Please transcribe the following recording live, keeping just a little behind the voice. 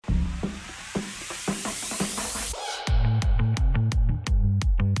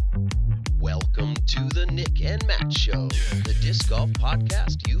and Matt Show, the disc golf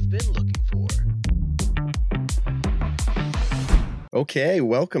podcast you've been looking for. Okay,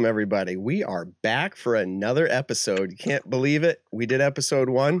 welcome everybody. We are back for another episode. You can't believe it. We did episode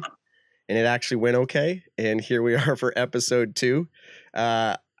 1 and it actually went okay. And here we are for episode 2.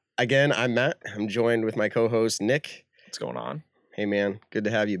 Again, I'm Matt. I'm joined with my co-host Nick. What's going on? Hey man, good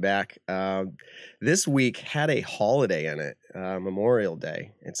to have you back. This week had a holiday in it, Memorial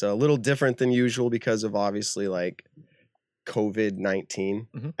Day. It's a little different than usual because of obviously like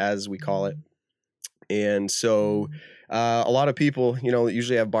COVID-19, as we call it. And so a lot of people,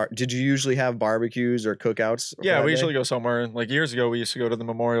 usually have did you usually have barbecues or cookouts? Yeah, we usually go somewhere. Like years ago, we used to go to the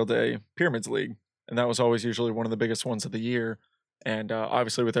Memorial Day Pyramids League, and that was always usually one of the biggest ones of the year. And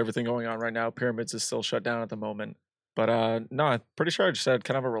obviously with everything going on right now, Pyramids is still shut down at the moment. But no, I'm pretty sure I just had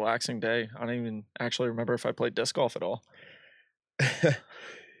kind of a relaxing day. I don't even actually remember if I played disc golf at all.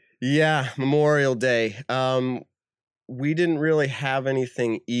 Yeah, Memorial Day. We didn't really have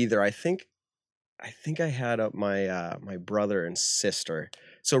anything either. I think I had up my my brother and sister.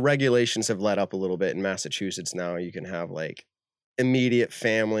 So regulations have let up a little bit in Massachusetts now. You can have like immediate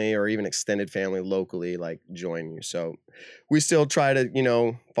family or even extended family locally like join you. So we still try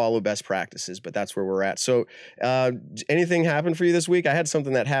to, follow best practices, but that's where we're at. So anything happened for you this week? I had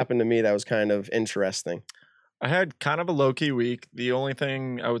something that happened to me that was kind of interesting. I had kind of a low-key week. The only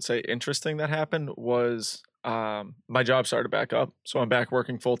thing I would say interesting that happened was my job started back up. So I'm back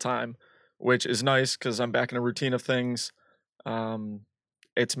working full-time, which is nice because I'm back in a routine of things.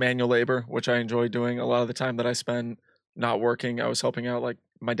 It's manual labor, which I enjoy doing. A lot of the time that I spend not working, I was helping out. Like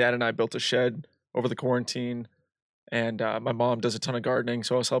my dad and I built a shed over the quarantine, and my mom does a ton of gardening,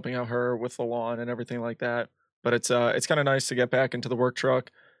 so I was helping out her with the lawn and everything like that. But it's kind of nice to get back into the work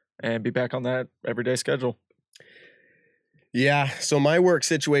truck and be back on that everyday schedule. Yeah, so my work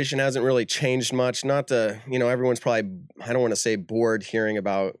situation hasn't really changed much. Not to, everyone's probably, I don't want to say bored hearing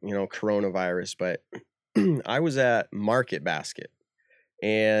about, coronavirus, but I was at Market Basket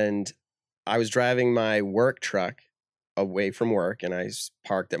and I was driving my work truck away from work, and I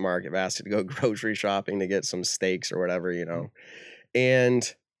parked at Market Basket to go grocery shopping to get some steaks or whatever,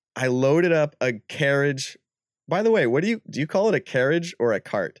 and I loaded up a carriage. By the way, what do you call it, a carriage or a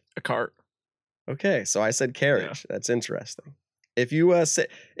cart? A cart. Okay, so I said carriage. Yeah. That's interesting. If you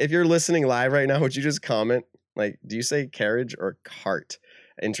if you're listening live right now, would you just comment, like, do you say carriage or cart?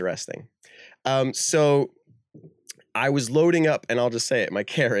 Interesting. So I was loading up, and I'll just say it, my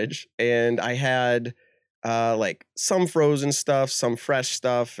carriage, and I had like some frozen stuff, some fresh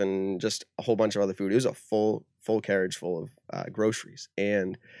stuff, and just a whole bunch of other food. It was a full carriage full of groceries,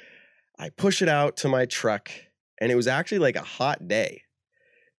 and I push it out to my truck, and it was actually like a hot day,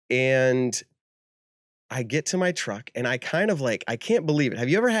 and I get to my truck, and I kind of like, I can't believe it. Have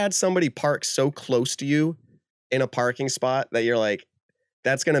you ever had somebody park so close to you in a parking spot that you're like,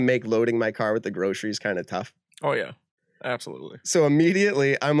 that's going to make loading my car with the groceries kind of tough? Oh yeah, absolutely. So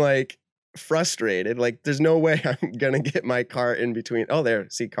immediately I'm like frustrated. Like there's no way I'm going to get my car in between. Oh, there,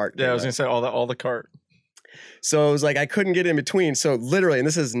 see cart. Yeah, I was going to say all the cart. So it was like, I couldn't get in between. So literally, and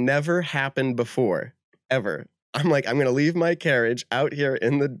this has never happened before, ever. I'm like, I'm going to leave my carriage out here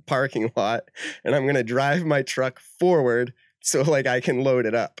in the parking lot, and I'm going to drive my truck forward so like I can load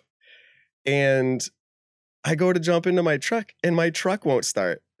it up. And I go to jump into my truck, and my truck won't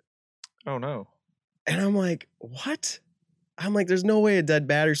start. Oh no. And I'm like, what? I'm like, there's no way a dead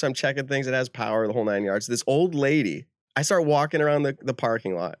battery. So I'm checking things. It has power, the whole 9 yards. This old lady, I start walking around the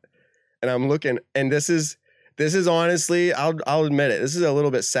parking lot, and I'm looking, and this is honestly, I'll admit it, this is a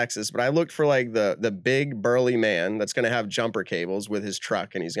little bit sexist, but I looked for like the big burly man that's going to have jumper cables with his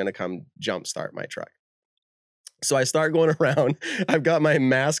truck, and he's going to come jump start my truck. So I start going around. I've got my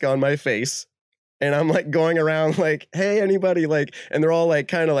mask on my face, and I'm like going around like, hey, anybody, like, and they're all like,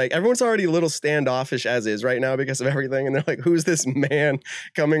 kind of like, everyone's already a little standoffish as is right now because of everything. And they're like, who's this man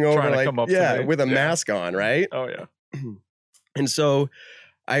coming over? Like, come up with a mask on, right? Oh yeah. And so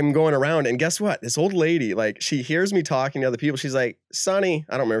I'm going around, and guess what? This old lady, like, she hears me talking to other people. She's like, Sonny,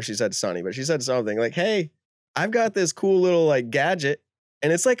 I don't remember if she said Sonny, but she said something like, hey, I've got this cool little like gadget,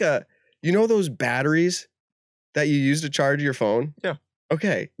 and it's like those batteries that you use to charge your phone? Yeah.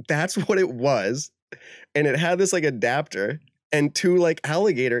 Okay, that's what it was. And it had this like adapter and 2 like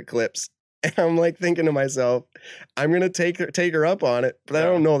alligator clips. And I'm like thinking to myself, I'm going to take her up on it, but I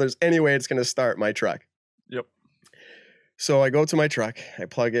don't know there's any way it's going to start my truck. Yep. So I go to my truck, I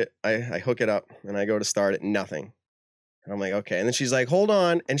plug it, I hook it up, and I go to start it, nothing. And I'm like, okay. And then she's like, hold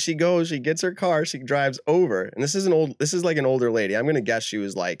on. And she gets her car, she drives over. And this is like an older lady. I'm going to guess she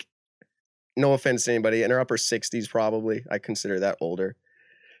was like, no offense to anybody, in her upper 60s probably. I consider that older.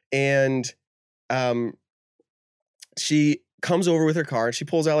 And she comes over with her car and she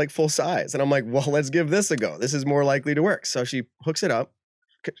pulls out like full size. And I'm like, well, let's give this a go. This is more likely to work. So she hooks it up.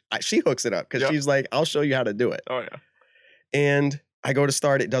 She hooks it up because she's like, I'll show you how to do it. Oh, yeah. And I go to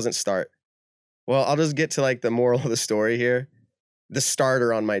start. It doesn't start. Well, I'll just get to like the moral of the story here. The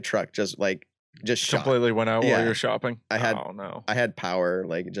starter on my truck just shot. Completely went out while you're shopping. I had power,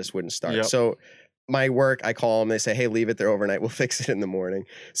 like it just wouldn't start. So my work, I call them, they say, hey, leave it there overnight. We'll fix it in the morning.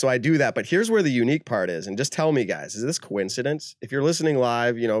 So I do that. But here's where the unique part is. And just tell me, guys, is this coincidence? If you're listening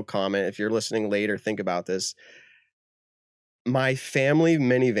live, comment. If you're listening later, think about this. My family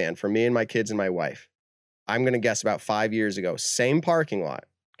minivan for me and my kids and my wife, I'm going to guess about 5 years ago, same parking lot.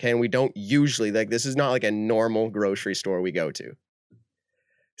 Okay. And we don't usually, like, this is not like a normal grocery store we go to.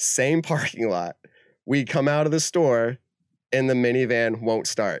 Same parking lot. We come out of the store and the minivan won't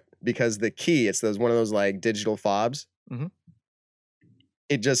start because the key, it's one of those like digital fobs. Mm-hmm.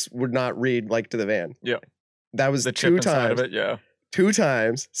 It just would not read like to the van. Yeah. That was the two chip times. Inside of it, yeah. 2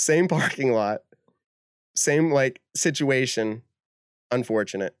 times, same parking lot, same like situation.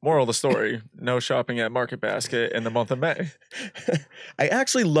 Unfortunate. Moral of the story, no shopping at Market Basket in the month of May. I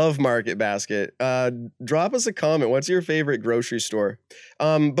actually love Market Basket. Drop us a comment. What's your favorite grocery store?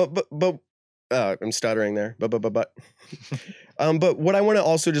 I'm stuttering there. But what I want to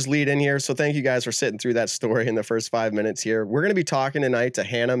also just lead in here. So thank you guys for sitting through that story in the first 5 minutes here. We're going to be talking tonight to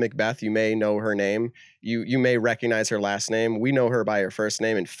Hannah McBeth. You may know her name. You may recognize her last name. We know her by her first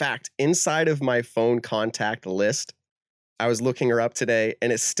name. In fact, inside of my phone contact list, I was looking her up today,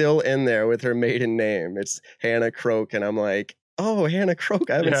 and it's still in there with her maiden name. It's Hannah Croak, and I'm like, oh, Hannah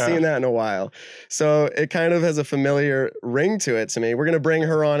Croak. I haven't seen that in a while. So it kind of has a familiar ring to it to me. We're going to bring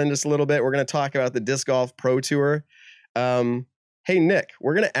her on in just a little bit. We're going to talk about the Disc Golf Pro Tour. Hey, Nick,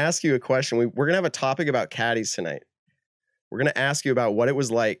 we're going to ask you a question. We're going to have a topic about caddies tonight. We're going to ask you about what it was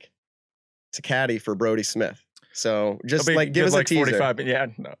like to caddy for Brodie Smith. So just like give us a teaser. 45,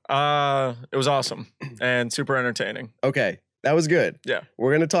 it was awesome and super entertaining. Okay. That was good. Yeah.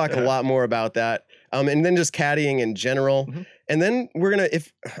 We're going to talk a lot more about that. And then just caddying in general. Mm-hmm. And then we're going to,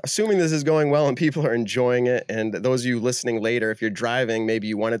 assuming this is going well and people are enjoying it, and those of you listening later, if you're driving, maybe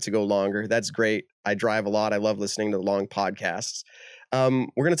you want it to go longer. That's great. I drive a lot. I love listening to long podcasts. We're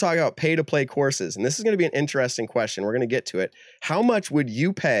going to talk about pay-to-play courses. And this is going to be an interesting question. We're going to get to it. How much would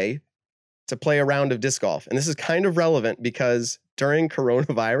you pay to play a round of disc golf? And this is kind of relevant because during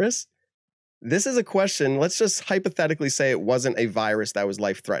coronavirus, this is a question. Let's just hypothetically say it wasn't a virus that was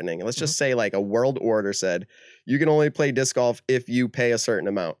life-threatening. And let's just say like a world order said, you can only play disc golf if you pay a certain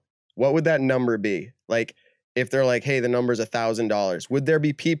amount. What would that number be? Like if they're like, hey, the number's $1,000, would there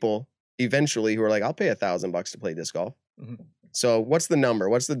be people eventually who are like, I'll pay $1,000 to play disc golf? Mm-hmm. So what's the number?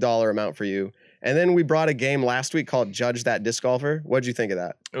 What's the dollar amount for you? And then we brought a game last week called Judge That Disc Golfer. What'd you think of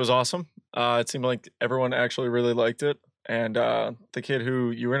that? It was awesome. It seemed like everyone actually really liked it. And the kid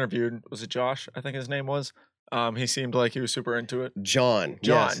who you interviewed, was it Josh? I think his name was. He seemed like he was super into it. John.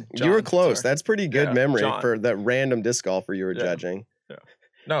 Yes. You were close. Sorry. That's pretty good memory for that random disc golfer you were judging. Yeah.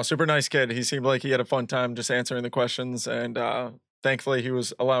 No, super nice kid. He seemed like he had a fun time just answering the questions. And thankfully, he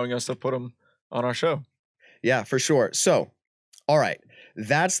was allowing us to put him on our show. Yeah, for sure. So, all right.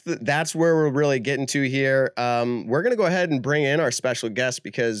 That's where we're really getting to here. We're going to go ahead and bring in our special guest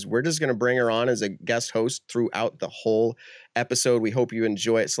because we're just going to bring her on as a guest host throughout the whole episode. We hope you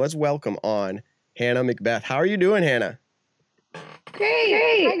enjoy it. So let's welcome on Hannah McBeth. How are you doing, Hannah?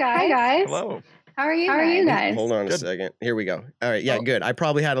 Great. Hi, guys. Hello. How are you guys? Hold on a second. Here we go. All right. Yeah, good. I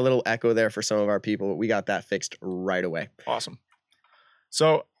probably had a little echo there for some of our people, but we got that fixed right away. Awesome.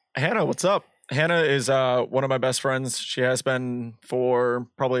 So, Hannah, what's up? Hannah is one of my best friends. She has been for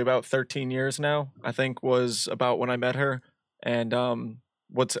probably about 13 years now, I think was about when I met her. And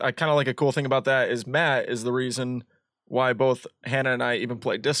what's I kind of like a cool thing about that is Matt is the reason why both Hannah and I even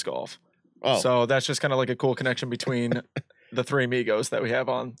play disc golf. Oh. So that's just kind of like a cool connection between the three amigos that we have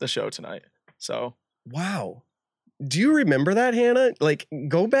on the show tonight. So. Wow. Do you remember that, Hannah? Like,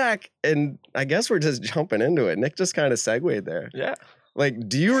 go back and I guess we're just jumping into it. Nick just kind of segued there. Yeah. Like,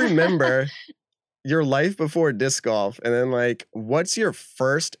 do you remember your life before disc golf? And then, like, what's your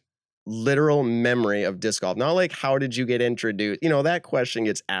first literal memory of disc golf? Not like, how did you get introduced? You know, that question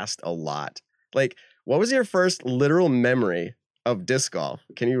gets asked a lot. Like, what was your first literal memory of disc golf?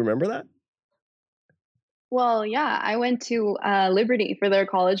 Can you remember that? Well, yeah, I went to Liberty for their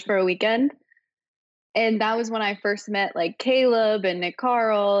college for a weekend. And that was when I first met, like, Caleb and Nick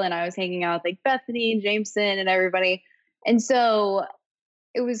Carl. And I was hanging out with, like, Bethany and Jameson and everybody. And so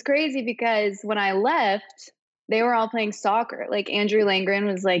it was crazy because when I left, they were all playing soccer. Like Andrew Langren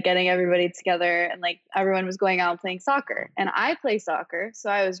was like getting everybody together and like everyone was going out and playing soccer. And I play soccer, so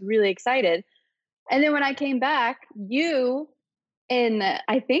I was really excited. And then when I came back, you and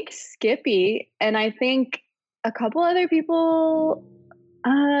I think Skippy and I think a couple other people,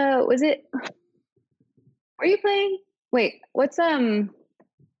 was it, were you playing? Wait, what's Jeremy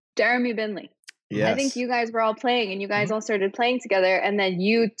Binley? Yes. I think you guys were all playing and you guys all started playing together. And then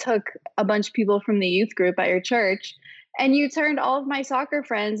you took a bunch of people from the youth group at your church and you turned all of my soccer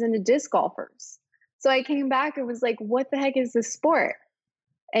friends into disc golfers. So I came back and was like, what the heck is this sport?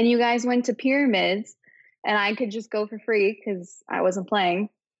 And you guys went to pyramids and I could just go for free because I wasn't playing.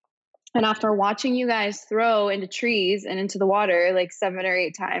 And after watching you guys throw into trees and into the water like 7 or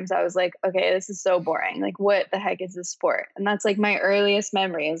 8 times, I was like, okay, this is so boring. Like, what the heck is this sport? And that's like my earliest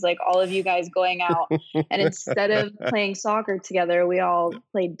memory is like all of you guys going out and instead of playing soccer together, we all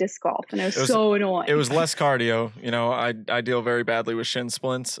played disc golf. And it was so annoying. It was less cardio. You know, I deal very badly with shin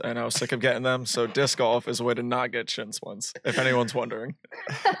splints and I was sick of getting them. So disc golf is a way to not get shin splints, if anyone's wondering.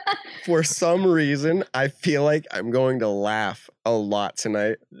 For some reason, I feel like I'm going to laugh a lot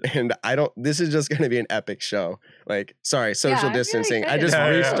tonight. And this is just going to be an epic show. Like, sorry, social distancing.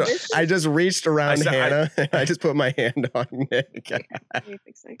 Really I just reached around Hannah and I just put my hand on Nick.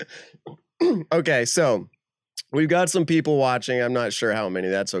 Okay, so we've got some people watching. I'm not sure how many.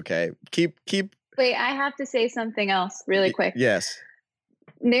 That's okay. Keep. Wait, I have to say something else really quick. Yes.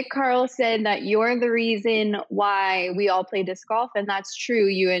 Nick Carl said that you're the reason why we all play disc golf. And that's true.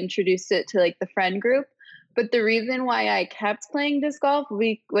 You introduced it to like the friend group. But the reason why I kept playing disc golf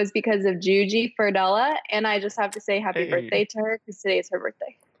was because of Juji Ferdella. And I just have to say happy birthday to her because today is her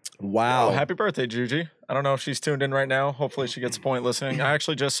birthday. Wow. Oh, happy birthday, Juji. I don't know if she's tuned in right now. Hopefully she gets a point listening. I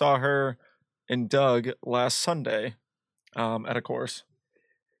actually just saw her in Doug last Sunday at a course.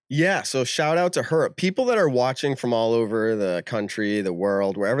 Yeah, so shout out to her. People that are watching from all over the country, the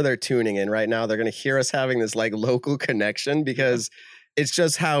world, wherever they're tuning in right now, they're going to hear us having this like local connection because it's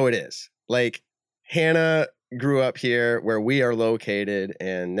just how it is. Like, Hannah grew up here where we are located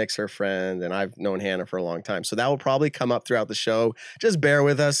and Nick's her friend and I've known Hannah for a long time. So that will probably come up throughout the show. Just bear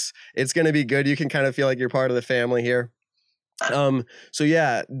with us. It's going to be good. You can kind of feel like you're part of the family here. So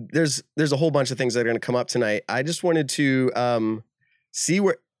yeah, there's a whole bunch of things that are going to come up tonight. I just wanted to see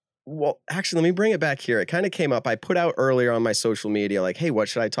where, well, actually, let me bring it back here. It kind of came up. I put out earlier on my social media, like, hey, what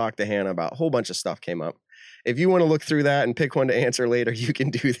should I talk to Hannah about? A whole bunch of stuff came up. If you want to look through that and pick one to answer later, you can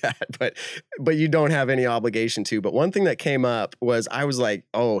do that, but you don't have any obligation to. But one thing that came up was I was like,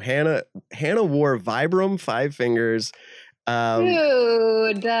 oh, Hannah wore Vibram 5 fingers.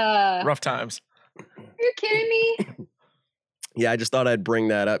 Dude. Rough times. Are you kidding me? Yeah, I just thought I'd bring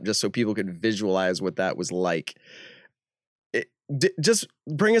that up just so people could visualize what that was like. Just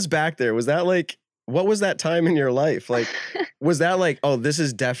bring us back there. Was that like, what was that time in your life? Like, was that like, oh, this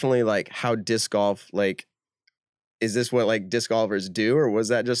is definitely like how disc golf, like, is this what like disc golfers do? Or was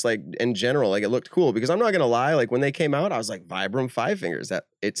that just like in general, like it looked cool? Because I'm not going to lie, like when they came out, I was like, Vibram 5 fingers, that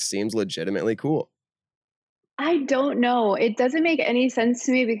it seems legitimately cool. I don't know. It doesn't make any sense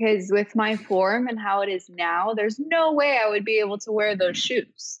to me because with my form and how it is now, there's no way I would be able to wear those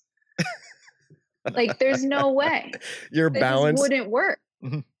shoes. Like, there's no way. Your balance wouldn't work.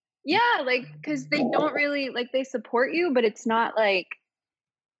 Mm-hmm. Yeah, like, because they don't really, like, they support you, but it's not like,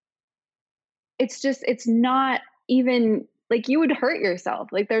 it's not even, like, you would hurt yourself.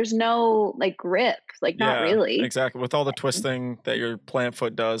 Like, there's no, like, grip. Like, not really. Exactly. With all the twisting that your plant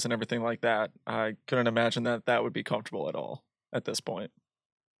foot does and everything like that, I couldn't imagine that would be comfortable at all at this point.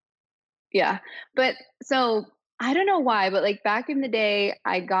 Yeah. But, so, I don't know why, but, like, back in the day,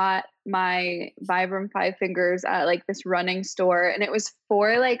 I got my Vibram 5 fingers at, like, this running store, and it was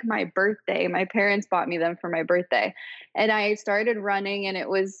for, like, my birthday. My parents bought me them for my birthday. And I started running, and it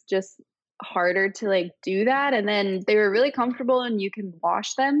was just harder to like do that, and then they were really comfortable and you can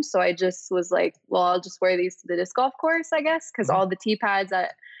wash them, so I just was like, well, I'll just wear these to the disc golf course, I guess, because all the tee pads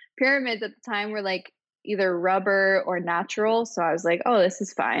at Pyramids at the time were like either rubber or natural, so I was like, oh, this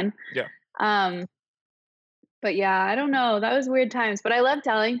is fine. But yeah, I don't know, that was weird times, but I love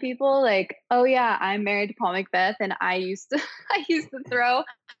telling people like, oh yeah, I'm married to Paul McBeth and I used to throw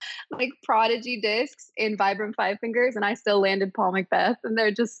like Prodigy discs in Vibram 5 fingers and I still landed Paul McBeth, and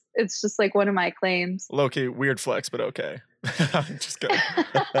it's just like one of my claims. Low-key weird flex, but okay. Just kidding.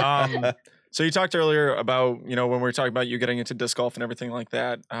 So you talked earlier about, you know, when we were talking about you getting into disc golf and everything like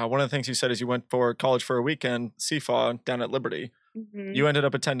that, one of the things you said is you went for college for a weekend, CFA, down at Liberty. Mm-hmm. You ended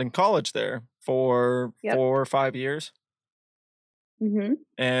up attending college there for 4 or 5 years. Mm-hmm.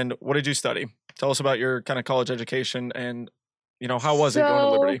 And what did you study? Tell us about your kind of college education and, you know, how was it going to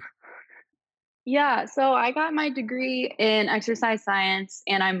Liberty? Yeah, so I got my degree in exercise science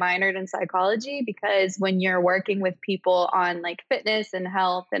and I minored in psychology because when you're working with people on like fitness and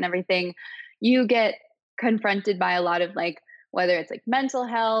health and everything, you get confronted by a lot of like, whether it's like mental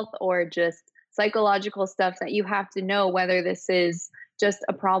health or just psychological stuff, that you have to know whether this is just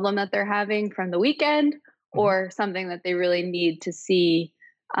a problem that they're having from the weekend or something that they really need to see.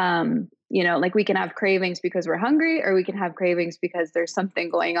 You know, like we can have cravings because we're hungry, or we can have cravings because there's something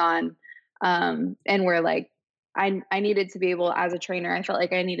going on. And we're like, I needed to be able, as a trainer, I felt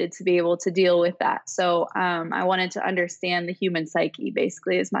like I needed to be able to deal with that. So I wanted to understand the human psyche,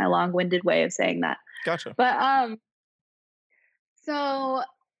 basically, is my long-winded way of saying that. Gotcha. But so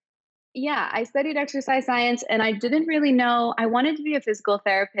yeah, I studied exercise science, and I didn't really know. I wanted to be a physical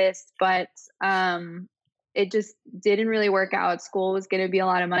therapist, but it just didn't really work out. School was going to be a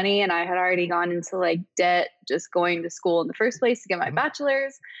lot of money, and I had already gone into like debt just going to school in the first place to get my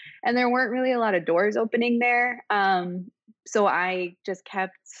bachelor's, and there weren't really a lot of doors opening there. So I just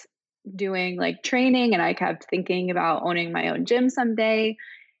kept doing like training, and I kept thinking about owning my own gym someday,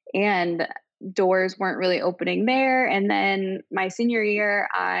 and doors weren't really opening there. And then my senior year,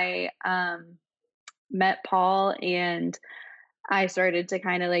 I met Paul, and I started to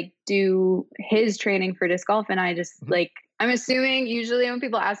kind of like do his training for disc golf. And I just like, I'm assuming usually when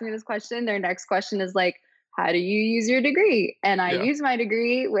people ask me this question, their next question is like, how do you use your degree? And I use my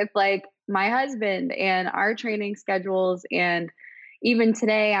degree with like my husband and our training schedules. And even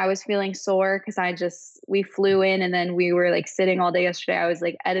today I was feeling sore because we flew in, and then we were like sitting all day yesterday. I was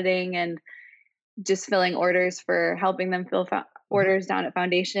like editing and just filling orders for helping them fill orders down at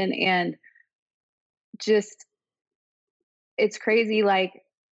Foundation. And just, it's crazy. Like,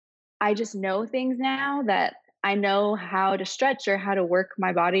 I just know things now, that I know how to stretch or how to work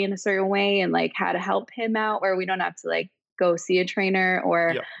my body in a certain way, and like how to help him out, where we don't have to like go see a trainer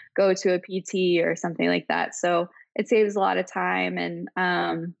or go to a PT or something like that. So it saves a lot of time, and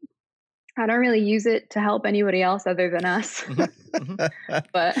I don't really use it to help anybody else other than us.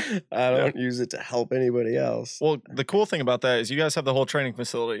 But I don't use it to help anybody else. Well, the cool thing about that is you guys have the whole training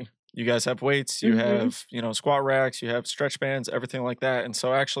facility. You guys have weights, you have, you know, squat racks, you have stretch bands, everything like that. And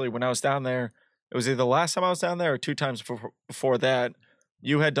so actually when I was down there, it was either the last time I was down there or 2 times before that,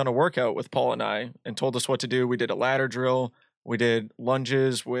 you had done a workout with Paul and I and told us what to do. We did a ladder drill. We did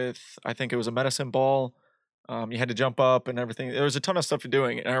lunges with, I think it was a medicine ball. You had to jump up and everything. There was a ton of stuff you're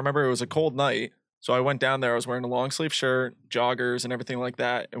doing. And I remember it was a cold night. So I went down there. I was wearing a long sleeve shirt, joggers, and everything like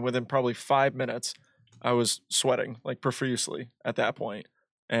that. And within probably 5 minutes, I was sweating like profusely at that point.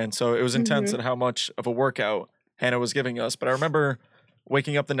 And so it was intense at how much of a workout Hannah was giving us. But I remember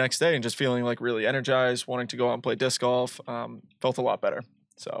waking up the next day and just feeling like really energized, wanting to go out and play disc golf. Felt a lot better.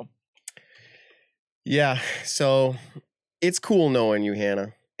 So. Yeah. So it's cool knowing you,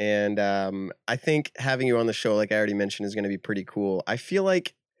 Hannah. And I think having you on the show, like I already mentioned, is going to be pretty cool. I feel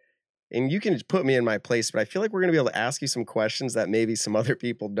like, and you can just put me in my place, but I feel like we're going to be able to ask you some questions that maybe some other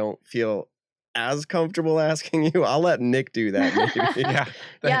people don't feel as comfortable asking you. I'll let Nick do that.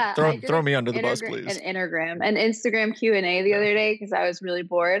 Maybe. Throw me under the bus, please. An Instagram Q&A the other day because I was really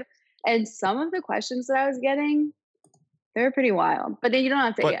bored, and some of the questions that I was getting, they were pretty wild. But then you don't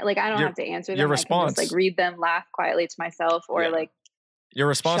have to I don't have to answer them. Your response, I can just like read them, laugh quietly to myself, or like your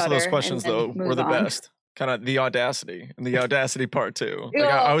response to those questions though were the best. Kind of the audacity and the audacity part too. Like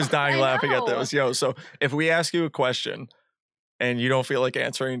I was dying laughing at those. So if we ask you a question and you don't feel like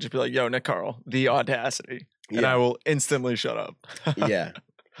answering, just be like, yo, Nick Carl, the audacity. And I will instantly shut up. Yeah.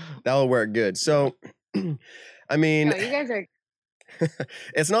 That'll work good. So, I mean, you guys are.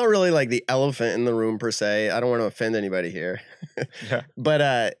 It's not really like the elephant in the room per se. I don't want to offend anybody here.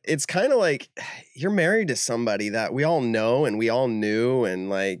 But it's kind of like you're married to somebody that we all know and we all knew and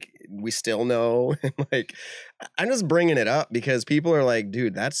like we still know. And like, I'm just bringing it up because people are like,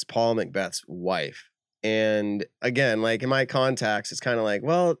 dude, that's Paul McBeth's wife. And again, like in my contacts, it's kind of like,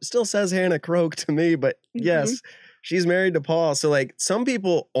 well, it still says Hannah Croak to me, but yes, she's married to Paul. So like some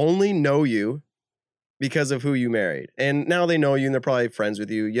people only know you because of who you married. And now they know you and they're probably friends with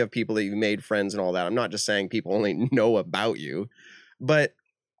you. You have people that you made friends and all that. I'm not just saying people only know about you. But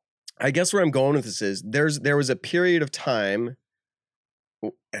I guess where I'm going with this is there was a period of time,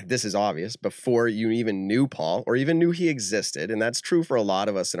 this is obvious, before you even knew Paul or even knew he existed. And that's true for a lot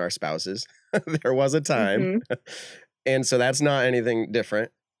of us and our spouses. There was a time. And so that's not anything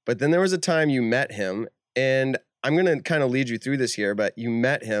different. But then there was a time you met him, and I'm going to kind of lead you through this here, but you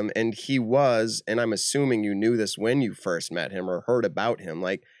met him and he was, and I'm assuming you knew this when you first met him or heard about him,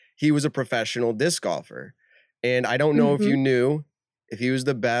 like he was a professional disc golfer. And I don't know if you knew if he was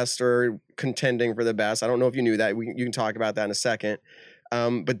the best or contending for the best. I don't know if you knew that. You can talk about that in a second.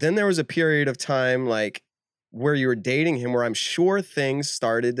 But then there was a period of time like where you were dating him where I'm sure things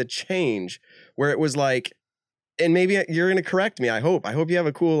started to change, where it was like, and maybe you're going to correct me. I hope you have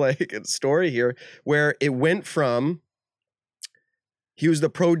a cool like story here where it went from he was the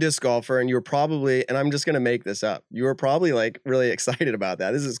pro disc golfer and you were probably, and I'm just going to make this up, you were probably like really excited about that.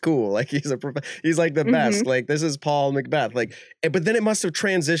 This is cool. Like he's like the best. Like this is Paul McBeth. Like, but then it must have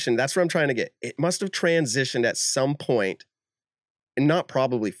transitioned. That's what I'm trying to get. It must have transitioned at some point, and not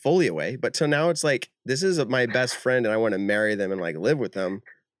probably fully away, but so now it's like, this is my best friend and I want to marry them and like live with them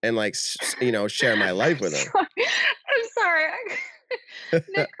and like, you know, share my life with them. I'm sorry.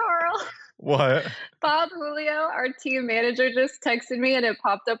 Nick Carl. What? Bob Julio, our team manager, just texted me and it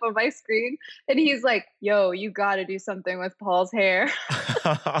popped up on my screen. And he's like, yo, you got to do something with Paul's hair.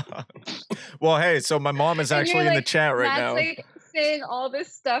 Well, hey, so my mom is actually in the chat right now. Like saying all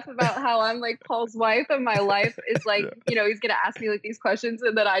this stuff about how I'm like Paul's wife and my life is like, you know, he's going to ask me like these questions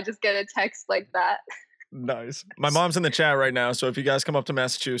and then I just get a text like that. Nice. My mom's in the chat right now, so if you guys come up to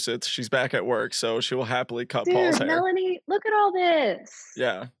Massachusetts, she's back at work, so she will happily cut Paul's hair. Melanie, look at all this.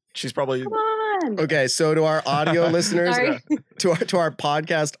 Yeah. She's probably come on. Okay, so to our audio listeners, to our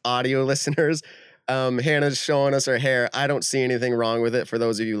podcast audio listeners, Hannah's showing us her hair. I don't see anything wrong with it for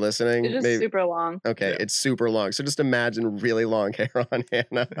those of you listening. It's just super long. Okay, it's super long. So just imagine really long hair on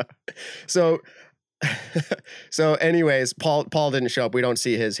Hannah. So anyways, Paul didn't show up. We don't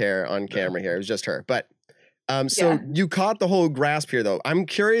see his hair on camera here. It was just her. But you caught the whole grasp here though. I'm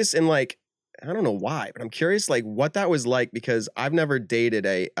curious in like, I don't know why, but I'm curious like what that was like because I've never dated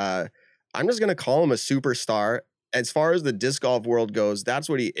I'm just going to call him a superstar. As far as the disc golf world goes, that's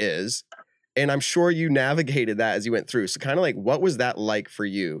what he is. And I'm sure you navigated that as you went through. So kind of like, what was that like for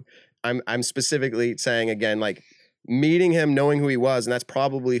you? I'm specifically saying again, like meeting him, knowing who he was, and that's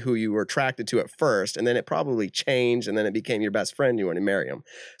probably who you were attracted to at first. And then it probably changed and then it became your best friend. You want to marry him.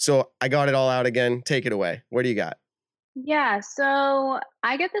 So I got it all out again. Take it away. What do you got? Yeah, so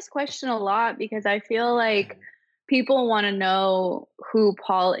I get this question a lot because I feel like people want to know who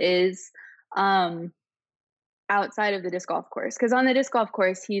Paul is outside of the disc golf course. Because on the disc golf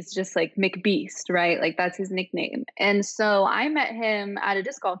course, he's just like McBeast, right? Like that's his nickname. And so I met him at a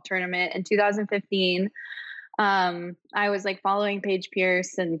disc golf tournament in 2015. I was like following Paige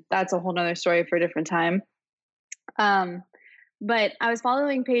Pierce, and that's a whole nother story for a different time. But I was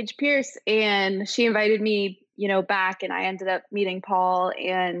following Paige Pierce and she invited me, you know, back, and I ended up meeting Paul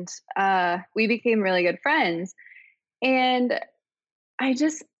and we became really good friends. And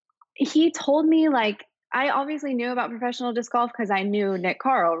he told me like, I obviously knew about professional disc golf because I knew Nick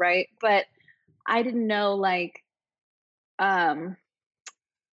Carl, right? But I didn't know like,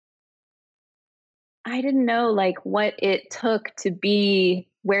 what it took to be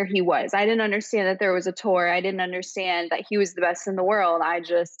where he was. I didn't understand that there was a tour. I didn't understand that he was the best in the world. I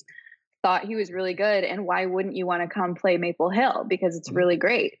just thought he was really good. And why wouldn't you want to come play Maple Hill? Because it's really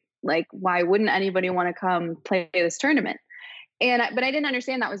great. Like, why wouldn't anybody want to come play this tournament? But I didn't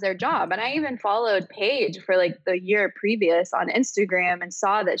understand that was their job. And I even followed Paige for like the year previous on Instagram and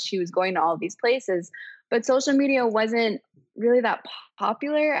saw that she was going to all these places. But social media wasn't really that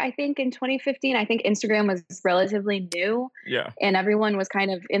popular, I think, in 2015. I think Instagram was relatively new. Yeah. And everyone was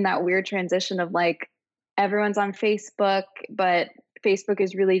kind of in that weird transition of like, everyone's on Facebook, but Facebook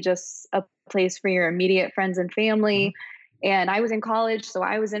is really just a place for your immediate friends and family. Mm-hmm. And I was in college, so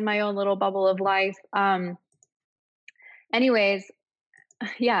I was in my own little bubble of life. Anyways,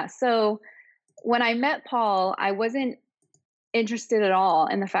 yeah. So when I met Paul, I wasn't interested at all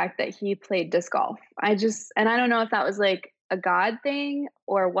in the fact that he played disc golf. And I don't know if that was like a God thing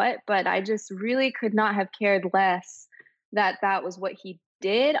or what, but I just really could not have cared less that was what he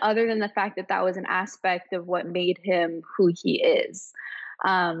did, other than the fact that that was an aspect of what made him who he is.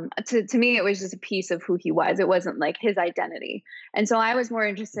 To me, it was just a piece of who he was. It wasn't like his identity. And so I was more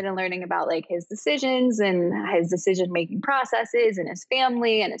interested in learning about like his decisions and his decision-making processes and his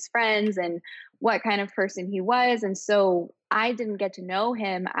family and his friends and what kind of person he was. And so I didn't get to know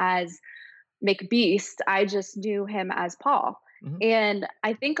him as McBeast. I just knew him as Paul. Mm-hmm. And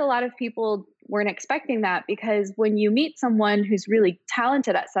I think a lot of people weren't expecting that, because when you meet someone who's really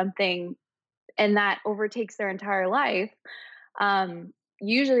talented at something and that overtakes their entire life,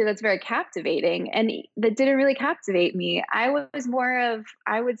 usually that's very captivating, and that didn't really captivate me. I was more of,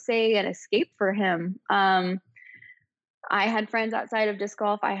 I would say, an escape for him. I had friends outside of disc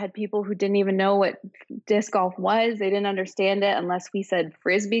golf. I had people who didn't even know what disc golf was. They didn't understand it unless we said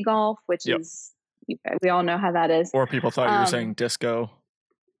frisbee golf, which is, we all know how that is. Or people thought you were saying disco.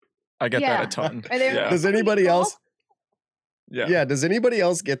 I get that a ton. Does anybody else? Yeah. Does anybody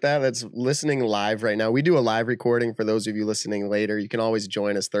else get that that's listening live right now? We do a live recording for those of you listening later. You can always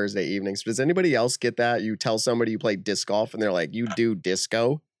join us Thursday evenings. Does anybody else get that? You tell somebody you play disc golf and they're like, you do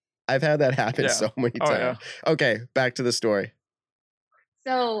disco? I've had that happen Yeah. so many Oh, times. Okay, back to the story.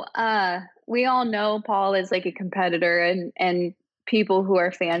 So we all know Paul is like a competitor, and people who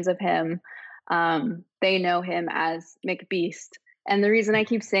are fans of him, they know him as McBeast. And the reason I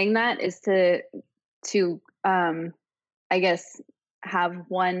keep saying that is to I guess have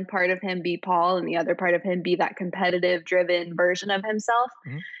one part of him be Paul and the other part of him be that competitive driven version of himself.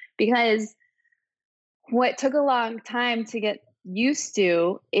 Mhm. Because what took a long time to get used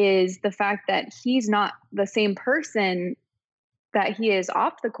to is the fact that he's not the same person that he is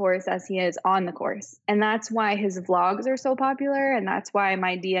off the course as he is on the course. And that's why his vlogs are so popular. And that's why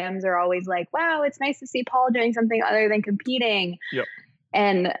my DMs are always like, wow, it's nice to see Paul doing something other than competing. Yep.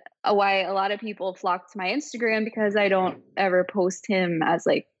 And why a lot of people flock to my Instagram, because I don't ever post him as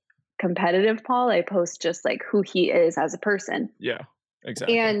like competitive Paul. I post just like who he is as a person. Yeah,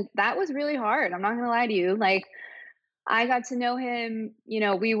 exactly. And that was really hard. I'm not going to lie to you. Like, I got to know him,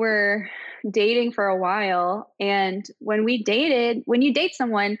 we were dating for a while. And when you date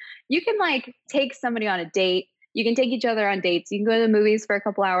someone, you can like take somebody on a date. You can take each other on dates. You can go to the movies for a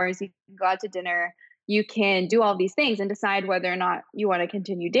couple hours. You can go out to dinner. You can do all these things and decide whether or not you want to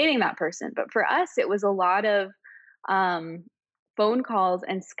continue dating that person. But for us, it was a lot of phone calls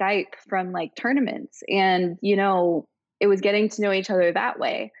and Skype from like tournaments. And, it was getting to know each other that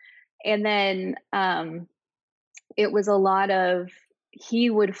way. And then it was a lot of, he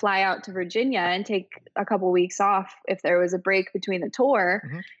would fly out to Virginia and take a couple weeks off if there was a break between the tour.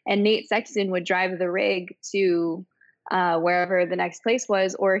 Mhm. And Nate Sexton would drive the rig to wherever the next place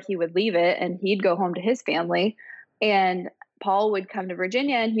was, or he would leave it and he'd go home to his family. And Paul would come to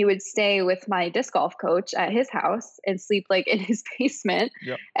Virginia and he would stay with my disc golf coach at his house and sleep like in his basement.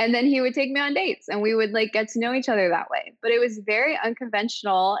 Yep. And then he would take me on dates and we would like get to know each other that way. But it was very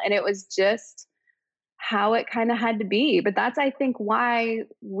unconventional and it was just how it kind of had to be. But that's, I think, why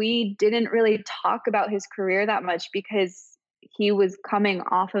we didn't really talk about his career that much, because he was coming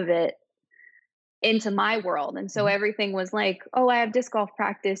off of it into my world. And so everything was like, oh, I have disc golf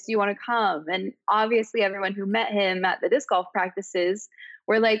practice. Do you want to come? And obviously everyone who met him at the disc golf practices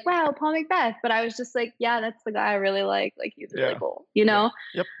were like, wow, Paul McBeth. But I was just like, yeah, that's the guy I really like. Like, he's really cool,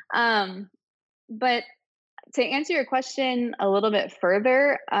 Yep. But to answer your question a little bit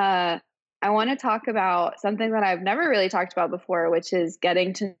further, I want to talk about something that I've never really talked about before, which is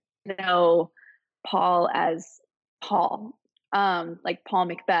getting to know Paul as Paul, like Paul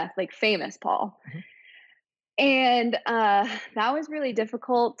McBeth, like famous Paul. And that was really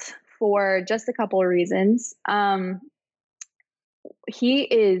difficult for just a couple of reasons. He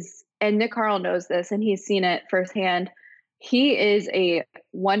is, and Nick Carl knows this, and he's seen it firsthand. He is a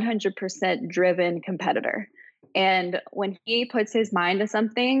 100% driven competitor. And when he puts his mind to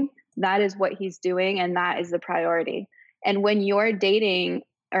something, that is what he's doing, and that is the priority. And when you're dating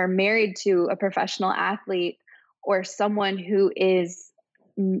or married to a professional athlete or someone who is,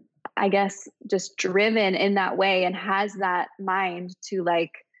 I guess, just driven in that way and has that mind to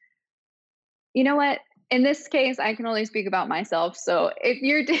like, you know what? In this case, I can only speak about myself. So if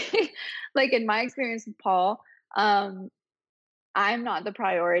you're like in my experience with Paul, I'm not the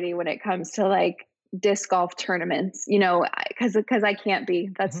priority when it comes to like disc golf tournaments, because I can't be.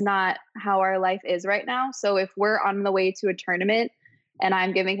 That's not how our life is right now. So if we're on the way to a tournament and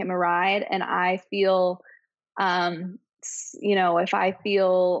I'm giving him a ride and I feel, if I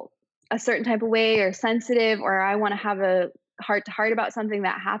feel a certain type of way or sensitive, or I want to have a heart to heart about something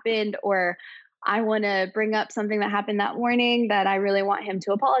that happened, or I want to bring up something that happened that morning that I really want him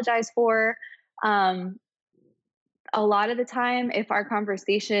to apologize for. A lot of the time, if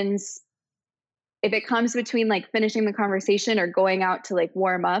it comes between like finishing the conversation or going out to like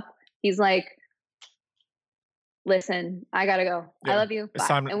warm up, he's like, listen, I gotta go. I love you. It's Bye.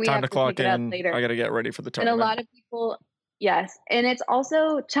 time, And we time have to clock pick it up in. later. I got to get ready for the And tournament. a lot of people, yes. And it's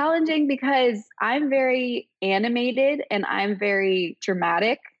also challenging because I'm very animated and I'm very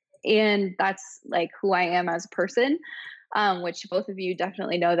dramatic. And that's like who I am as a person, which both of you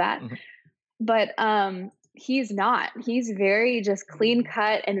definitely know that. But he's not. He's very just clean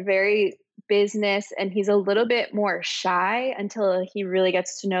cut and very business, and he's a little bit more shy until he really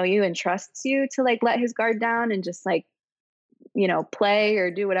gets to know you and trusts you to like let his guard down and just like, play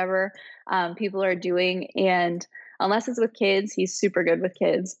or do whatever people are doing. And unless it's with kids, he's super good with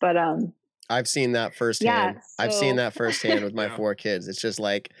kids. But I've seen that firsthand. I've seen that firsthand with my 4 kids. It's just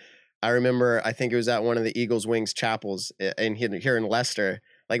like, I remember, I think it was at one of the Eagles Wings chapels here in Leicester.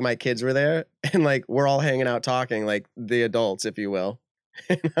 Like my kids were there and like, we're all hanging out talking, like the adults, if you will.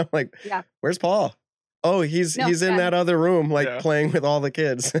 And I'm like, where's Paul? Oh, he's in that other room, like playing with all the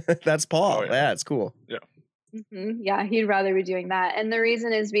kids. That's Paul. Oh, yeah. Yeah, it's cool. Yeah. Yeah, he'd rather be doing that. And the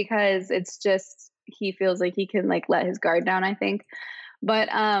reason is because it's just, he feels like he can like let his guard down, I think. But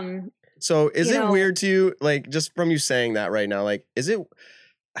so is you it know, weird to you, like, just from you saying that right now, like, is it,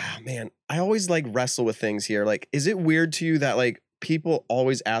 man, I always like wrestle with things here. Like, is it weird to you that like people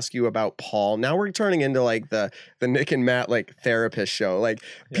always ask you about Paul? Now we're turning into like the Nick and Matt like therapist show. Like,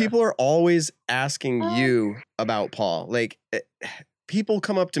 people are always asking you about Paul. Like, people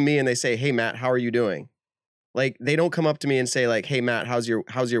come up to me and they say, "Hey Matt, how are you doing?" Like, they don't come up to me and say like, "Hey Matt, how's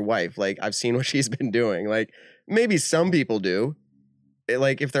your wife?" Like, I've seen what she's been doing. Like, maybe some people do,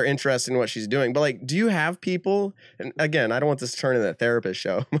 like if they're interested in what she's doing. But like, do you have people, and again, I don't want this to turn into a therapist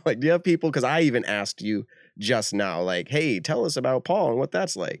show, like, do you have people, because I even asked you just now, like, hey, tell us about Paul and what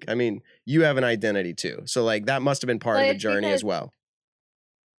that's like. I mean, you have an identity too, so like that must have been part of the journey as well.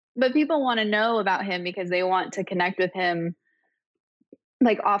 But people want to know about him because they want to connect with him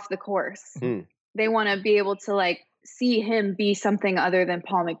like off the course. They want to be able to like see him be something other than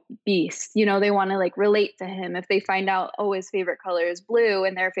Paul McBeth. You know, they want to like relate to him. If they find out, oh, his favorite color is blue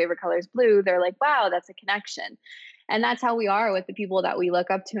and their favorite color is blue, they're like, wow, that's a connection. And that's how we are with the people that we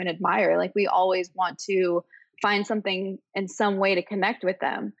look up to and admire. Like, we always want to find something in some way to connect with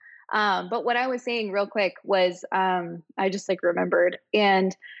them. But what I was saying real quick was, I just like remembered.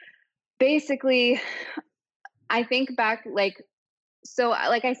 And basically, I think back, like, so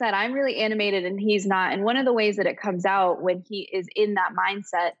like I said, I'm really animated and he's not. And one of the ways that it comes out when he is in that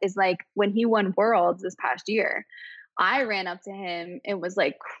mindset is like when he won Worlds this past year, I ran up to him and was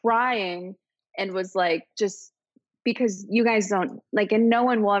like crying and was like, just because you guys don't like, and no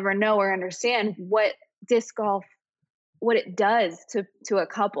one will ever know or understand what disc golf, what it does to a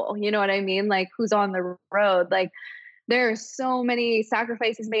couple, you know what I mean? Like, who's on the road, like, there are so many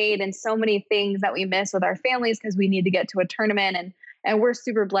sacrifices made and so many things that we miss with our families because we need to get to a tournament, and we're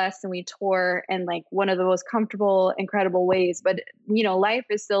super blessed and we tour in like one of the most comfortable, incredible ways. But, you know, life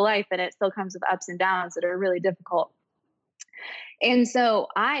is still life and it still comes with ups and downs that are really difficult. And so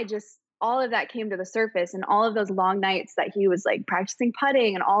all of that came to the surface, and all of those long nights that he was like practicing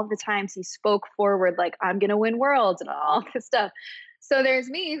putting and all of the times he spoke forward, like, I'm going to win Worlds and all this stuff. So there's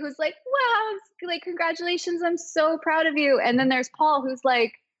me who's like, wow, like, congratulations, I'm so proud of you. And then there's Paul who's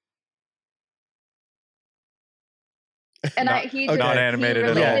like, and he just not animated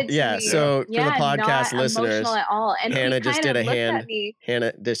at all. Yeah. So for the podcast listeners, at all. And Hannah just did a hand.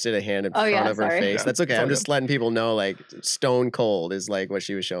 Hannah just did a hand in front of her face. Yeah. That's okay. I'm just letting people know, like, stone cold is like what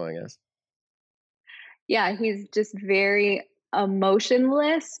she was showing us. Yeah, he's just very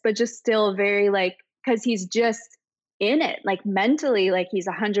emotionless, but just still very like, because he's just in it, like mentally, like he's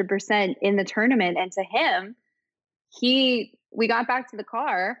 100% in the tournament. And to him, we got back to the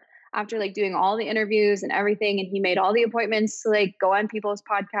car after like doing all the interviews and everything, and he made all the appointments to like go on people's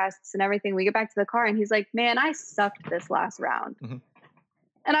podcasts and everything. We get back to the car and he's like, man, I sucked this last round. And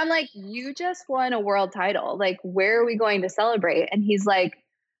I'm like, you just won a world title. Like, where are we going to celebrate? And he's like,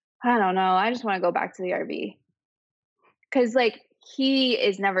 I don't know. I just want to go back to the RV. Cause like, he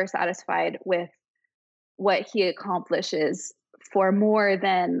is never satisfied with what he accomplishes for more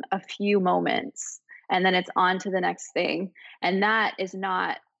than a few moments. And then it's on to the next thing. And that is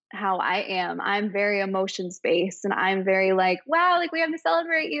not how I am. I'm very emotions based, and I'm very like, wow, like, we have to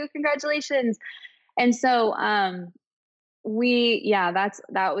celebrate you. Congratulations. And so,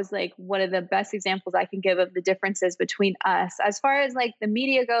 that was like one of the best examples I can give of the differences between us as far as like the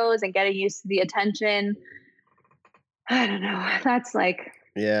media goes and getting used to the attention. I don't know. That's like,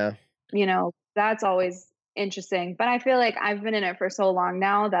 yeah, you know, that's always interesting, but I feel like I've been in it for so long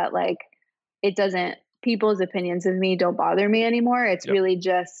now that like, people's opinions of me don't bother me anymore. It's really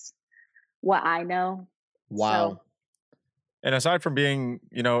just what I know. Wow. So. And aside from being,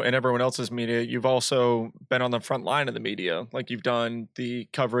 you know, in everyone else's media, you've also been on the front line of the media. Like, you've done the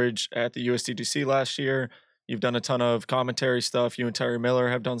coverage at the USDGC last year. You've done a ton of commentary stuff. You and Terry Miller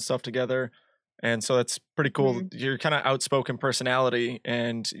have done stuff together. And so that's pretty cool. Your kind of outspoken personality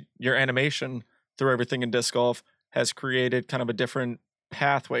and your animation through everything in disc golf has created kind of a different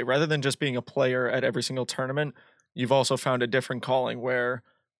pathway. Rather than just being a player at every single tournament, you've also found a different calling where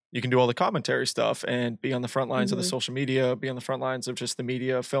you can do all the commentary stuff and be on the front lines of the social media, be on the front lines of just the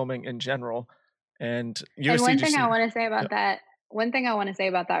media filming in general. And one thing I want to say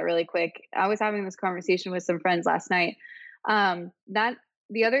about that really quick, I was having this conversation with some friends last night. That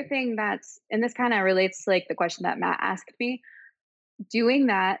the other thing and this kind of relates to like the question that Matt asked me, doing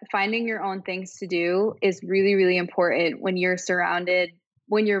that, finding your own things to do is really, really important when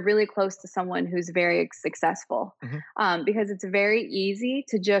you're really close to someone who's very successful, because it's very easy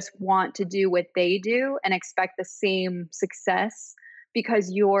to just want to do what they do and expect the same success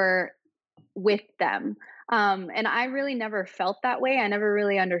because you're with them. And I really never felt that way. I never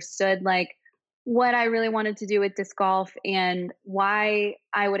really understood like what I really wanted to do with disc golf and why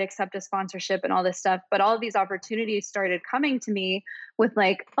I would accept a sponsorship and all this stuff. But all of these opportunities started coming to me with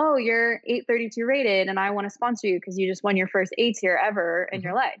like, oh, you're 832 rated and I want to sponsor you because you just won your first A tier ever in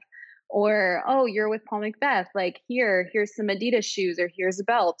your life. Or, oh, you're with Paul McBeth. Like, here's some Adidas shoes, or here's a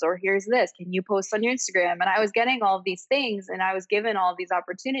belt, or here's this. Can you post on your Instagram? And I was getting all of these things, and I was given all of these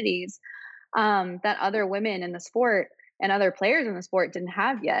opportunities that other women in the sport and other players in the sport didn't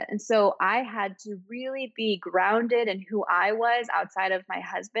have yet. And so I had to really be grounded in who I was outside of my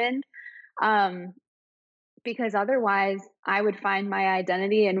husband, because otherwise I would find my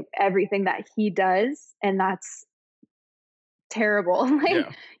identity in everything that he does, and that's terrible. Like,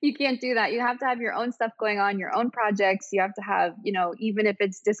 you can't do that. You have to have your own stuff going on, your own projects. You have to have, even if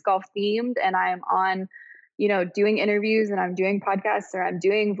it's disc golf themed and I'm on, doing interviews and I'm doing podcasts or I'm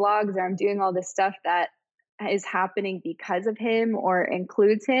doing vlogs or I'm doing all this stuff that is happening because of him or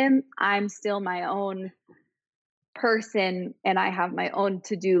includes him, I'm still my own person and I have my own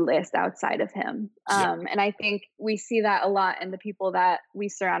to-do list outside of him. And I think we see that a lot in the people that we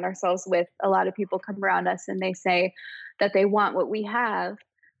surround ourselves with. A lot of people come around us and they say that they want what we have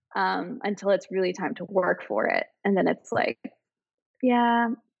until it's really time to work for it. And then it's like, yeah,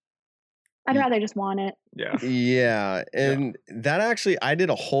 I'd rather just want it. Yeah. And that actually, I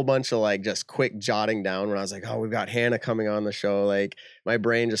did a whole bunch of like just quick jotting down when I was like, oh, we've got Hannah coming on the show. Like my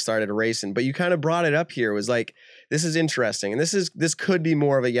brain just started racing, but you kind of brought it up here. It was like, this is interesting. And this could be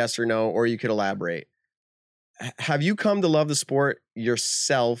more of a yes or no, or you could elaborate. Have you come to love the sport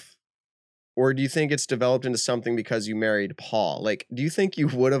yourself? Or do you think it's developed into something because you married Paul? Like, do you think you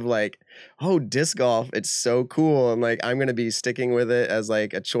would have like, oh, disc golf, it's so cool. And like, I'm going to be sticking with it as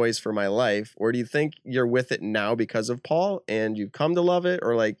like a choice for my life. Or do you think you're with it now because of Paul and you've come to love it?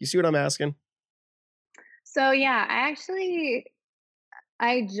 Or like, you see what I'm asking? So yeah,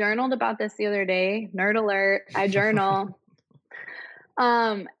 I journaled about this the other day. Nerd alert. I journal.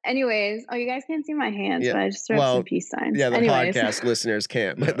 Anyways, you guys can't see my hands, but I just threw up some peace signs. Yeah, the podcast listeners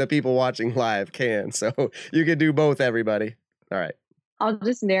can't, but the people watching live can. So you could do both, everybody. All right. I'll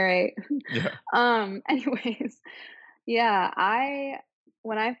just narrate. Anyways,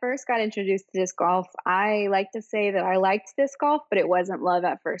 when I first got introduced to disc golf, I like to say that I liked disc golf, but it wasn't love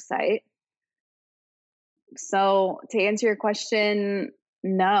at first sight. So to answer your question,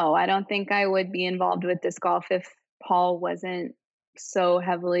 no, I don't think I would be involved with disc golf if Paul wasn't so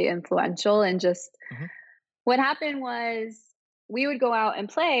heavily influential. And just what happened was we would go out and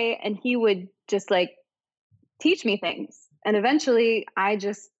play and he would just like teach me things. And eventually I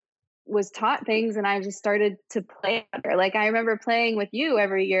just was taught things and I just started to play better. Like I remember playing with you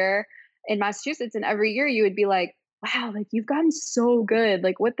every year in Massachusetts, and every year you would be like, wow, like you've gotten so good.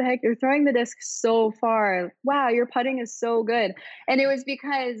 Like what the heck? You're throwing the disc so far. Wow, your putting is so good. And it was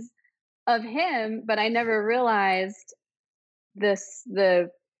because of him, but I never realized the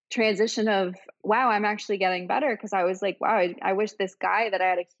transition of, wow, I'm actually getting better. Cause I was like, wow, I wish this guy that I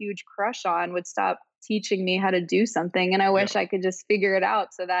had a huge crush on would stop teaching me how to do something. And I wish I could just figure it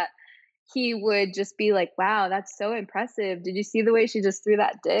out so that he would just be like, wow, that's so impressive. Did you see the way she just threw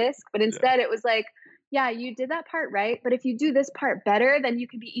that disc? But instead it was like, yeah, you did that part right. But if you do this part better, then you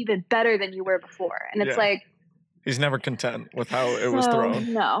can be even better than you were before. And it's like, he's never content with how it was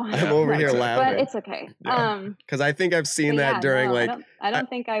thrown. No, I'm over here laughing, but it's okay. Because I think I've seen that during I don't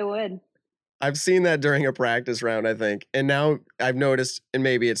think I would. I've seen that during a practice round, I think. And now I've noticed, and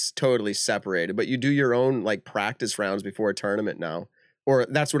maybe it's totally separated, but you do your own like practice rounds before a tournament now. Or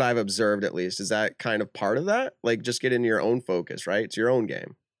that's what I've observed at least. Is that kind of part of that? Like just get into your own focus, right? It's your own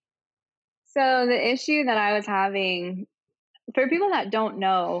game. So the issue that I was having, for people that don't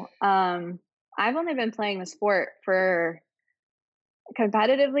know, I've only been playing the sport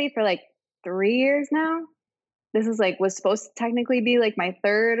competitively for like 3 years now. This is was supposed to technically be like my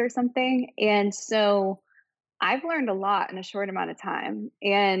third or something. And so I've learned a lot in a short amount of time.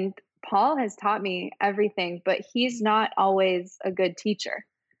 And Paul has taught me everything, but he's not always a good teacher,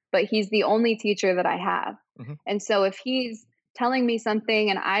 but he's the only teacher that I have. And so if he's telling me something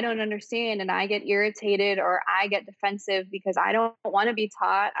and I don't understand and I get irritated or I get defensive because I don't want to be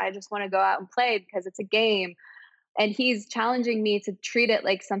taught, I just want to go out and play because it's a game, and he's challenging me to treat it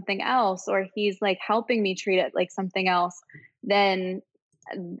like something else, or he's like helping me treat it like something else, then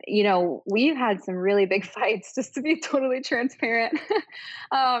we've had some really big fights, just to be totally transparent.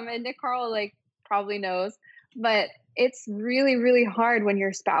 And Nick Carl probably knows, but it's really, really hard when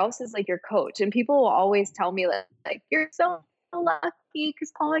your spouse is like your coach, and people will always tell me like you're so lucky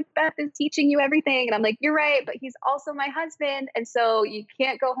because Paul McBeth is teaching you everything. And I'm like, you're right, but he's also my husband. And so you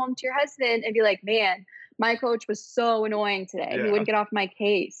can't go home to your husband and be like, man, my coach was so annoying today. He wouldn't get off my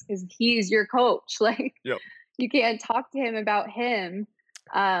case because he's your coach. Like, you can't talk to him about him.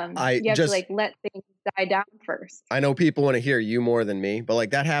 You have to like let things die down first. I know people want to hear you more than me, but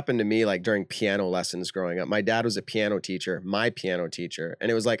like that happened to me like during piano lessons growing up. My dad was a piano teacher, my piano teacher. And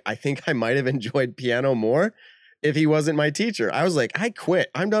it was like, I think I might have enjoyed piano more if he wasn't my teacher. I was like, I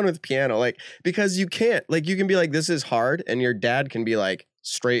quit. I'm done with piano. Like, because you can't, like, you can be like, this is hard. And your dad can be like,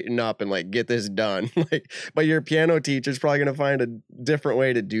 straighten up and like get this done. Like, but your piano teacher's probably going to find a different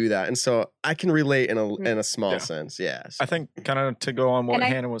way to do that. And so I can relate in a small sense. Yes. I think kind of to go on what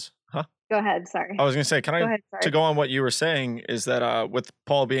Hannah was, Go ahead. Sorry. I was going to say, to go on what you were saying is that with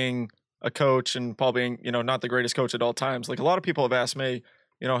Paul being a coach and Paul being, not the greatest coach at all times, like a lot of people have asked me,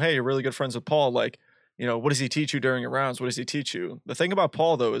 hey, you're really good friends with Paul. Like, what does he teach you during your rounds? What does he teach you? The thing about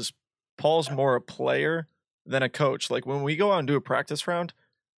Paul though, is Paul's more a player than a coach. Like when we go out and do a practice round,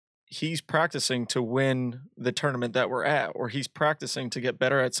 he's practicing to win the tournament that we're at, or he's practicing to get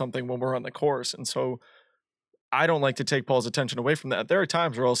better at something when we're on the course. And so I don't like to take Paul's attention away from that. There are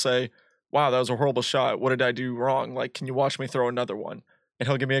times where I'll say, wow, that was a horrible shot. What did I do wrong? Like, can you watch me throw another one? And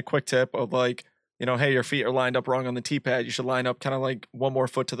he'll give me a quick tip of like, hey, your feet are lined up wrong on the tee pad. You should line up kind of like one more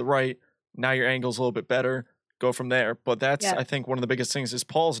foot to the right. Now your angle's a little bit better. Go from there. But that's, I think, one of the biggest things is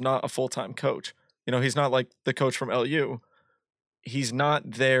Paul's not a full-time coach. He's not like the coach from LU. He's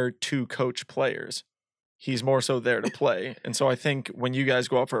not there to coach players. He's more so there to play. And so I think when you guys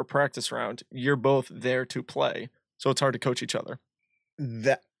go out for a practice round, you're both there to play. So it's hard to coach each other.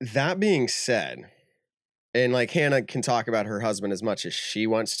 That being said, and like Hannah can talk about her husband as much as she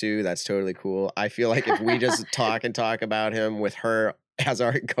wants to, that's totally cool. I feel like if we just talk about him with her as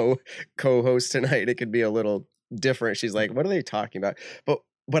our co-host tonight, it could be a little different. She's like, what are they talking about?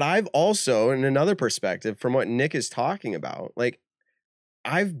 But I've also, in another perspective, from what Nick is talking about, like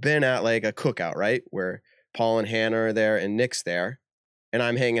I've been at like a cookout, right? Where Paul and Hannah are there and Nick's there. And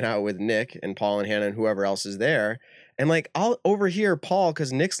I'm hanging out with Nick and Paul and Hannah and whoever else is there. And like I'll overhear Paul,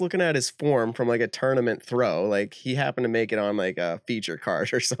 because Nick's looking at his form from like a tournament throw. Like he happened to make it on like a feature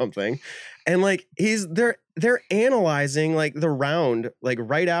card or something. And like they're analyzing like the round, like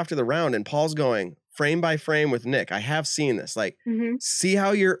right after the round. And Paul's going frame by frame with Nick. I have seen this. Like, see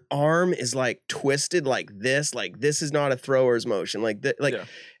how your arm is like twisted like this is not a thrower's motion.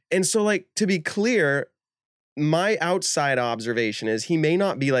 And so like, to be clear, my outside observation is he may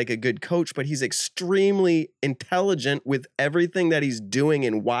not be like a good coach, but he's extremely intelligent with everything that he's doing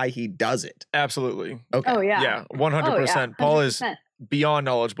and why he does it. Absolutely. Okay. Oh, yeah. Yeah, 100%. Paul is beyond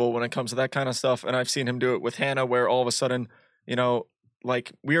knowledgeable when it comes to that kind of stuff. And I've seen him do it with Hannah, where all of a sudden,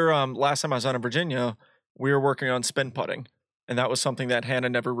 like we were, last time I was out in Virginia, we were working on spin putting. And that was something that Hannah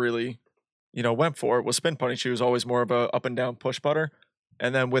never really, went for, was spin putting. She was always more of a up and down push putter.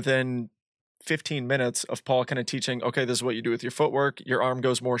 And then within 15 minutes of Paul kind of teaching, okay, this is what you do with your footwork. Your arm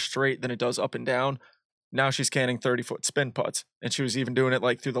goes more straight than it does up and down. Now she's canning 30-foot spin putts. And she was even doing it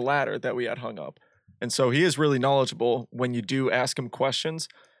like through the ladder that we had hung up. And so he is really knowledgeable when you do ask him questions.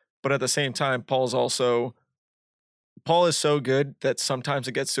 But at the same time, Paul is so good that sometimes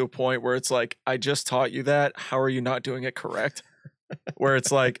it gets to a point where it's like, I just taught you that. How are you not doing it correct? Where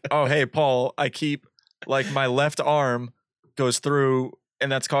it's like, oh, hey, Paul, I keep like my left arm goes through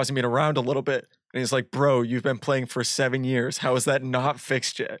and that's causing me to round a little bit. And he's like, bro, you've been playing for 7 years. How is that not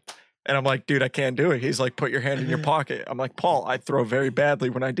fixed yet? And I'm like, dude, I can't do it. He's like, put your hand in your pocket. I'm like, Paul, I throw very badly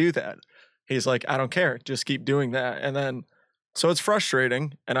when I do that. He's like, I don't care. Just keep doing that. And then, so it's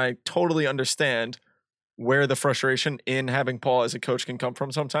frustrating. And I totally understand where the frustration in having Paul as a coach can come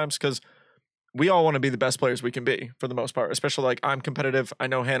from sometimes, because we all want to be the best players we can be for the most part, especially like I'm competitive. I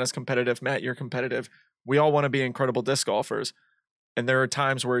know Hannah's competitive. Matt, you're competitive. We all want to be incredible disc golfers. And there are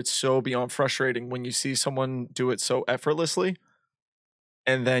times where it's so beyond frustrating when you see someone do it so effortlessly.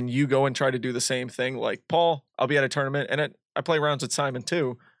 And then you go and try to do the same thing. Like Paul, I'll be at a tournament and I play rounds with Simon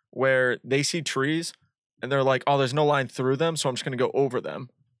too, where they see trees and they're like, oh, there's no line through them. So I'm just going to go over them.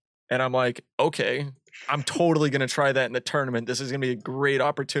 And I'm like, okay, I'm totally going to try that in the tournament. This is going to be a great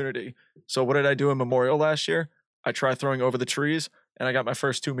opportunity. So what did I do in Memorial last year? I tried throwing over the trees and I got my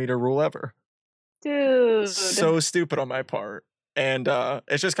first 2-meter rule ever. Dude. So stupid on my part. And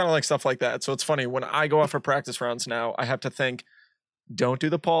it's just kind of like stuff like that. So it's funny when I go out for practice rounds now, I have to think, don't do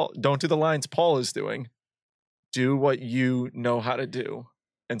the lines Paul is doing. Do what you know how to do.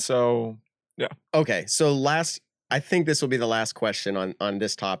 And so, yeah. Okay. So I think this will be the last question on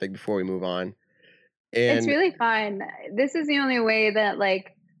this topic before we move on. And it's really fun. This is the only way that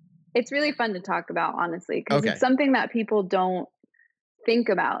like, it's really fun to talk about, honestly, because it's something that people don't think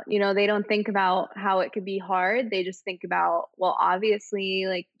about. You know, they don't think about how it could be hard. They just think about, well, obviously,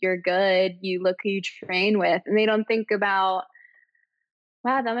 like, you're good. You look who you train with. And they don't think about,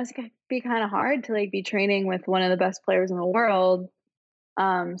 wow, that must be kind of hard to like be training with one of the best players in the world.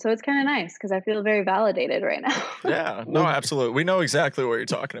 So it's kind of nice because I feel very validated right now. Yeah, no, absolutely. We know exactly what you're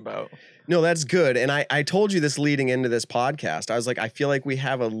talking about. No, that's good. And I told you this leading into this podcast. I was like, I feel like we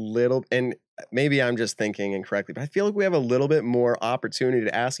have a little, and maybe I'm just thinking incorrectly, but I feel like we have a little bit more opportunity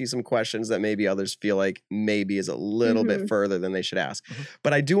to ask you some questions that maybe others feel like maybe is a little bit further than they should ask.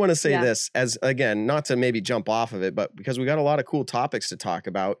 But I do want to say this as, again, not to maybe jump off of it, but because we got a lot of cool topics to talk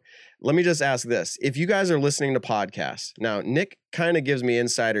about. Let me just ask this. If you guys are listening to podcasts, now Nick kind of gives me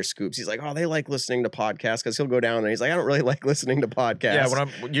insider scoops. He's like, oh, they like listening to podcasts, because he'll go down and he's like, I don't really like listening to podcasts.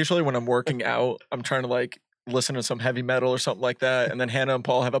 Yeah, when I'm working out, I'm trying to like listen to some heavy metal or something like that. And then Hannah and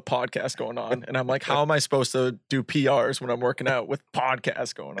Paul have a podcast going on. And I'm like, how am I supposed to do PRs when I'm working out with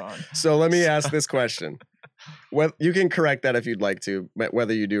podcasts going on? So let me ask this question. Well, you can correct that if you'd like to,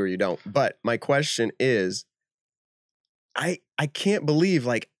 whether you do or you don't. But my question is, I can't believe,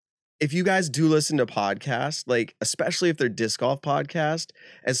 like, if you guys do listen to podcasts, like, especially if they're disc golf podcast,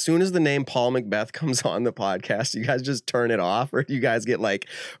 as soon as the name Paul McBeth comes on the podcast, you guys just turn it off, or you guys get like,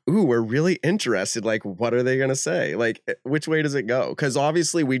 ooh, we're really interested. Like, what are they going to say? Like, which way does it go? Because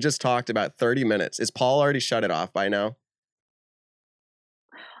obviously we just talked about 30 minutes. Is Paul already shut it off by now?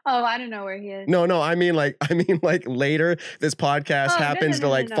 Oh, I don't know where he is. No, I mean like later this podcast happens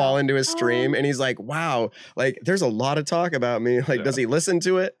to fall into his stream, and he's like, wow, like there's a lot of talk about me. Like, does he listen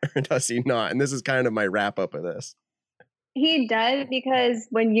to it or does he not? And this is kind of my wrap up of this. He does, because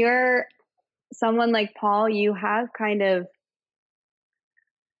when you're someone like Paul, you have kind of,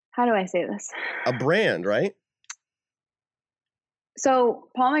 how do I say this? A brand, right? So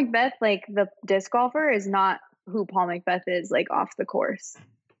Paul McBeth, like the disc golfer, is not who Paul McBeth is like off the course.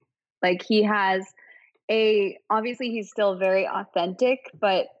 Like, he has obviously he's still very authentic,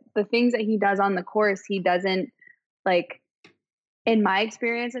 but the things that he does on the course, he doesn't, like, in my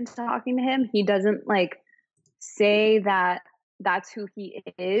experience in talking to him, he doesn't like say that that's who he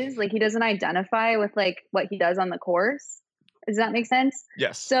is. Like, he doesn't identify with like what he does on the course. Does that make sense?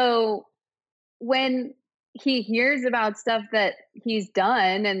 Yes. So when he hears about stuff that he's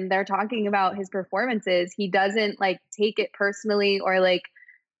done and they're talking about his performances, he doesn't like take it personally or like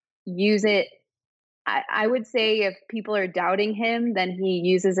use it. I would say if people are doubting him, then he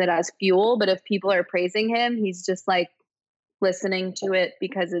uses it as fuel. But if people are praising him, he's just like listening to it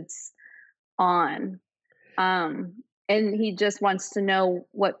because it's on. And he just wants to know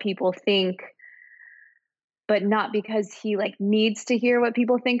what people think, but not because he like needs to hear what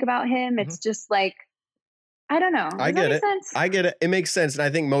people think about him. It's just like, I don't know. I get it. I get it. It makes sense. And I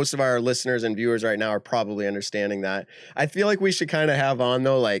think most of our listeners and viewers right now are probably understanding that. I feel like we should kind of have on,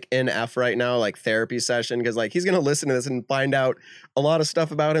 though, like in F right now, like therapy session, because like he's going to listen to this and find out a lot of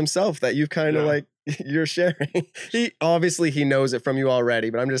stuff about himself that you've kind of like you're sharing. He knows it from you already,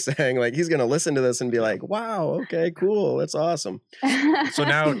 but I'm just saying, like, he's going to listen to this and be like, wow, okay, cool. That's awesome. So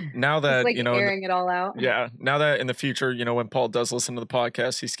now that, like, you know, airing it all out. Yeah. Now that in the future, you know, when Paul does listen to the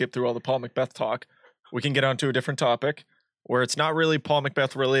podcast, he skipped through all the Paul McBeth talk. We can get on to a different topic where it's not really Paul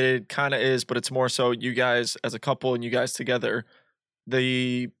McBeth related, kind of is, but it's more so you guys as a couple and you guys together.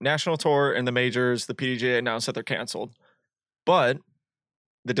 The National Tour and the majors, the PDGA announced that they're canceled. But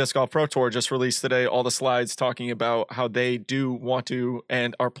the Disc Golf Pro Tour just released today all the slides talking about how they do want to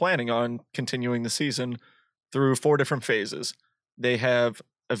and are planning on continuing the season through 4 different phases. They have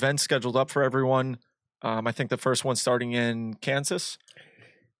events scheduled up for everyone. I think the first one starting in Kansas.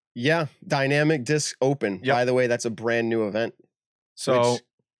 Yeah, Dynamic Disc Open. Yep. By the way, that's a brand new event. So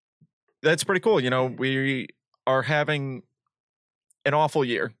that's pretty cool. You know, we are having an awful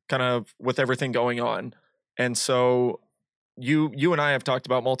year kind of with everything going on. And so you and I have talked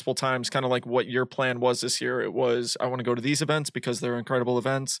about multiple times kind of like what your plan was this year. It was, I want to go to these events because they're incredible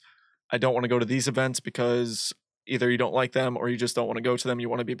events. I don't want to go to these events because either you don't like them or you just don't want to go to them. You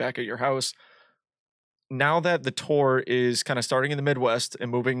want to be back at your house. Now that the tour is kind of starting in the Midwest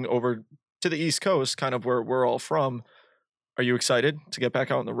and moving over to the East Coast, kind of where we're all from, are you excited to get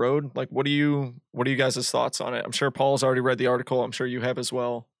back out on the road? Like, what are you guys' thoughts on it? I'm sure Paul's already read the article. I'm sure you have as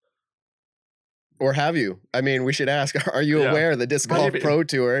well. Or have you? I mean, we should ask, are you aware of the Disc Golf Pro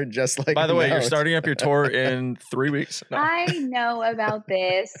Tour? Just like, by the way, you're starting up your tour in 3 weeks. No. I know about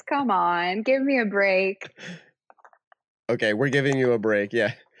this. Come on, give me a break. Okay, we're giving you a break.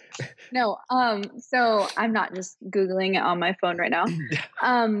 Yeah. No, so I'm not just Googling it on my phone right now.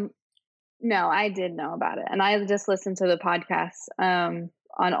 No, I did know about it. And I just listened to the podcast on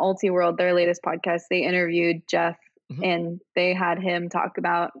Ulti World, their latest podcast. They interviewed Jeff and they had him talk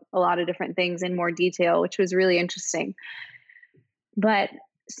about a lot of different things in more detail, which was really interesting. But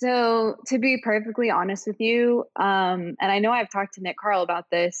so to be perfectly honest with you, and I know I've talked to Nick Carl about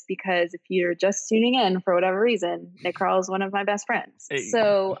this, because if you're just tuning in for whatever reason, Nick Carl is one of my best friends. Hey.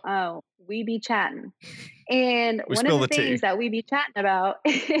 So we be chatting. And one of the things that we be chatting about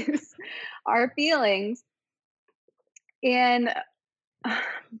is our feelings. And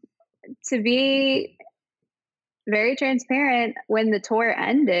to be very transparent, when the tour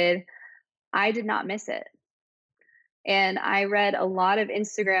ended, I did not miss it. And I read a lot of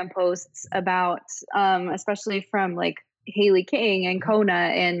Instagram posts about, especially from like Haley King and Kona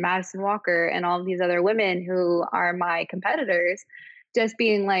and Madison Walker and all of these other women who are my competitors, just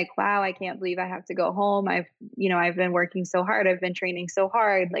being like, wow, I can't believe I have to go home. I've been working so hard. I've been training so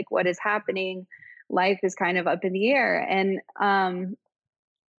hard. Like, what is happening? Life is kind of up in the air. And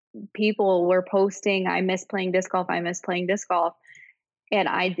people were posting, I miss playing disc golf. I miss playing disc golf. And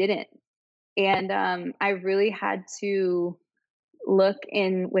I didn't. And I really had to look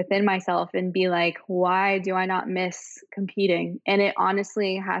within myself and be like, why do I not miss competing? And it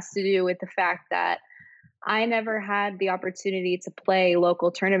honestly has to do with the fact that I never had the opportunity to play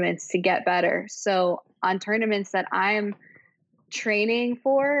local tournaments to get better. So on tournaments that I'm training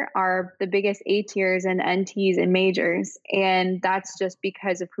for are the biggest A tiers and NTs and majors. And that's just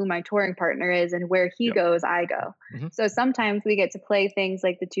because of who my touring partner is, and where he goes, I go. So sometimes we get to play things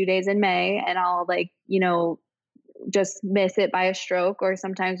like the 2 days in May, and I'll just miss it by a stroke. Or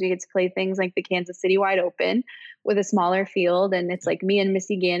sometimes we get to play things like the Kansas City Wide Open with a smaller field, and it's like me and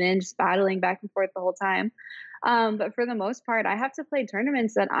Missy Gannon just battling back and forth the whole time. But for the most part, I have to play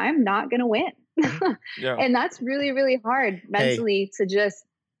tournaments that I'm not going to win. And that's really, really hard mentally to just.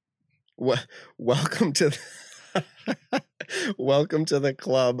 Welcome to welcome to the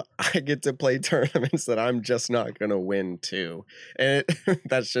club. I get to play tournaments that I'm just not going to win too. And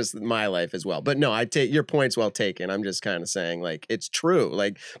that's just my life as well. But no, I take your point's well taken. I'm just kind of saying, like, it's true.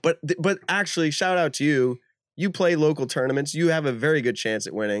 Like, but actually, shout out to you. You play local tournaments. You have a very good chance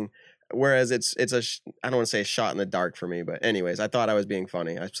at winning. Whereas it's I don't want to say a shot in the dark for me, but anyways, I thought I was being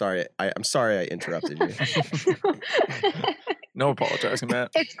funny. I'm sorry I interrupted you. No apologizing,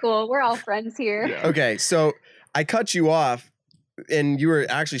 Matt. It's cool. We're all friends here. Yeah. Okay, so I cut you off, and you were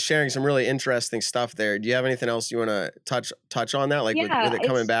actually sharing some really interesting stuff there. Do you have anything else you want to touch on that, like with it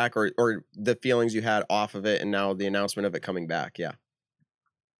coming back, or the feelings you had off of it, and now the announcement of it coming back? Yeah.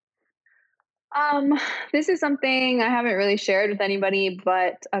 This is something I haven't really shared with anybody,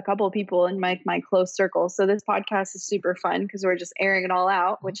 but a couple of people in my close circle. So this podcast is super fun because we're just airing it all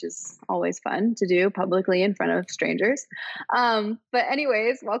out, which is always fun to do publicly in front of strangers. But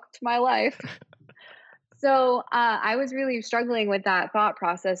anyways, welcome to my life. So I was really struggling with that thought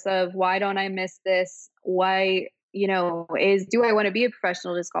process of, why don't I miss this? Why, do I want to be a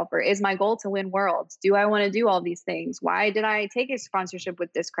professional disc golfer? Is my goal to win worlds? Do I want to do all these things? Why did I take a sponsorship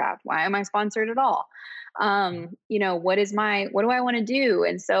with Discraft? Why am I sponsored at all? What do I want to do?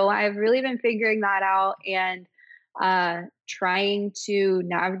 And so I've really been figuring that out and trying to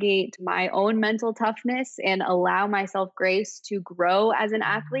navigate my own mental toughness and allow myself grace to grow as an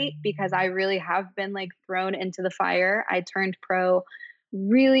athlete, because I really have been like thrown into the fire. I turned pro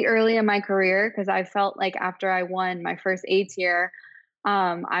really early in my career because I felt like after I won my first A tier,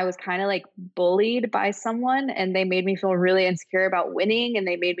 I was kind of like bullied by someone, and they made me feel really insecure about winning, and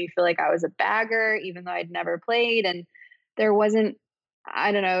they made me feel like I was a bagger even though I'd never played, and there wasn't,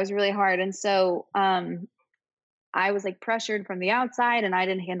 I don't know, it was really hard. And so I was like pressured from the outside, and I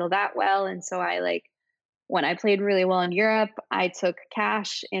didn't handle that well. And so when I played really well in Europe, I took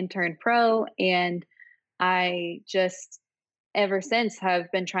cash and turned pro, and I just ever since have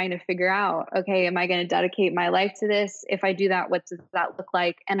been trying to figure out, okay, am I going to dedicate my life to this? If I do that, what does that look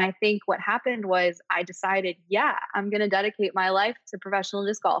like? And I think what happened was I decided, I'm going to dedicate my life to professional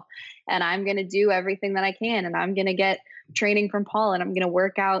disc golf, and I'm going to do everything that I can. And I'm going to get training from Paul, and I'm going to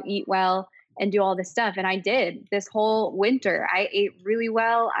work out, eat well, and do all this stuff. And I did this whole winter. I ate really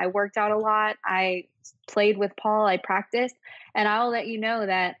well. I worked out a lot. I played with Paul. I practiced. And I'll let you know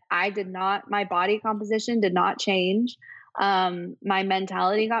that my body composition did not change. My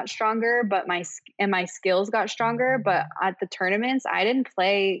mentality got stronger, but my skills got stronger. But at the tournaments, I didn't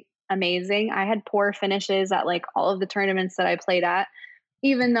play amazing. I had poor finishes at like all of the tournaments that I played at,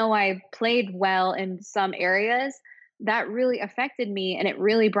 even though I played well in some areas. That really affected me, and it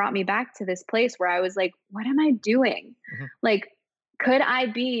really brought me back to this place where I was like, what am I doing? Like, could I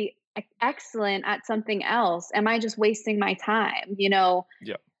be excellent at something else? Am I just wasting my time?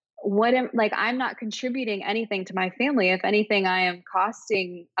 I'm not contributing anything to my family. If anything, I am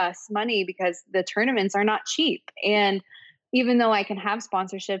costing us money because the tournaments are not cheap. And even though I can have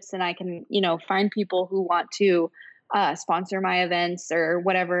sponsorships and I can, find people who want to sponsor my events or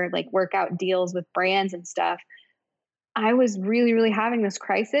whatever, like work out deals with brands and stuff, I was really, really having this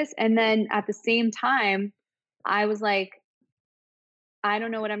crisis. And then at the same time, I was like, I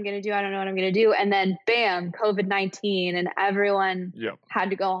don't know what I'm going to do. I don't know what I'm going to do. And then bam, COVID-19, and everyone had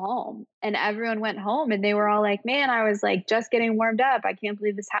to go home, and everyone went home, and they were all like, man, I was like just getting warmed up. I can't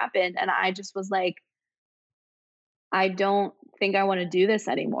believe this happened. And I just was like, I don't think I want to do this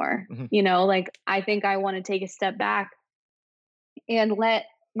anymore. I think I want to take a step back and let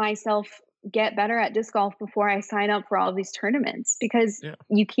myself get better at disc golf before I sign up for all these tournaments, because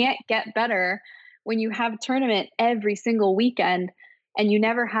you can't get better when you have a tournament every single weekend and you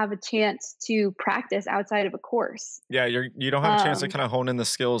never have a chance to practice outside of a course. Yeah, you don't have a chance to kind of hone in the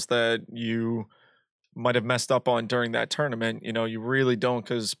skills that you might have messed up on during that tournament. You really don't,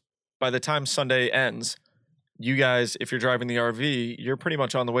 because by the time Sunday ends, you guys, if you're driving the RV, you're pretty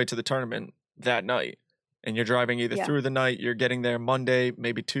much on the way to the tournament that night. And you're driving either through the night, you're getting there Monday,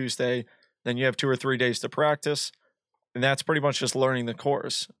 maybe Tuesday, then you have 2 or 3 days to practice. And that's pretty much just learning the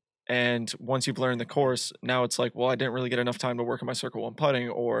course. And once you've learned the course, now it's like, well, I didn't really get enough time to work on my circle one putting,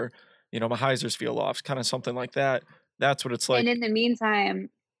 or, my hyzers feel off, kind of something like that. That's what it's like. And in the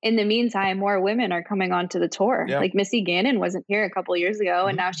meantime, more women are coming onto the tour. Yeah. Like Missy Gannon wasn't here a couple years ago,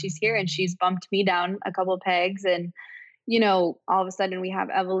 and now she's here, and she's bumped me down a couple of pegs. And, all of a sudden we have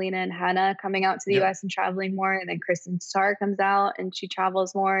Evelina and Hannah coming out to the US and traveling more. And then Kristen Starr comes out and she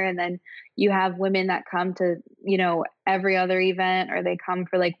travels more. And then you have women that come to, every other event, or they come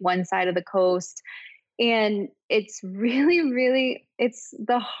for like one side of the coast. And it's really, really, it's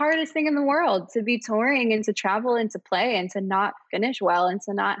the hardest thing in the world to be touring and to travel and to play and to not finish well and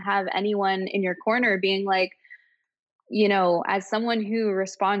to not have anyone in your corner being like, as someone who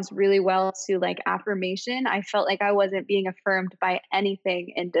responds really well to like affirmation, I felt like I wasn't being affirmed by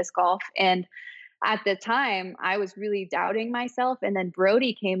anything in disc golf. And at the time I was really doubting myself. And then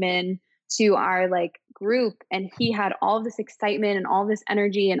Brodie came in to our like group, and he had all this excitement and all this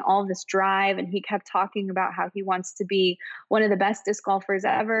energy and all this drive. And he kept talking about how he wants to be one of the best disc golfers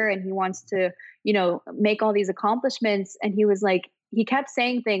ever. And he wants to, make all these accomplishments. And he was like, he kept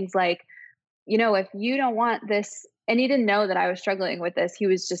saying things like, if you don't want this, and he didn't know that I was struggling with this. He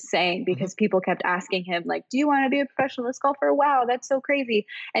was just saying, because people kept asking him, like, do you want to be a professional disc golfer? Wow, that's so crazy.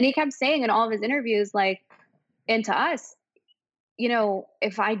 And he kept saying in all of his interviews, like, and to us,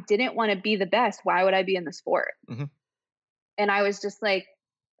 if I didn't want to be the best, why would I be in the sport? And I was just like,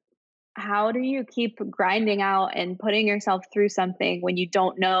 how do you keep grinding out and putting yourself through something when you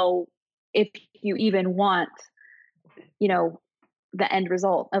don't know if you even want, the end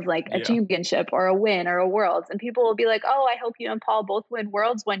result of like a championship or a win or a worlds? And people will be like, oh, I hope you and Paul both win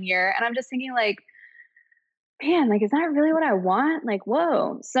worlds one year. And I'm just thinking like, man, like, is that really what I want? Like,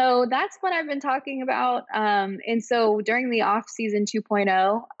 whoa. So that's what I've been talking about. And so during the off season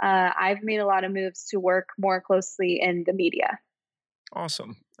 2.0, I've made a lot of moves to work more closely in the media.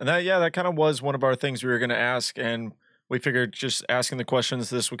 Awesome. And that kind of was one of our things we were going to ask. And we figured just asking the questions,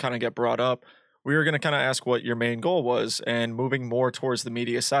 this would kind of get brought up. We were going to kind of ask what your main goal was, and moving more towards the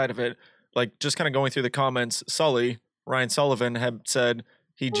media side of it. Like, just kind of going through the comments, Ryan Sullivan had said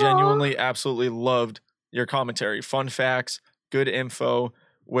he genuinely absolutely loved your commentary, fun facts, good info,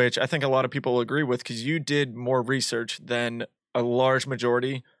 which I think a lot of people agree with, because you did more research than a large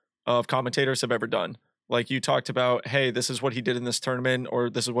majority of commentators have ever done. Like, you talked about, hey, this is what he did in this tournament,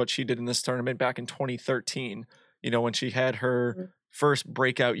 or this is what she did in this tournament back in 2013, when she had her first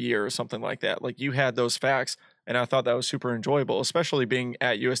breakout year or something like that. Like, you had those facts, and I thought that was super enjoyable, especially being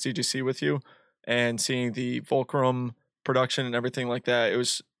at USDGC with you and seeing the Fulcrum production and everything like that. It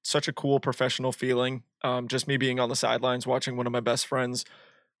was such a cool professional feeling. Just me being on the sidelines watching one of my best friends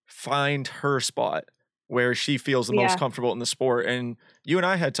find her spot where she feels the most comfortable in the sport. And you and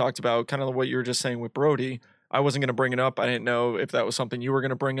I had talked about kind of what you were just saying with Brodie. I wasn't going to bring it up. I didn't know if that was something you were going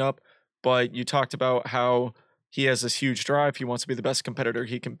to bring up, but you talked about how he has this huge drive. He wants to be the best competitor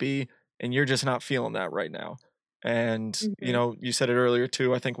he can be, and you're just not feeling that right now. And, you said it earlier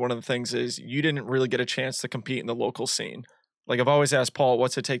too. I think one of the things is you didn't really get a chance to compete in the local scene. Like, I've always asked Paul,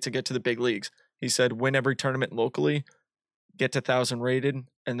 what's it take to get to the big leagues? He said, win every tournament locally, get to 1,000 rated,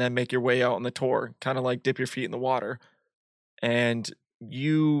 and then make your way out on the tour, kind of like dip your feet in the water. And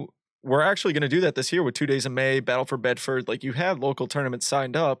you were actually going to do that this year with 2 days in May, Battle for Bedford. Like, you had local tournaments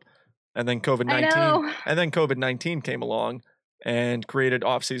signed up, and then COVID-19 came along and created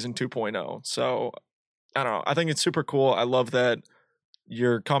off-season 2.0. So I don't know. I think it's super cool. I love that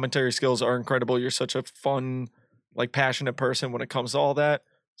your commentary skills are incredible. You're such a fun, like passionate person when it comes to all that.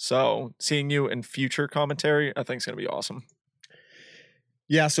 So seeing you in future commentary, I think is going to be awesome.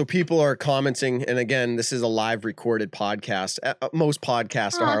 Yeah, so people are commenting, and again, this is a live recorded podcast. Most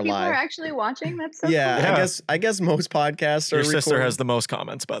podcasts are people live. are actually watching. That's so yeah, cool. I guess most podcasts are. Your sister recorded. has the most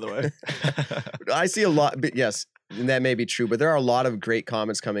comments, by the way. I see a lot, but yes, that may be true. But there are a lot of great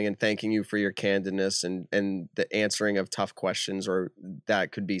comments coming in, thanking you for your candidness and the answering of tough questions, or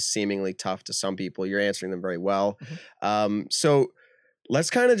that could be seemingly tough to some people. You're answering them very well. Mm-hmm. So.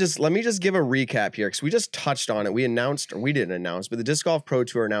 Let me just give a recap here, because we just touched on it. We didn't announce, but the Disc Golf Pro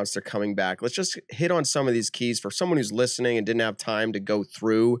Tour announced they're coming back. Let's just hit on some of these keys for someone who's listening and didn't have time to go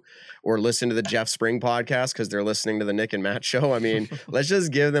through or listen to the Jeff Spring podcast because they're listening to the Nick and Matt show. I mean, let's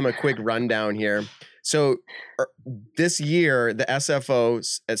just give them a quick rundown here. So this year, the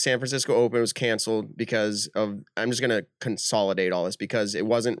SFO at San Francisco Open was canceled because of, I'm just going to consolidate all this because it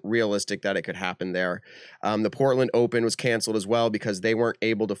wasn't realistic that it could happen there. The Portland Open was canceled as well because they weren't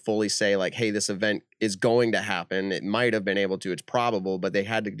able to fully say like, hey, this event is going to happen. It might have been able to, it's probable, but they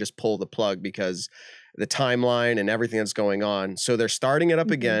had to just pull the plug because the timeline and everything that's going on. So they're starting it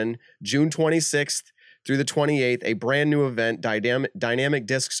up again, June 26th. Through the 28th, a brand new event, Dynamic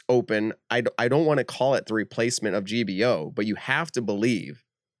Discs Open. I don't want to call it the replacement of GBO, but you have to believe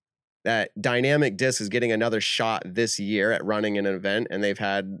that Dynamic Disc is getting another shot this year at running an event, and they've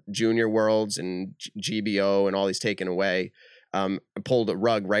had Junior Worlds and GBO and all these taken away, pulled a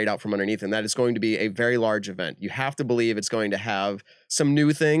rug right out from underneath, and that is going to be a very large event. You have to believe it's going to have some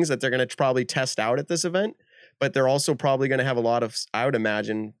new things that they're going to probably test out at this event. But they're also probably going to have a lot of, I would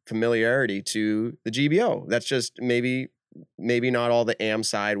imagine, familiarity to the GBO. That's just maybe not all the AM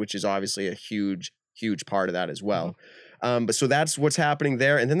side, which is obviously a huge part of that as well. But so that's what's happening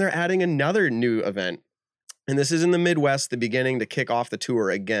there. And then they're adding another new event. And this is in the Midwest, the beginning to kick off the tour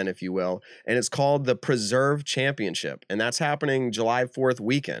again, if you will. And it's called the Preserve Championship. And that's happening July 4th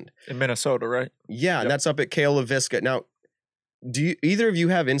weekend. In Minnesota, right? Yeah, yep. And that's up at Cale LaVisca. Now, do either of you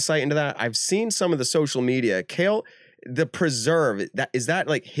have insight into that? I've seen some of the social media. Cale, the Preserve, is that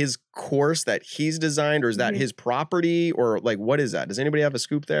like his course that he's designed, or is that his property, or like what is that? Does anybody have a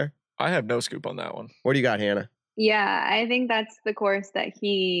scoop there? I have no scoop on that one. What do you got, Hannah? Yeah, I think that's the course that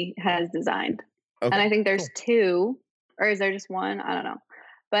he has designed. Okay. And I think there's two, or is there just one? I don't know.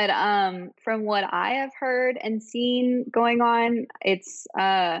 But from what I have heard and seen going on, it's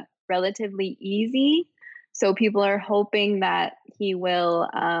relatively easy. So people are hoping that he will,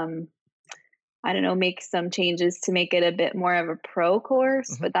 I don't know, make some changes to make it a bit more of a pro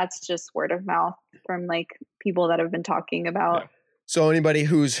course, but that's just word of mouth from like people that have been talking about. Yeah. So anybody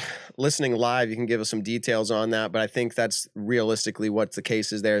who's listening live, you can give us some details on that, but I think that's realistically what the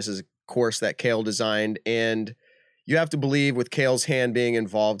case is there. This is a course that Cale designed, and you have to believe with Cale's hand being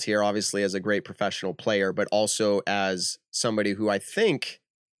involved here, obviously as a great professional player, but also as somebody who I think,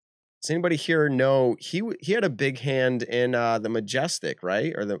 does anybody here know he had a big hand in the Majestic,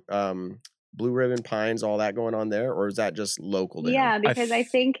 right? Or the Blue Ribbon Pines, all that going on there? Or is that just local to him? Because I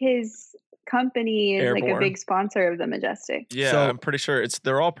think his company is Airborne. like a big sponsor of the Majestic. Yeah, so, I'm pretty sure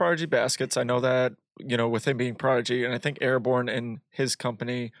they're all Prodigy baskets. I know that, with him being Prodigy, and I think Airborne and his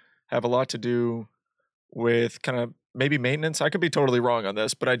company have a lot to do with kind of maybe maintenance. I could be totally wrong on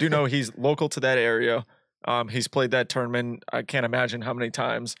this, but I do know he's local to that area. He's played that tournament, I can't imagine how many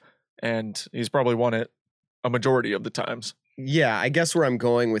times. And he's probably won it a majority of the times. Yeah, I guess where I'm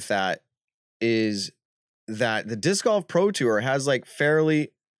going with that is that the Disc Golf Pro Tour has like fairly,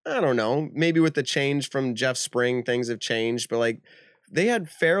 I don't know, maybe with the change from Jeff Spring, things have changed, but like they had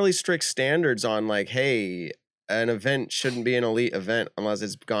fairly strict standards on like, hey, an event shouldn't be an elite event unless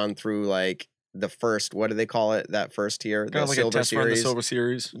it's gone through like the first, what do they call it? That first tier, kind of like Silver a test Series. Run, the Silver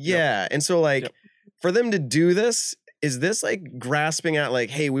Series. Yeah. And so like for them to do this, is this like grasping at like,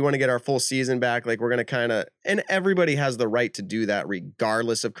 hey, we want to get our full season back? Like we're going to kind of, and everybody has the right to do that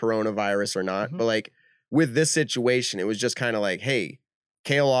regardless of coronavirus or not. But like with this situation, it was just kind of like, hey,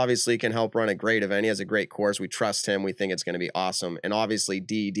 Cale obviously can help run a great event. He has a great course. We trust him. We think it's going to be awesome. And obviously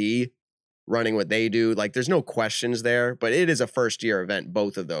DD running what they do, like there's no questions there, but it is a first year event,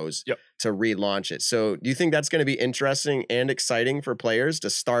 both of those to relaunch it. So do you think that's going to be interesting and exciting for players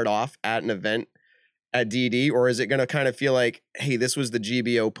to start off at an event at DD, or is it going to kind of feel like, hey, this was the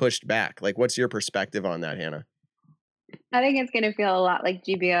GBO pushed back? Like, what's your perspective on that, Hannah? I think it's going to feel a lot like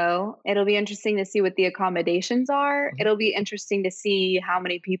GBO. It'll be interesting to see what the accommodations are. It'll be interesting to see how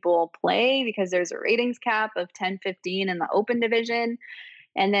many people play because there's a ratings cap of 10, 15 in the open division.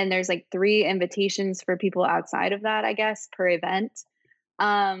 And then there's like 3 invitations for people outside of that, I guess, per event.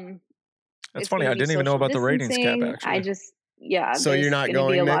 That's funny. I didn't even know about the ratings cap, actually. yeah, So you're there's not going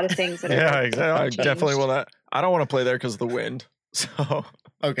to be a going, lot Nick? of things that are Yeah, exactly. I definitely changed. will not. I don't want to play there because of the wind. So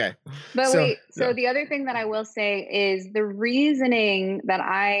Okay. But So- wait, so yeah. the other thing that I will say is the reasoning that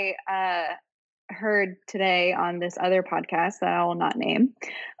I heard today on this other podcast that I will not name,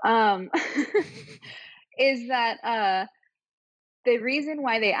 is that the reason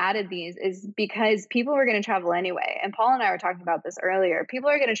why they added these is because people were going to travel anyway. And Paul and I were talking about this earlier. People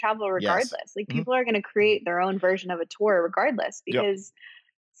are going to travel regardless. Like, people are going to create their own version of a tour regardless, because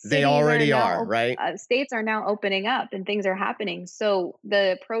They already are, right? States are now opening up and things are happening. So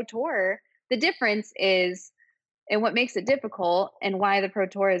the Pro Tour, the difference is, and what makes it difficult and why the Pro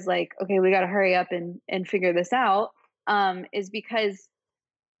Tour is like, okay, we got to hurry up and figure this out, is because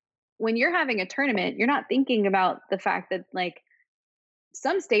when you're having a tournament, you're not thinking about the fact that, like,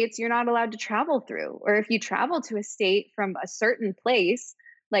 some states you're not allowed to travel through, or if you travel to a state from a certain place,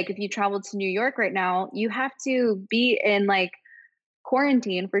 like if you travel to New York right now, you have to be in like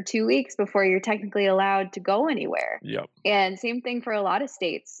quarantine for 2 weeks before you're technically allowed to go anywhere. Yep. And same thing for a lot of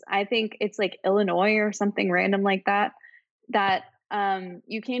states. I think it's like Illinois or something random like that, that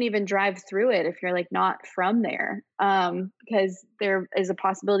you can't even drive through it if you're like not from there, because there is a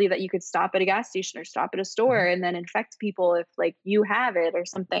possibility that you could stop at a gas station or stop at a store and then infect people if like you have it or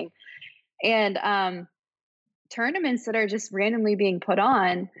something. And tournaments that are just randomly being put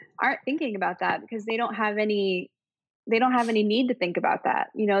on aren't thinking about that, because they don't have any need to think about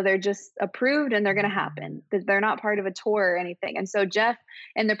that. You know, they're just approved and they're going to happen. They're not part of a tour or anything. And so Jeff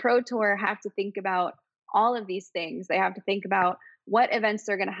and the Pro Tour have to think about all of these things. They have to think about what events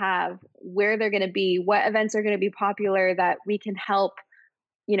they're going to have, where they're going to be, what events are going to be popular that we can help,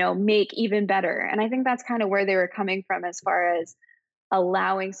 you know, make even better. And I think that's kind of where they were coming from as far as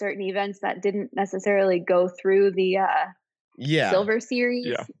allowing certain events that didn't necessarily go through the Silver Series.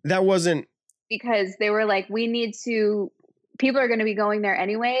 Yeah. That wasn't, because they were like, people are going to be going there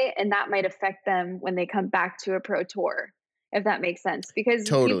anyway, and that might affect them when they come back to a Pro Tour, if that makes sense. Because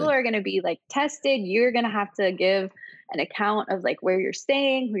people are going to be like tested. You're going to have to give an account of like where you're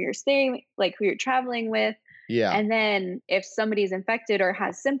staying, who you're staying, like who you're traveling with. Yeah. And then if somebody's infected or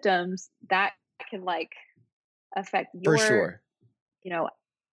has symptoms, that can like affect your, for sure, you know,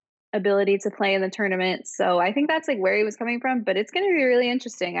 ability to play in the tournament. So I think that's like where he was coming from, but it's going to be really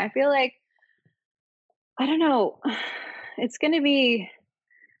interesting. I feel like, I don't know, it's going to be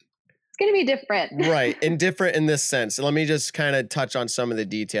different. Right. And different in this sense. Let me just kind of touch on some of the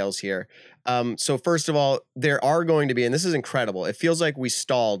details here. So first of all, there are going to be, and this is incredible, it feels like we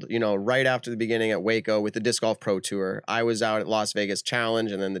stalled, you know, right after the beginning at Waco with the Disc Golf Pro Tour. I was out at Las Vegas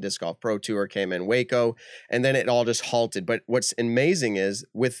Challenge, and then the Disc Golf Pro Tour came in Waco, and then it all just halted. But what's amazing is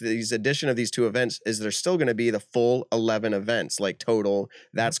with these addition of these two events is there's still going to be the full 11 events, like total.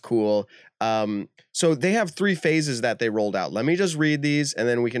 That's cool. So they have 3 phases that they rolled out. Let me just read these, and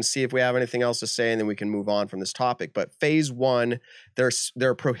then we can see if we have anything else to say, and then we can move on from this topic. But phase 1,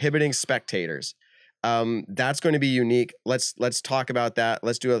 they're prohibiting spectators. That's going to be unique. Let's talk about that.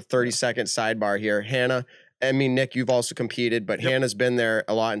 Let's do a 30-second sidebar here. Hannah, I mean, Nick, you've also competed, but Hannah's been there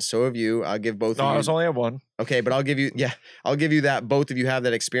a lot, and so have you. I'll give both of you. No, I was only at one. Okay, but I'll give you that. Both of you have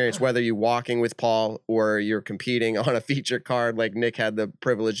that experience, whether you're walking with Paul or you're competing on a feature card like Nick had the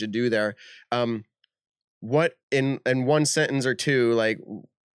privilege to do there. What in one sentence or two, like,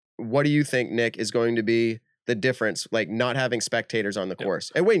 what do you think, Nick, is going to be the difference, like not having spectators on the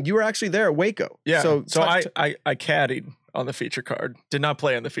course? And Wayne, you were actually there at Waco. Yeah. So I caddied on the feature card. Did not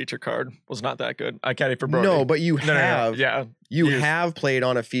play on the feature card. Was not that good. I caddied for Brodie. No, but you have. Yeah. You have played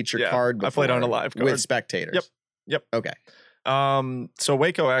on a feature card before. I played on a live card. With spectators. Yep. Okay. So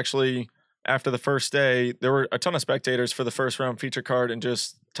Waco, actually, after the first day, there were a ton of spectators for the first round feature card and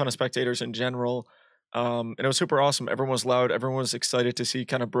just a ton of spectators in general. And it was super awesome. Everyone was loud. Everyone was excited to see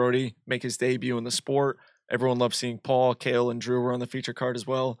kind of Brodie make his debut in the sport. Everyone loved seeing Paul, Kale, and Drew were on the feature card as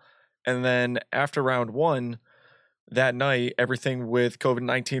well. And then after round 1, that night, everything with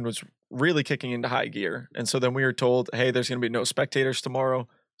COVID-19 was really kicking into high gear. And so then we were told, hey, there's going to be no spectators tomorrow.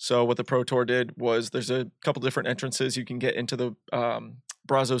 So what the Pro Tour did was there's a couple different entrances you can get into the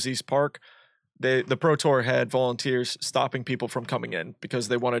Brazos East Park. The Pro Tour had volunteers stopping people from coming in because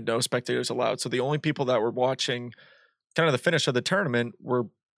they wanted no spectators allowed. So the only people that were watching kind of the finish of the tournament were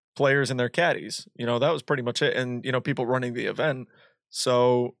players and their caddies. You know, that was pretty much it. And, you know, people running the event.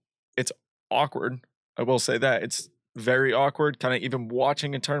 So it's awkward. I will say that. It's very awkward, kind of even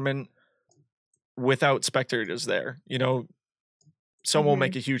watching a tournament without spectators there. You know, someone will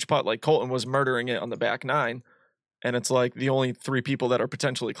make a huge putt. Like Colton was murdering it on the back 9. And it's like the only 3 people that are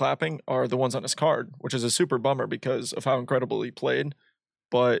potentially clapping are the ones on his card, which is a super bummer because of how incredible he played.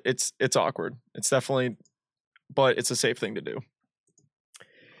 But it's awkward. It's definitely but it's a safe thing to do.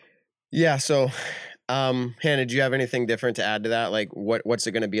 Yeah. So, Hannah, do you have anything different to add to that? Like, what's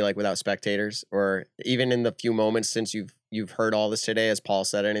it going to be like without spectators, or even in the few moments since you've heard all this today? Has Paul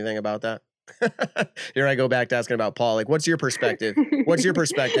said anything about that? Here I go back to asking about Paul. Like, what's your perspective? What's your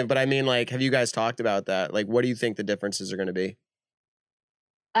perspective? But I mean, like, have you guys talked about that? Like, what do you think the differences are going to be?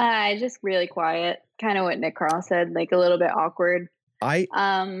 Just really quiet, kind of what Nick Carl said, like a little bit awkward.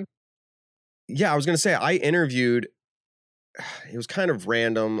 Yeah, I was going to say, I interviewed, it was kind of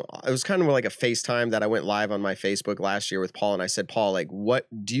random. It was kind of like a FaceTime that I went live on my Facebook last year with Paul. And I said, Paul, like, what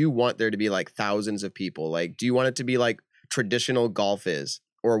do you want there to be, like thousands of people? Like, do you want it to be like traditional golf is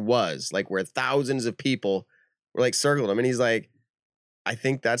or was, like where thousands of people were like circled him? And he's like, I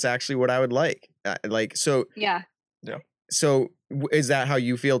think that's actually what I would like. So yeah. So is that how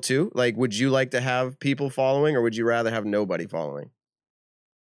you feel too? Like, would you like to have people following, or would you rather have nobody following?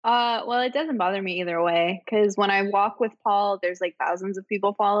 Well, it doesn't bother me either way, because when I walk with Paul, there's like thousands of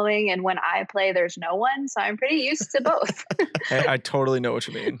people following, and when I play, there's no one. So I'm pretty used to both. I totally know what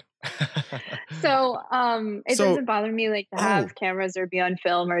you mean. So it doesn't bother me like to have cameras or be on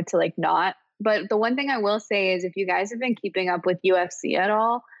film or to like not. But the one thing I will say is, if you guys have been keeping up with UFC at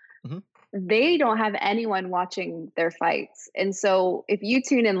all, they don't have anyone watching their fights. And so if you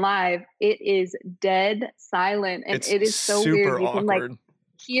tune in live, it is dead silent, and it is so weird. You can like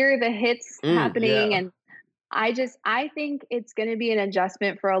hear the hits happening. And I think it's going to be an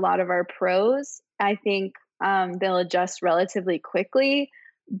adjustment for a lot of our pros. I think they'll adjust relatively quickly,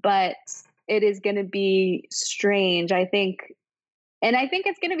 but it is going to be strange, I think. And I think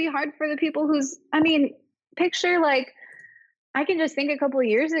it's going to be hard for the people picture like, I can just think a couple of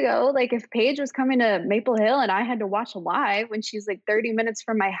years ago, like if Paige was coming to Maple Hill and I had to watch live when she's like 30 minutes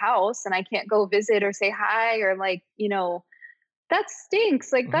from my house and I can't go visit or say hi, or like, that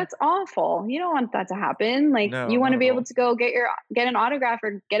stinks. Like that's awful. You don't want that to happen. Like you want to be able to go get an autograph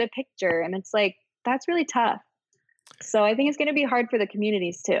or get a picture. And it's like, that's really tough. So I think it's going to be hard for the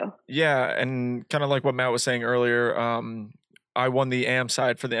communities too. Yeah. And kind of like what Matt was saying earlier, I won the AM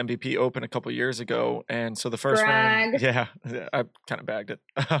side for the MVP Open a couple of years ago. And so the first round, I kind of bagged it.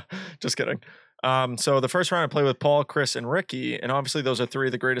 Just kidding. So the first round I played with Paul, Chris, and Ricky. And obviously those are three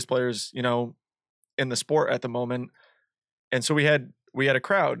of the greatest players, in the sport at the moment. And so we had a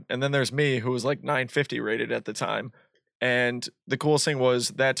crowd. And then there's me, who was like 950 rated at the time. And the coolest thing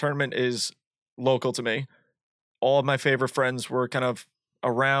was that tournament is local to me. All of my favorite friends were kind of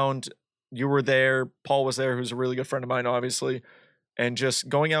around. You were there. Paul was there, who's a really good friend of mine, obviously. And just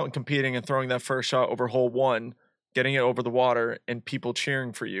going out and competing and throwing that first shot over hole one, getting it over the water, and people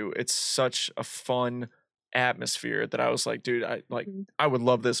cheering for you. It's such a fun atmosphere that I was like, dude, I would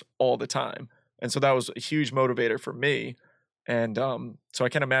love this all the time. And so that was a huge motivator for me. And so I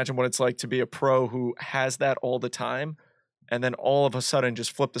can imagine what it's like to be a pro who has that all the time, and then all of a sudden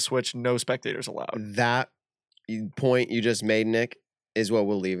just flip the switch, no spectators allowed. That point you just made, Nick, is what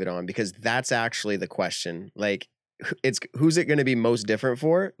we'll leave it on, because that's actually the question. Like, who's it going to be most different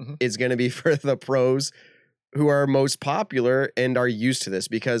for? It's going to be for the pros who are most popular and are used to this,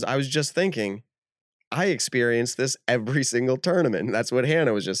 because I was just thinking, I experience this every single tournament. That's what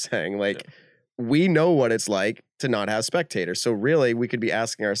Hannah was just saying. Like, we know what it's like to not have spectators. So really, we could be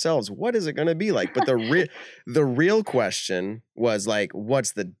asking ourselves, what is it going to be like? But the real question was like,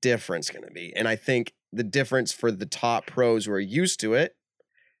 what's the difference going to be? And I think the difference for the top pros who are used to it,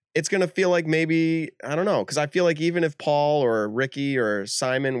 it's going to feel like maybe, I don't know, because I feel like even if Paul or Ricky or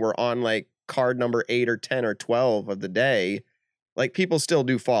Simon were on like card number 8 or 10 or 12 of the day, like people still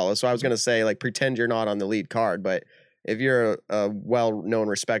do follow. So I was going to say, like, pretend you're not on the lead card, but if you're a well-known,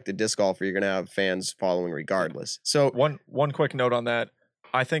 respected disc golfer, you're going to have fans following regardless. So one quick note on that.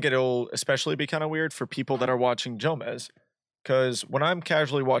 I think it'll especially be kind of weird for people that are watching Jomez, because when I'm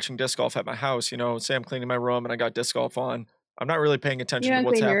casually watching disc golf at my house, say I'm cleaning my room and I got disc golf on, I'm not really paying attention to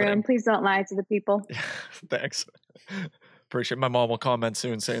what's happening. Your room. Please don't lie to the people. Thanks. Appreciate it. My mom will comment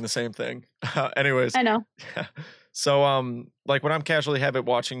soon saying the same thing. Anyways. I know. So, like when I'm casually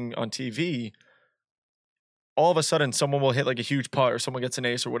watching on TV, all of a sudden someone will hit like a huge putt or someone gets an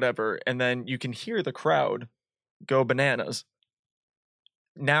ace or whatever, and then you can hear the crowd go bananas.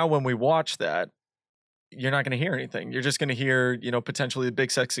 Now, when we watch that, you're not going to hear anything. You're just going to hear, potentially the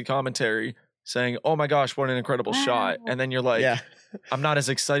big sexy commentary saying, "Oh my gosh, what an incredible shot!" And then you're like, "I'm not as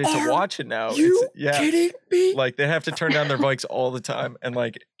excited to watch it now." Kidding me? Like they have to turn down their mics all the time and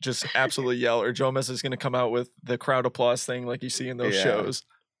like just absolutely yell. Or Jomez is going to come out with the crowd applause thing like you see in those shows.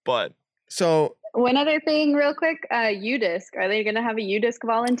 But so one other thing, real quick, UDisc. Are they going to have a UDisc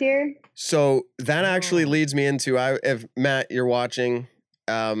volunteer? So that actually leads me into if Matt, you're watching.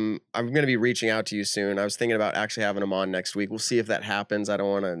 I'm going to be reaching out to you soon. I was thinking about actually having him on next week. We'll see if that happens. I don't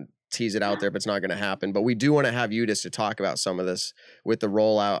want to tease it out there if it's not going to happen, but we do want to have you just to talk about some of this with the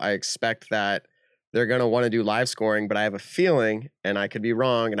rollout. I expect that they're going to want to do live scoring, but I have a feeling, and I could be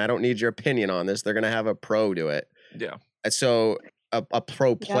wrong, and I don't need your opinion on this, they're going to have a pro do it. Yeah. So a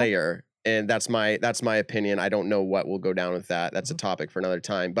pro player, and that's my opinion. I don't know what will go down with that. That's a topic for another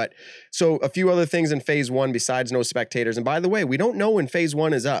time. But so a few other things in phase 1 besides no spectators. And by the way, we don't know when phase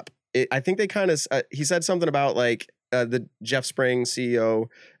 1 is up. I think they kind of, he said something about like the Jeff Spring CEO,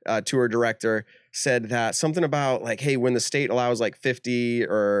 tour director said that something about like, hey, when the state allows like 50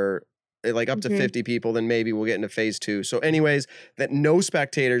 or like up to 50 people, then maybe we'll get into phase 2. So anyways, that no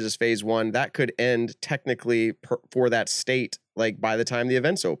spectators is phase 1. That could end technically for that state, like by the time the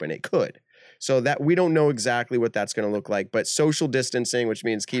events open, it could. So that we don't know exactly what that's going to look like, but social distancing, which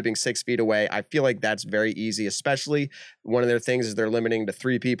means keeping 6 feet away, I feel like that's very easy, especially one of their things is they're limiting to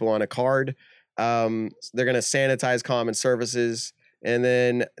 3 people on a card. They're going to sanitize common surfaces. And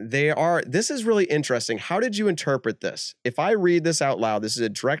then this is really interesting. How did you interpret this? If I read this out loud, this is a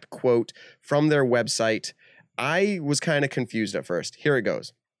direct quote from their website. I was kind of confused at first. Here it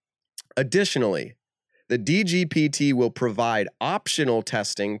goes. Additionally, the DGPT will provide optional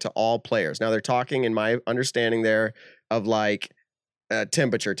testing to all players. Now they're talking, in my understanding there, of like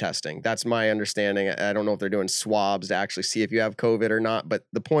temperature testing. That's my understanding. I don't know if they're doing swabs to actually see if you have COVID or not. But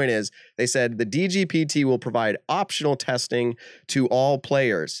the point is, they said the DGPT will provide optional testing to all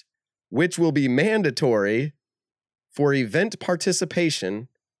players, which will be mandatory for event participation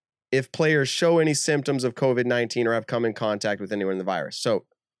if players show any symptoms of COVID-19 or have come in contact with anyone in the virus. So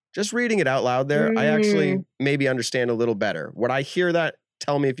just reading it out loud there, I actually maybe understand a little better. What I hear that,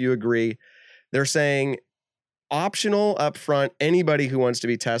 tell me if you agree. They're saying optional up front, anybody who wants to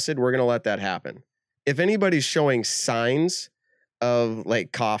be tested, we're going to let that happen. If anybody's showing signs of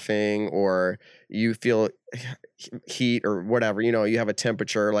like coughing or you feel heat or whatever, you know, you have a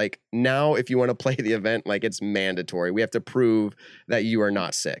temperature, like now if you want to play the event, like it's mandatory. We have to prove that you are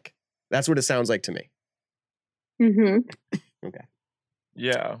not sick. That's what it sounds like to me. Okay.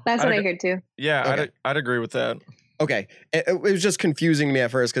 Yeah. That's what I heard too. Yeah, okay. I'd agree with that. Okay. It was just confusing to me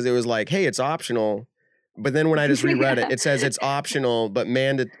at first because it was like, hey, it's optional. But then when I just reread it, it says it's optional, but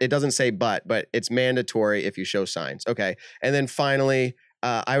it doesn't say but it's mandatory if you show signs. Okay. And then finally,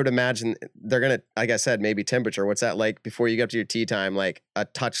 I would imagine they're going to, like I said, maybe temperature. What's that like before you get up to your tea time? Like a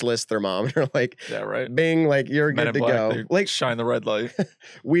touchless thermometer, like yeah, right. bing, like you're Men good to Black, go. Like shine the red light.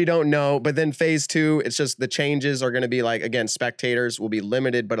 We don't know. But then phase 2, it's just the changes are going to be like, again, spectators will be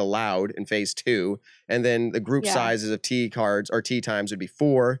limited but allowed in phase 2. And then the group sizes of tea cards or tea times would be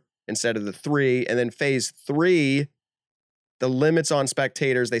 4 instead of the 3. And then phase 3, the limits on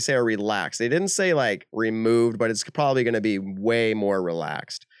spectators, they say are relaxed. They didn't say like removed, but it's probably going to be way more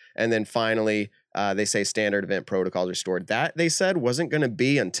relaxed. And then finally, they say standard event protocols restored. That they said wasn't going to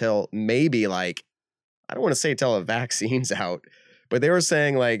be until maybe like, I don't want to say till a vaccine's out, but they were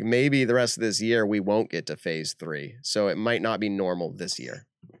saying like maybe the rest of this year we won't get to phase 3. So it might not be normal this year.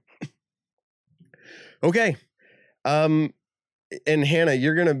 Okay. And Hannah,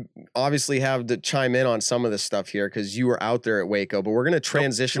 you're going to obviously have to chime in on some of this stuff here because you were out there at Waco, but we're going to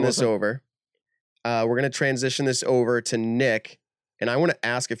transition this over. We're going to transition this over to Nick. And I want to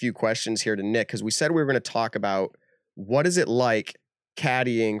ask a few questions here to Nick because we said we were going to talk about what is it like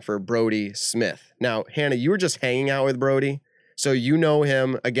caddying for Brodie Smith. Now, Hannah, you were just hanging out with Brodie. So you know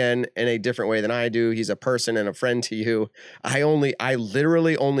him, again, in a different way than I do. He's a person and a friend to you. I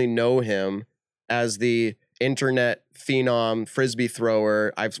literally only know him as the internet phenom frisbee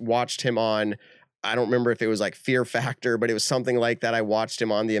thrower. I've watched him on, I don't remember if it was like Fear Factor, but it was something like that. I watched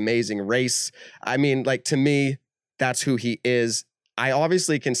him on The Amazing Race. I mean, like to me, that's who he is. I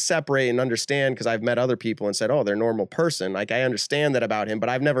obviously can separate and understand because I've met other people and said, oh, they're a normal person. Like I understand that about him, but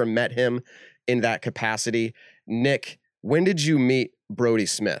I've never met him in that capacity. Nick, when did you meet Brodie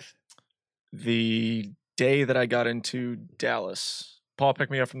Smith? The day that I got into Dallas. Paul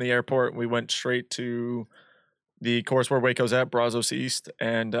picked me up from the airport. We went straight to the course where Waco's at, Brazos East,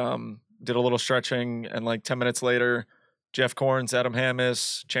 and did a little stretching. And like 10 minutes later, Jeff Corns, Adam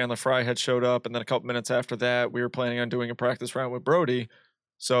Hammis, Chandler Fry had showed up. And then a couple minutes after that, we were planning on doing a practice round with Brodie.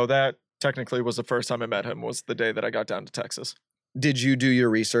 So that technically was the first time I met him, was the day that I got down to Texas. Did you do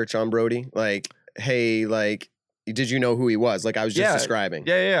your research on Brodie? Like, hey, like, did you know who he was? Like I was just describing.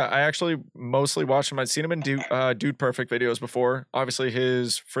 Yeah. I actually mostly watched him. I'd seen him in Dude Perfect videos before. Obviously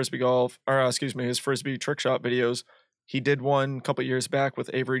his frisbee his frisbee trick shot videos. He did one a couple years back with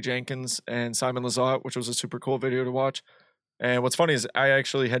Avery Jenkins and Simon Lizotte, which was a super cool video to watch. And what's funny is I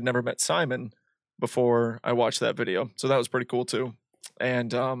actually had never met Simon before I watched that video. So that was pretty cool too.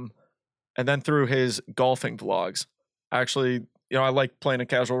 and then through his golfing vlogs. Actually, I like playing a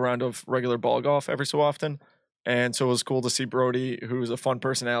casual round of regular ball golf every so often, and so it was cool to see Brodie, who's a fun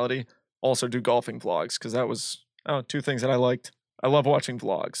personality, also do golfing vlogs, because that was two things that I liked. I love watching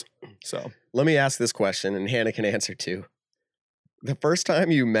vlogs. So let me ask this question, and Hannah can answer too. The first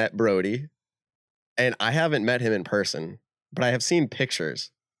time you met Brodie, and I haven't met him in person, but I have seen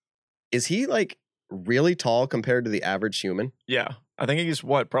pictures. Is he like really tall compared to the average human? Yeah. I think he's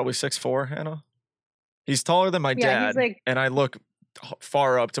probably 6'4", Hannah? He's taller than my dad, and I look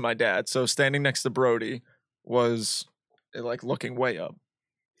far up to my dad. So standing next to Brodie was like looking way up.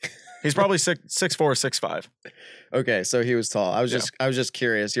 He's probably 6'4", 6'5". Okay, so he was tall. I was just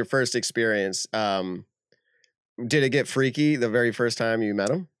curious. Your first experience, did it get freaky the very first time you met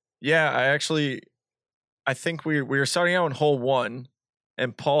him? Yeah, I think we were starting out in hole 1,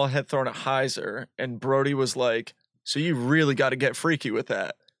 and Paul had thrown a hyzer, and Brodie was like, "So you really got to get freaky with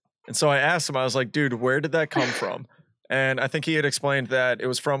that." And so I asked him, I was like, "Dude, where did that come from?" And I think he had explained that it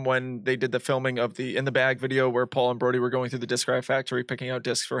was from when they did the filming of the In the Bag video where Paul and Brodie were going through the disc drive factory, picking out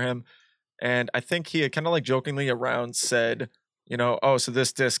discs for him. And I think he had kind of like jokingly around said, "Oh, so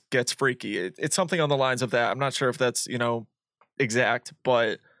this disc gets freaky." It's something on the lines of that. I'm not sure if that's, exact,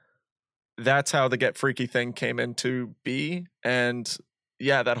 but that's how the get freaky thing came into be. And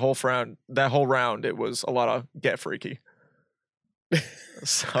yeah, that whole round, it was a lot of get freaky.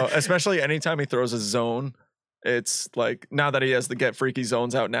 So especially anytime he throws a zone, it's like, now that he has the get freaky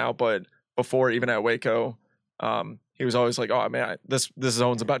zones out now, but before, even at Waco, he was always like, "Oh man, this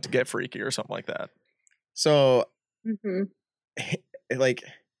zone's about to get freaky," or something like that. So like,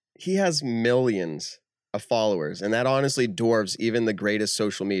 he has millions of followers, and that honestly dwarfs even the greatest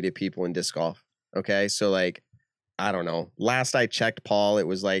social media people in disc golf. Okay, so like, I don't know, last I checked Paul, it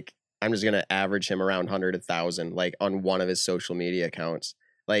was like, I'm just gonna average him around 100, 1,000, like on one of his social media accounts.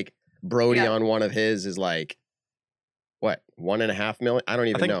 Like Brodie on one of his is like, what, 1.5 million? I don't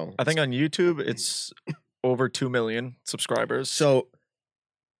even know. I think on YouTube it's over 2 million subscribers. So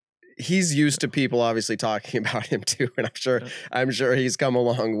he's used to people obviously talking about him too, and I'm sure he's come a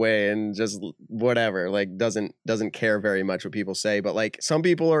long way and just whatever, like doesn't care very much what people say. But like, some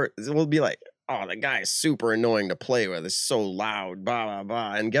people will be like, "Oh, the guy is super annoying to play with. It's so loud, blah blah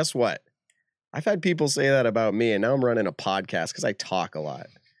blah." And guess what? I've had people say that about me, and now I'm running a podcast because I talk a lot.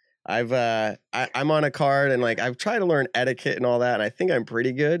 I'm on a card, and like, I've tried to learn etiquette and all that, and I think I'm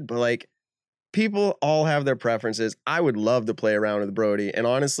pretty good, but like, people all have their preferences. I would love to play around with Brodie, and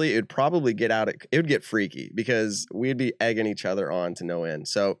honestly, it would probably it would get freaky because we'd be egging each other on to no end.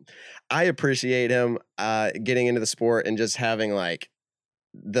 So I appreciate him getting into the sport and just having like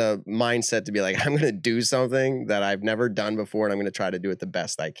the mindset to be like, I'm going to do something that I've never done before, and I'm going to try to do it the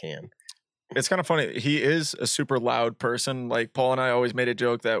best I can. It's kind of funny. He is a super loud person. Like, Paul and I always made a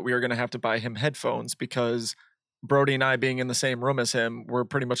joke that we were going to have to buy him headphones because Brodie and I, being in the same room as him, we're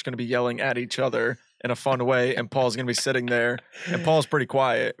pretty much going to be yelling at each other in a fun way. And Paul's going to be sitting there, and Paul's pretty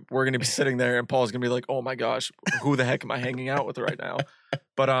quiet. We're going to be sitting there, and Paul's going to be like, "Oh my gosh, who the heck am I hanging out with right now?"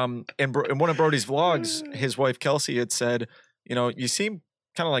 But in one of Brodie's vlogs, his wife Kelsey had said, "You seem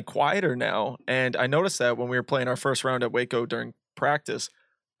kind of like quieter now." And I noticed that when we were playing our first round at Waco during practice,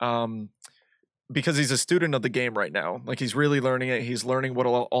 because he's a student of the game right now. Like, he's really learning it. He's learning what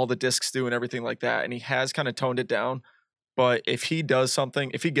all the discs do and everything like that. And he has kind of toned it down. But if he does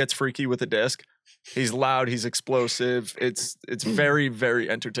something, if he gets freaky with a disc, he's loud, he's explosive. It's very, very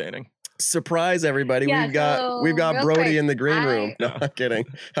entertaining. Surprise, everybody. Yeah, we've got Brodie quick, in the green room. No, I'm kidding.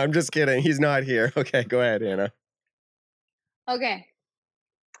 I'm just kidding. He's not here. Okay, go ahead, Anna. Okay.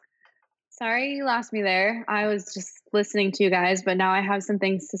 Sorry you lost me there. I was just listening to you guys, but now I have some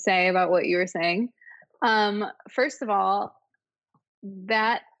things to say about what you were saying. First of all,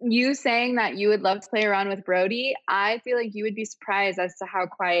 that you saying that you would love to play around with Brodie, I feel like you would be surprised as to how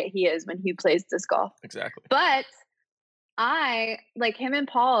quiet he is when he plays disc golf. Exactly. But I, like, him and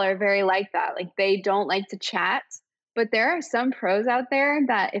Paul are very like that. Like, they don't like to chat. But there are some pros out there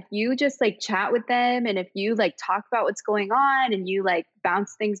that if you just like chat with them, and if you like talk about what's going on and you like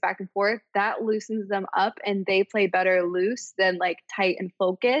bounce things back and forth, that loosens them up and they play better loose than like tight and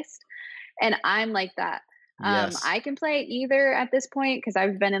focused. And I'm like that. Yes. I can play either at this point because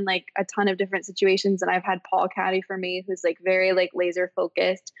I've been in like a ton of different situations, and I've had Paul caddy for me who's like very like laser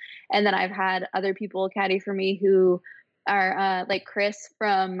focused. And then I've had other people caddy for me who are like Chris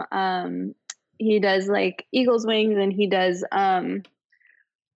from he does like Eagles Wings, and he does the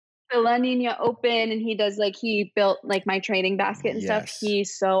La Nina Open, and he does like, he built like my training basket and stuff.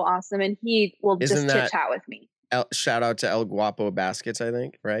 He's so awesome, and he will just chit chat with me. Shout out to El Guapo Baskets, I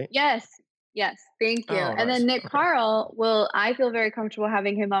think, right? Yes. Yes, thank you. Oh, And nice. then Nick Okay. Carl, I feel very comfortable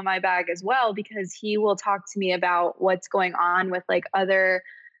having him on my bag as well, because he will talk to me about what's going on with like other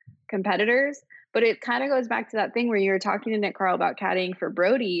competitors. But it kind of goes back to that thing where you were talking to Nick Carl about caddying for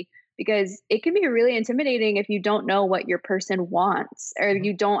Brodie, because it can be really intimidating if you don't know what your person wants, or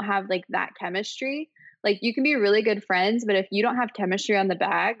you don't have like that chemistry. Like you can be really good friends, but if you don't have chemistry on the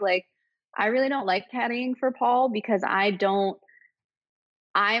bag, like I really don't like caddying for Paul, because I'm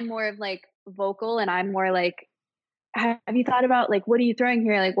more of like vocal, and I'm more like, have you thought about like, what are you throwing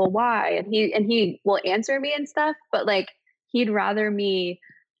here? Like, well, why? And he will answer me and stuff, but like he'd rather me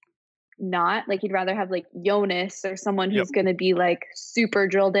not, like he'd rather have like Jonas or someone Yep. who's going to be like super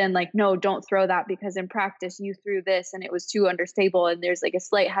drilled in, like, no, don't throw that because in practice you threw this and it was too understable and there's like a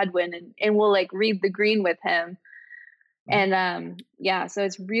slight headwind, and we'll like read the green with him. And yeah, so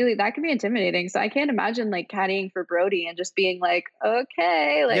it's really, that can be intimidating. So I can't imagine like caddying for Brodie and just being like,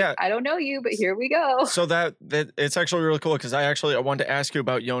 okay, like Yeah. I don't know you, but here we go. So that it's actually really cool, because I wanted to ask you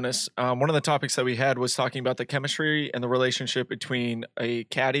about Jonas. One of the topics that we had was talking about the chemistry and the relationship between a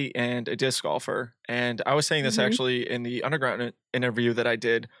caddy and a disc golfer. And I was saying this actually in the underground interview that I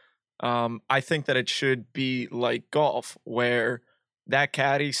did. I think that it should be like golf, where that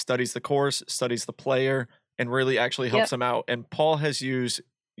caddy studies the course, studies the player, and really actually helps them out. And Paul has used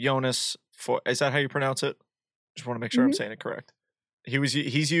Jonas for, is that how you pronounce it? Just want to make sure I'm saying it correct.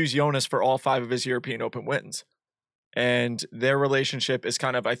 He's used Jonas for all 5 of his European Open wins. And their relationship is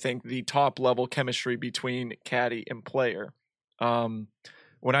kind of, I think, the top level chemistry between caddy and player.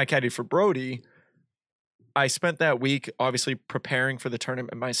 When I caddied for Brodie, I spent that week obviously preparing for the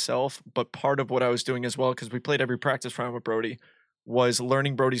tournament myself, but part of what I was doing as well, because we played every practice round with Brodie, was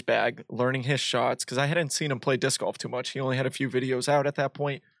learning Brodie's bag, learning his shots, because I hadn't seen him play disc golf too much. He only had a few videos out at that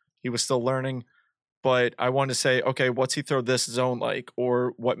point. He was still learning. But I wanted to say, okay, what's he throw this zone like?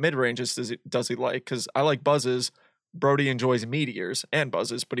 Or what mid-ranges does he like? Because I like buzzes. Brodie enjoys meteors and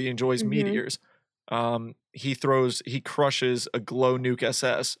buzzes, but he enjoys meteors. He crushes a glow nuke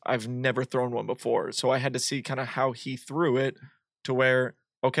SS. I've never thrown one before. So I had to see kind of how he threw it, to where,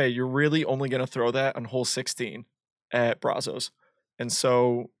 okay, you're really only going to throw that on hole 16 at Brazos. And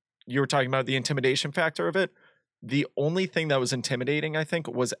so you were talking about the intimidation factor of it. The only thing that was intimidating, I think,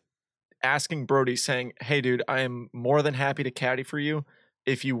 was asking Brodie, saying, hey, dude, I am more than happy to caddy for you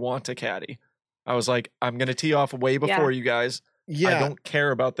if you want to caddy. I was like, I'm going to tee off way before you guys. I don't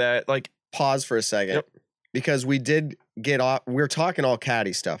care about that. Like, pause for a second, because we did get off. We're talking all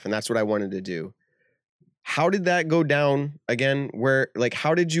caddy stuff, and that's what I wanted to do. How did that go down again? Where, like,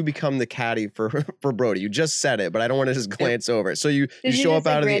 how did you become the caddy for Brodie? You just said it, but I don't want to just glance over it. So you show up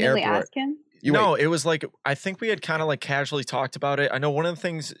out of the airport. Ask him? It was like, I think we had kind of like casually talked about it. I know one of the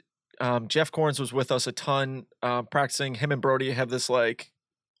things, Jeff Corns was with us a ton, practicing. Him and Brodie have this like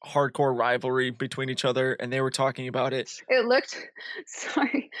hardcore rivalry between each other, and they were talking about it. It looked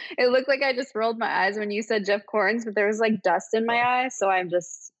like I just rolled my eyes when you said Jeff Corns, but there was like dust in my eyes, so I'm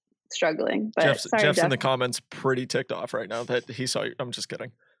just struggling. But Jeff's Jeff. in the comments pretty ticked off right now that he saw you. I'm just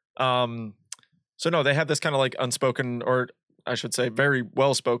kidding. So no, they have this kind of like unspoken, or I should say very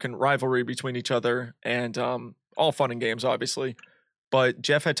well-spoken rivalry between each other, and all fun and games, obviously. But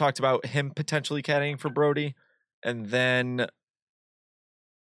Jeff had talked about him potentially caddying for Brodie, and then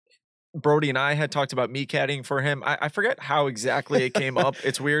Brodie and I had talked about me caddying for him. I forget how exactly it came up.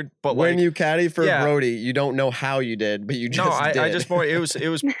 It's weird, but when like, you caddy for Brodie, you don't know how you did, but you just did. I just more, it was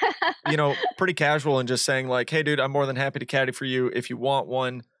pretty casual, and just saying like, hey dude, I'm more than happy to caddy for you if you want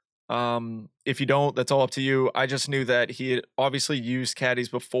one. If you don't, that's all up to you. I just knew that he had obviously used caddies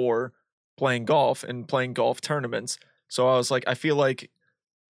before playing golf and playing golf tournaments. So I was like, I feel like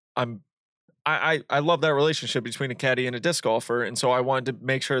I love that relationship between a caddy and a disc golfer. And so I wanted to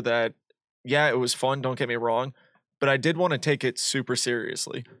make sure that, yeah, it was fun, don't get me wrong, but I did want to take it super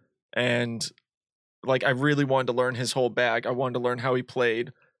seriously. And like, I really wanted to learn his whole bag. I wanted to learn how he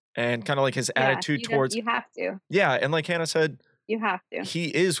played, and kind of like his attitude towards. You have to. Yeah. And like Hannah said, you have to. He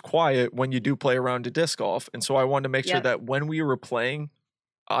is quiet when you do play around a disc golf. And so I wanted to make sure that when we were playing,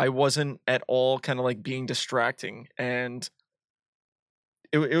 I wasn't at all kind of like being distracting. And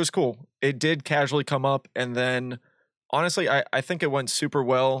it was cool. It did casually come up. And then honestly, I think it went super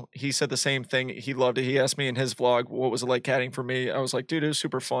well. He said the same thing. He loved it. He asked me in his vlog, what was it like caddying for me? I was like, dude, it was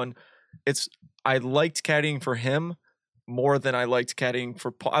super fun. I liked caddying for him more than I liked caddying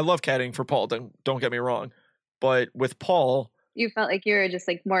for Paul. I love caddying for Paul. Don't get me wrong. But with Paul, you felt like you were just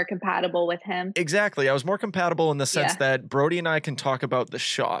like more compatible with him. Exactly. I was more compatible in the sense that Brodie and I can talk about the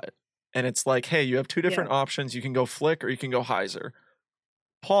shot, and it's like, hey, you have 2 different options. You can go flick or you can go hyzer.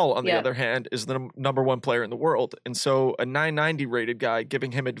 Paul, on the other hand, is the number 1 player in the world. And so a 990 rated guy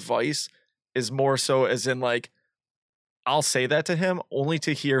giving him advice is more so as in like, I'll say that to him only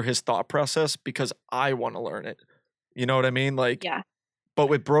to hear his thought process because I want to learn it. You know what I mean? Like, Yeah. But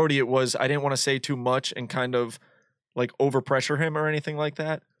with Brodie, it was, I didn't want to say too much and kind of like overpressure him or anything like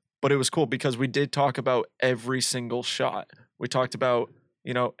that. But it was cool because we did talk about every single shot. We talked about,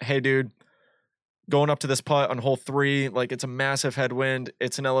 you know, hey, dude, going up to this putt on hole 3, like it's a massive headwind.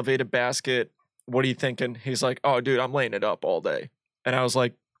 It's an elevated basket. What are you thinking? He's like, oh, dude, I'm laying it up all day. And I was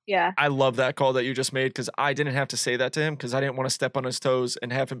like, Yeah. I love that call that you just made because I didn't have to say that to him because I didn't want to step on his toes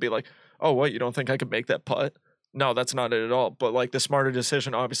and have him be like, oh, what? You don't think I could make that putt? No, that's not it at all. But like the smarter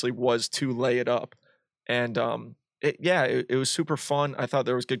decision obviously was to lay it up. And it was super fun. I thought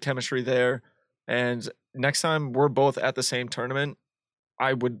there was good chemistry there. And next time we're both at the same tournament,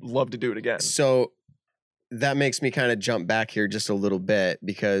 I would love to do it again. So that makes me kind of jump back here just a little bit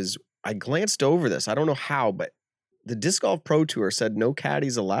because I glanced over this. I don't know how, but the Disc Golf Pro Tour said no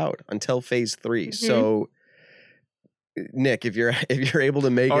caddies allowed until phase 3. Mhm. So Nick, if you're able to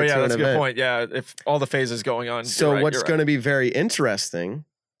make it to that's an a good event. point. Yeah, if all the phases going on. So you're what's right. going to be very interesting,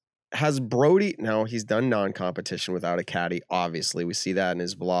 has Brodie, now he's done non-competition without a caddy, obviously. We see that in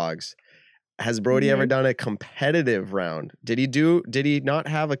his vlogs. Has Brodie ever done a competitive round? Did he not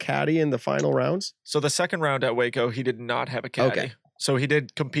have a caddy in the final rounds? So the second round at Waco, he did not have a caddy. Okay. So he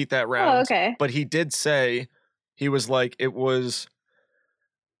did compete that round. Oh, okay. But he did say, he was like, it was,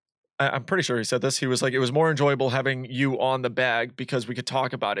 I'm pretty sure he said this. He was like, it was more enjoyable having you on the bag because we could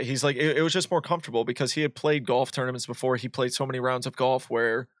talk about it. He's like, it was just more comfortable because he had played golf tournaments before. He played so many rounds of golf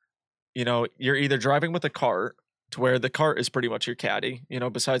where, you know, you're either driving with a cart to where the cart is pretty much your caddy, you know,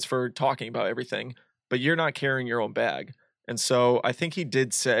 besides for talking about everything, but you're not carrying your own bag. And so I think he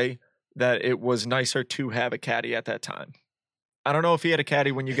did say that it was nicer to have a caddy at that time. I don't know if he had a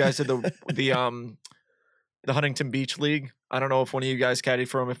caddy when you guys did the Huntington Beach League. I don't know if one of you guys caddied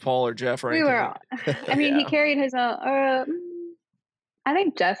for him, if Paul or Jeff or We anything. were. I mean, he carried his own. I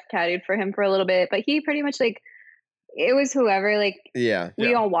think Jeff caddied for him for a little bit, but he pretty much like it was whoever. Like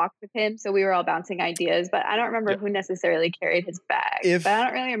we all walked with him, so we were all bouncing ideas. But I don't remember who necessarily carried his bag. But I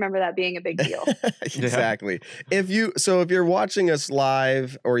don't really remember that being a big deal. Exactly. If you're watching us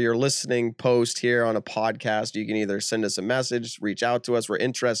live or you're listening post here on a podcast, you can either send us a message, reach out to us. We're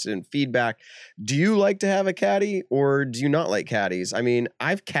interested in feedback. Do you like to have a caddy or do you not like caddies? I mean,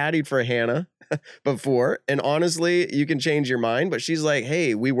 I've caddied for Hannah before, and honestly, you can change your mind, but she's like,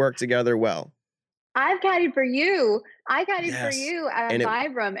 hey, we work together well. I've caddied for you. I caddied for you at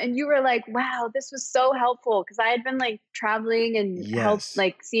Vibram, and you were like, wow, this was so helpful because I had been like traveling and helped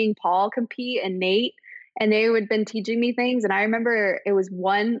like seeing Paul compete and Nate, and they had been teaching me things. And I remember it was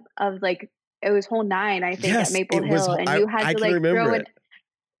one of like, it was hole 9, I think, at Maple Hill, and you had to like throw it.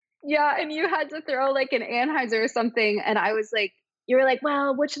 Yeah, and you had to throw like an Anheuser or something, and I was like, you were like,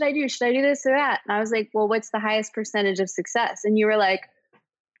 well, what should I do? Should I do this or that? And I was like, well, what's the highest percentage of success? And you were like,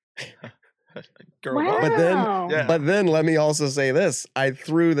 Wow. But then let me also say this. I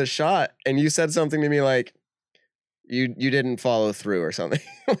threw the shot and you said something to me like you didn't follow through or something.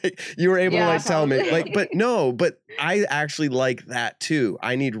 Like you were able to like tell me like, but I actually like that too.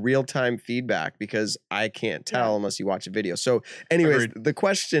 I need real-time feedback because I can't tell unless you watch a video. So anyways, the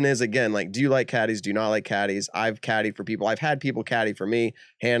question is again, like, do you like caddies? Do you not like caddies? I've caddied for people. I've had people caddy for me.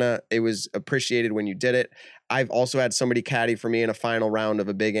 Hannah, it was appreciated when you did it. I've also had somebody caddy for me in a final round of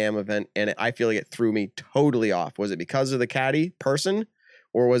a big AM event, and I feel like it threw me totally off. Was it because of the caddy person,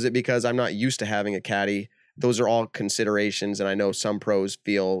 or was it because I'm not used to having a caddy? Those are all considerations, and I know some pros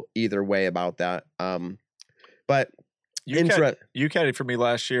feel either way about that. But you caddied for me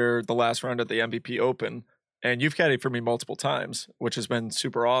last year, the last round at the MVP Open, and you've caddied for me multiple times, which has been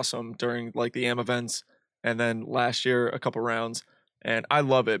super awesome during like the AM events, and then last year a couple rounds. And I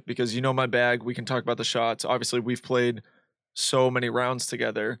love it because you know my bag. We can talk about the shots. Obviously, we've played so many rounds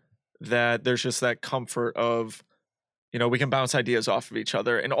together that there's just that comfort of, you know, we can bounce ideas off of each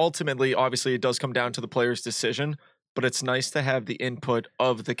other. And ultimately, obviously, it does come down to the player's decision. But it's nice to have the input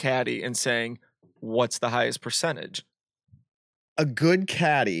of the caddy in saying, what's the highest percentage? A good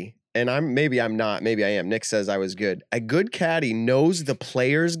caddy, and maybe I'm not, maybe I am. Nick says I was good. A good caddy knows the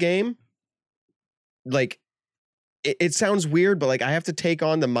player's game. Like, it sounds weird, but like I have to take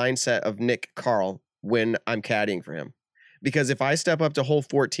on the mindset of Nick Carl when I'm caddying for him. Because if I step up to hole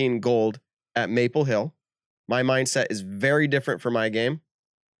 14 gold at Maple Hill, my mindset is very different for my game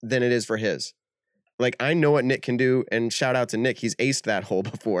than it is for his. like I know what Nick can do, and shout out to Nick, he's aced that hole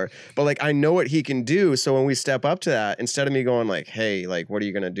before. But like I know what he can do, so when we step up to that, instead of me going like, "Hey, like what are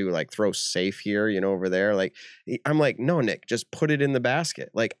you gonna do? Like throw safe here, over there?" Like I'm like, "No, Nick, just put it in the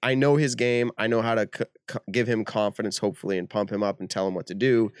basket." Like I know his game, I know how to give him confidence, hopefully, and pump him up and tell him what to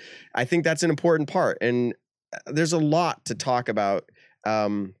do. I think that's an important part, and there's a lot to talk about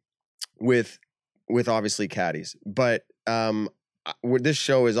with obviously caddies, but this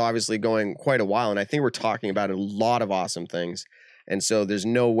show is obviously going quite a while, and I think we're talking about a lot of awesome things. And so there's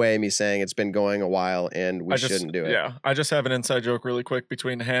no way me saying it's been going a while and we shouldn't do it. Yeah, I just have an inside joke really quick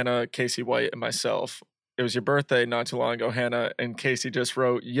between Hannah, Casey White, and myself. It was your birthday not too long ago, Hannah, and Casey just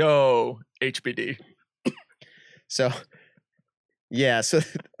wrote, "Yo, HBD." So yeah, so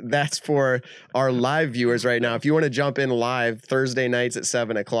that's for our live viewers right now. If you want to jump in live Thursday nights at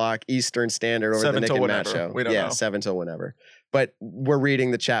 7:00 Eastern Standard over the Nick and Matt show. We don't know. 7 till whenever. But we're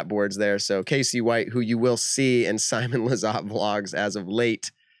reading the chat boards there. So Casey White, who you will see in Simon Lizotte vlogs as of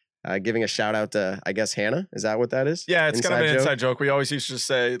late, giving a shout out to, I guess, Hannah. Is that what that is? Yeah, it's kind of an inside joke. We always used to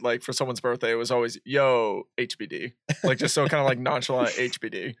say, like, for someone's birthday, it was always, "Yo, HBD." Like, just so kind of like nonchalant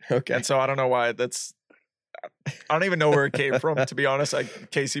HBD. Okay. And so I don't know why I don't even know where it came from, to be honest.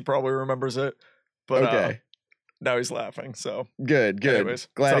 Casey probably remembers it. But okay. Now he's laughing. So good. Anyways,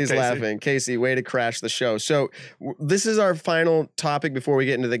 Glad he's Casey? Laughing. Casey, way to crash the show. So this is our final topic before we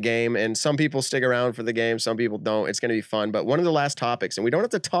get into the game. And some people stick around for the game, some people don't. It's going to be fun. But one of the last topics, and we don't have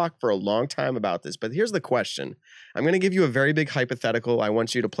to talk for a long time about this, but here's the question. I'm going to give you a very big hypothetical. I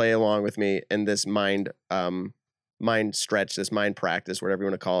want you to play along with me in this mind stretch, this mind practice, whatever you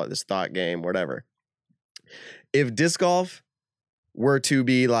want to call it, this thought game, whatever. If disc golf were to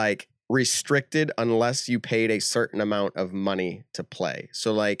be like restricted unless you paid a certain amount of money to play.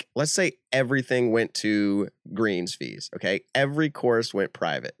 So like, let's say everything went to greens fees, okay? Every course went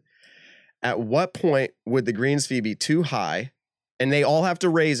private. At what point would the greens fee be too high? And they all have to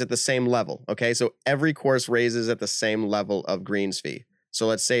raise at the same level, okay? So every course raises at the same level of greens fee. So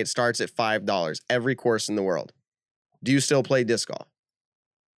let's say it starts at $5, every course in the world. Do you still play disc golf?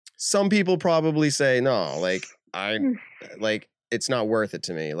 Some people probably say, no, it's not worth it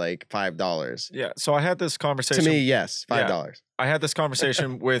to me, like $5. Yeah. So I had this conversation. To me, yes, $5. Yeah, I had this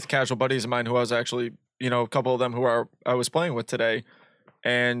conversation with casual buddies of mine who I was actually, a couple of them who I was playing with today.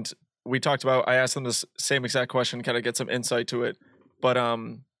 And we talked about, I asked them this same exact question, kind of get some insight to it. But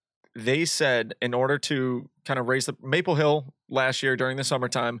they said in order to kind of raise the Maple Hill last year during the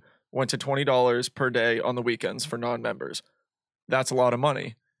summertime went to $20 per day on the weekends for non-members. That's a lot of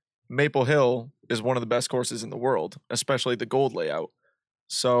money. Maple Hill is one of the best courses in the world, especially the gold layout.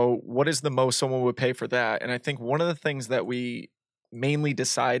 So what is the most someone would pay for that? And I think one of the things that we mainly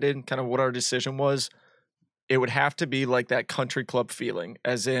decided, kind of what our decision was, it would have to be like that country club feeling,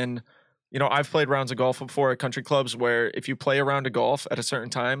 as in, I've played rounds of golf before at country clubs where if you play a round of golf at a certain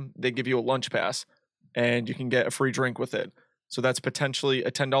time, they give you a lunch pass and you can get a free drink with it. So that's potentially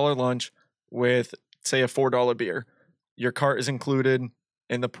a $10 lunch with, say, a $4 beer. Your cart is included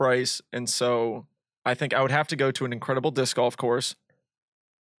in the price. And so I think I would have to go to an incredible disc golf course.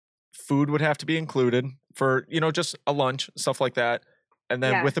 Food would have to be included for, just a lunch, stuff like that. And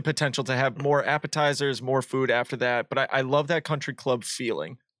then with the potential to have more appetizers, more food after that. But I love that country club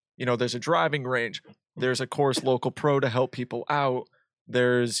feeling. There's a driving range. There's a course local pro to help people out.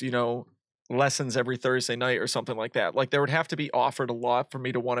 There's, lessons every Thursday night or something like that. Like there would have to be offered a lot for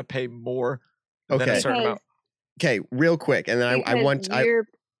me to want to pay more than a certain amount. Okay, real quick, and then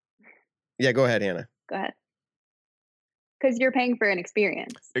yeah, go ahead, Hannah. Go ahead. Because you're paying for an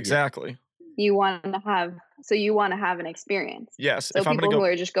experience. Exactly. You want to have an experience. Yes. So people who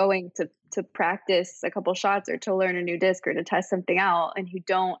are just going to practice a couple shots or to learn a new disc or to test something out, and who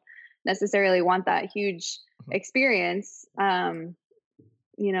don't necessarily want that huge experience,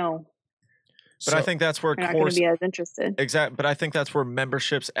 But I think that's where you're not going to be as interested. Exactly. But I think that's where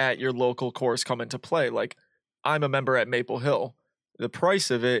memberships at your local course come into play. Like, I'm a member at Maple Hill. The price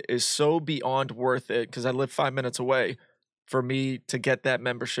of it is so beyond worth it because I live 5 minutes away for me to get that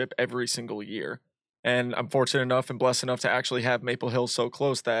membership every single year. And I'm fortunate enough and blessed enough to actually have Maple Hill so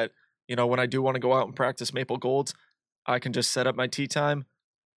close that, when I do want to go out and practice Maple Golds, I can just set up my tee time,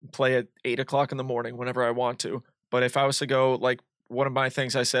 play at 8:00 in the morning whenever I want to. But if I was to go, like, one of my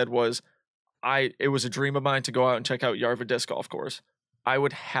things I said was, it was a dream of mine to go out and check out Yarva Disc Golf Course. I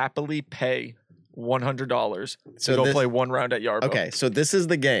would happily pay $100 to go play one round at Yarva. Okay, so this is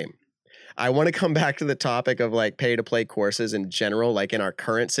the game. I want to come back to the topic of like pay to play courses in general, like in our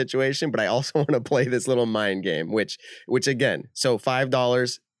current situation, but I also want to play this little mind game, which again, so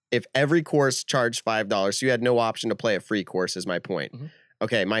 $5, if every course charged $5, so you had no option to play a free course is my point.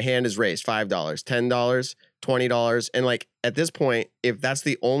 Okay, my hand is raised, $5, $10, $20. And like at this point, if that's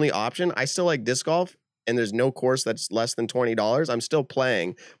the only option, I still like disc golf and there's no course that's less than $20. I'm still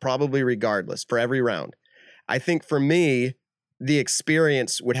playing probably regardless for every round. I think for me, the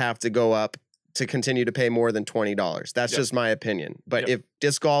experience would have to go up to continue to pay more than $20. That's just my opinion. But if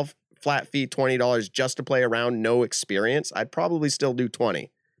disc golf, flat fee, $20 just to play around, no experience, I'd probably still do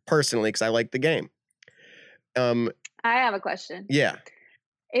 20 personally because I like the game. I have a question. Yeah.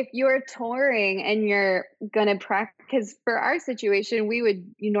 If you're touring and you're gonna practice, because for our situation,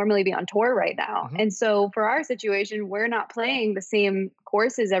 you normally be on tour right now, and so for our situation, we're not playing the same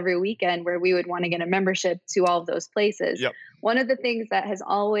courses every weekend where we would want to get a membership to all of those places. Yep. One of the things that has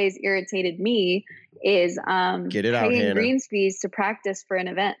always irritated me is paying greens fees to practice for an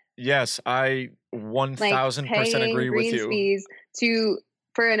event. Yes, I 1000% agree with you. Greens fees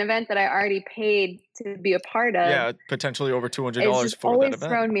for an event that I already paid to be a part of. Yeah, potentially over $200 it's for that event. Always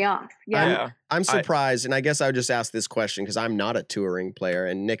thrown me off. Yeah. I'm surprised, and I guess I would just ask this question because I'm not a touring player,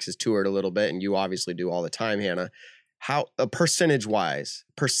 and Nick's has toured a little bit, and you obviously do all the time, Hannah. How percentage-wise,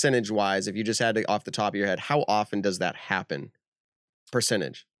 if you just had to off the top of your head, how often does that happen?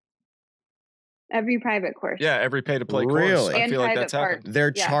 Percentage. Every private course. Yeah, every pay-to-play course. Really? I feel like that's happened. They're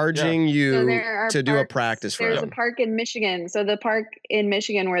charging you to do a practice round. There's a park in Michigan. So the park in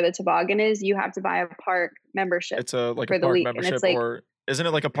Michigan where the toboggan is, you have to buy a park membership. It's a park membership, or isn't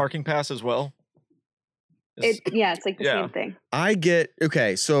it like a parking pass as well? It's like the same thing.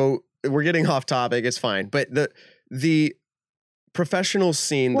 Okay, so we're getting off topic. It's fine, but the professional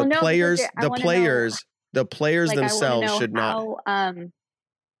scene, the players themselves should not.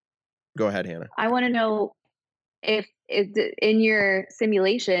 Go ahead, Hannah. I want to know if in your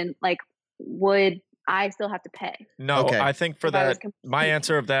simulation, like, would I still have to pay? No, I think for that, my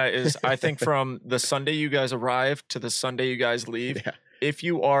answer of that is I think from the Sunday you guys arrive to the Sunday you guys leave, if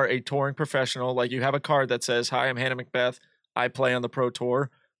you are a touring professional, like you have a card that says, "Hi, I'm Hannah McBeth. I play on the Pro Tour."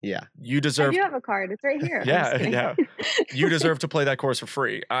 Yeah. You deserve. I do have a card. It's right here. Yeah. You deserve to play that course for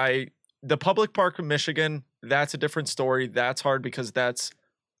free. The public park in Michigan, that's a different story. That's hard because that's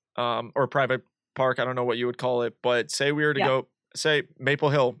or private park. I don't know what you would call it, but say we were to go, say Maple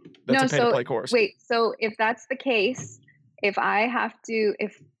Hill, that's a pay-to-play course. Wait, so if that's the case, if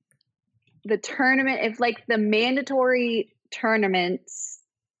the tournament, if like the mandatory tournaments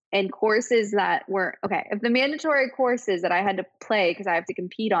and courses that were, if the mandatory courses that I had to play because I have to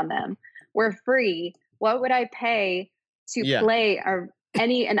compete on them were free, what would I pay to play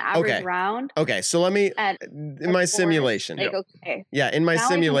an average round? Okay, so let me in my simulation. In my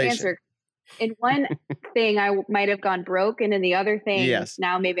simulation. In one thing, I might have gone broke, and in the other thing,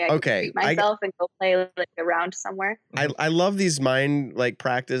 now maybe I can treat myself and go play like a round somewhere. I love these mind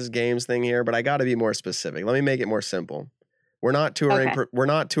practice games thing here, but I got to be more specific. Let me make it more simple. We're not touring. We're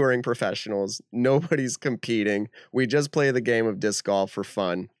not touring professionals. Nobody's competing. We just play the game of disc golf for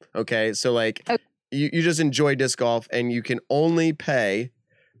fun. Okay, so you just enjoy disc golf, and you can only pay.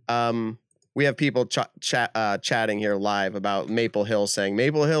 We have people chatting here live about Maple Hill, saying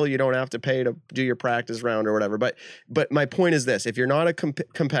Maple Hill, you don't have to pay to do your practice round or whatever. But my point is this: if you're not a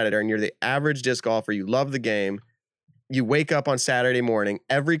competitor and you're the average disc golfer, you love the game, you wake up on Saturday morning,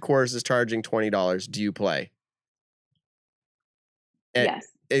 every course is charging $20. Do you play? Yes.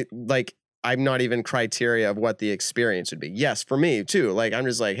 I'm not even criteria of what the experience would be. Yes, for me too. I'm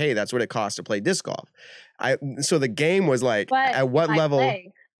just like, hey, that's what it costs to play disc golf. So the game was at what level?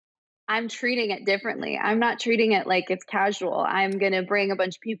 I'm treating it differently. I'm not treating it like it's casual. I'm going to bring a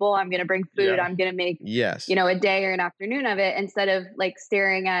bunch of people. I'm going to bring food. I'm going to make, a day or an afternoon of it instead of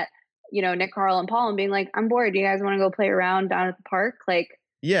staring at, Nick, Carl, and Paul and being like, I'm bored. Do you guys want to go play around down at the park?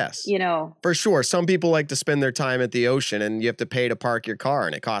 Yes. For sure. Some people like to spend their time at the ocean and you have to pay to park your car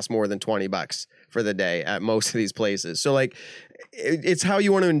and it costs more than $20 for the day at most of these places. So it's how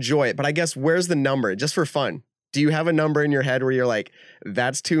you want to enjoy it. But I guess where's the number? Just for fun. Do you have a number in your head where you're like,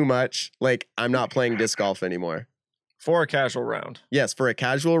 that's too much? I'm not playing disc golf anymore. For a casual round. Yes, for a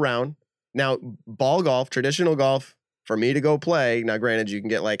casual round. Now, ball golf, traditional golf, for me to go play. Now, granted, you can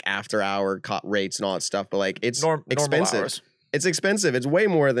get after hour rates and all that stuff, but it's expensive. Hours. It's expensive. It's way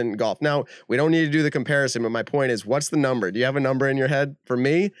more than golf. Now, we don't need to do the comparison, but my point is, what's the number? Do you have a number in your head? For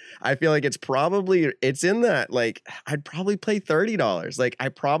me, I feel like it's in that. I'd probably play $30. I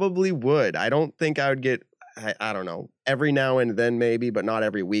probably would. I don't think I would get, I don't know, every now and then maybe, but not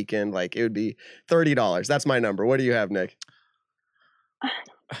every weekend. It would be $30. That's my number. What do you have, Nick?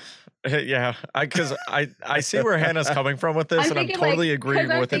 Yeah, because I see where Hannah's coming from with this, and I'm totally agreeing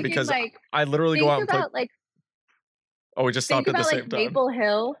with it because I literally go out and play. We just stopped at the same time. Maple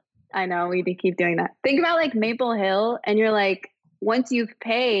Hill. I know we keep doing that. Think about Maple Hill, and you're once you've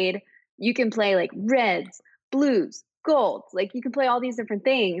paid, you can play like reds, blues, golds. Like you can play all these different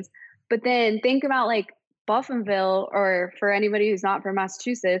things. But then think about like Buffinville, or for anybody who's not from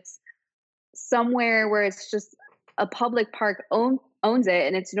Massachusetts, somewhere where it's just a public park owns it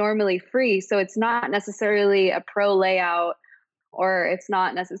and it's normally free. So it's not necessarily a pro layout, or it's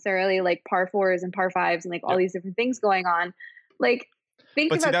not necessarily like par fours and par fives and like all these different things going on. Like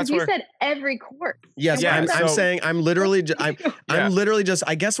think about, because you said every course. Yes, yeah, I'm saying I'm literally just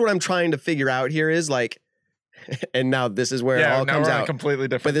I guess what I'm trying to figure out here is like, and now this is where it all comes out completely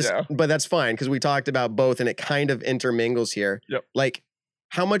different. But that's fine because we talked about both and it kind of intermingles here. Yep. Like,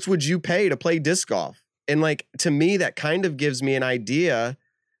 how much would you pay to play disc golf? And like, to me, that kind of gives me an idea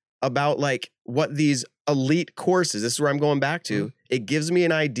about like what these elite courses, this is where I'm going back to. It gives me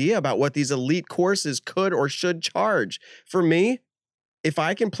an idea about what these elite courses could or should charge. For me, if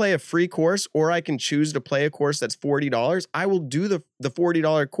I can play a free course or I can choose to play a course that's $40, I will do the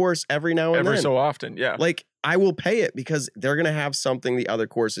 $40 course every now and then. Every so often, yeah. Like, I will pay it because they're going to have something the other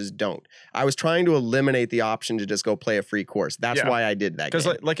courses don't. I was trying to eliminate the option to just go play a free course. That's why I did that. Because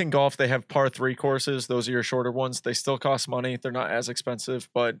like in golf, they have par 3 courses. Those are your shorter ones. They still cost money. They're not as expensive,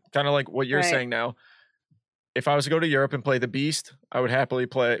 but kind of like what you're saying now. If I was to go to Europe and play the Beast, I would happily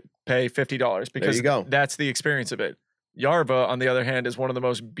pay $50 because that's the experience of it. Yarva, on the other hand, is one of the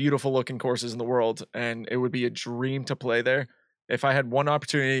most beautiful looking courses in the world, and it would be a dream to play there. If I had one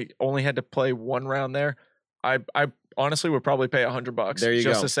opportunity, only had to play one round there, I honestly would probably pay $100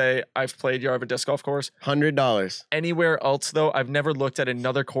 just to say I've played Yarva disc golf course. $100. Anywhere else though, I've never looked at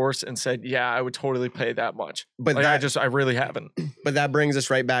another course and said, yeah, I would totally pay that much. But like, I really haven't. But that brings us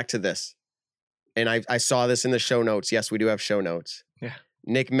right back to this. And I saw this in the show notes. Yes, we do have show notes. Yeah.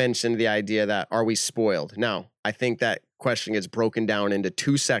 Nick mentioned the idea that, are we spoiled? Now, I think that question gets broken down into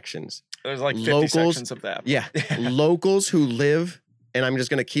 2 sections. There's like 50 sections of that. Yeah. Locals who live, and I'm just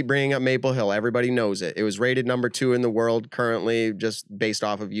going to keep bringing up Maple Hill. Everybody knows it. It was rated number 2 in the world currently, just based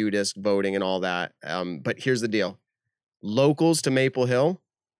off of UDisc voting and all that. But here's the deal. Locals to Maple Hill,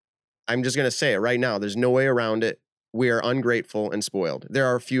 I'm just going to say it right now. There's no way around it. We are ungrateful and spoiled. There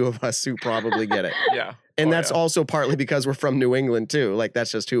are a few of us who probably get it. Yeah. And that's also partly because we're from New England too. Like,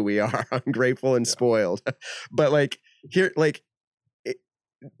 that's just who we are. Ungrateful and spoiled. But like here, like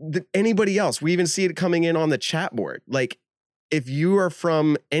anybody else, we even see it coming in on the chat board. Like, if you are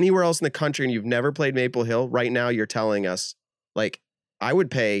from anywhere else in the country and you've never played Maple Hill, right now you're telling us, like, I would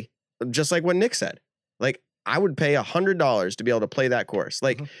pay, just like what Nick said, like, I would pay $100 to be able to play that course.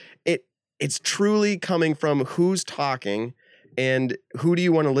 Like, it's truly coming from who's talking and who do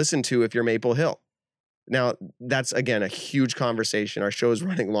you want to listen to if you're Maple Hill. Now, that's, again, a huge conversation. Our show is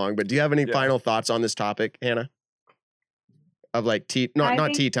running long, but do you have any final thoughts on this topic, Hannah? Of like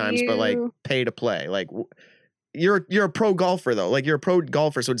not tee times, but like pay to play. Like, you're a pro golfer though. Like, you're a pro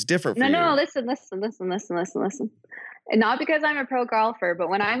golfer, so it's different for you. No, listen. And not because I'm a pro golfer, but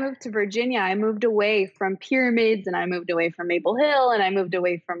when I moved to Virginia, I moved away from Pyramids and I moved away from Maple Hill and I moved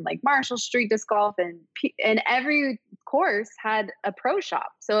away from like Marshall Street disc golf, and every course had a pro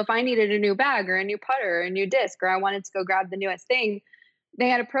shop. So if I needed a new bag or a new putter or a new disc, or I wanted to go grab the newest thing, they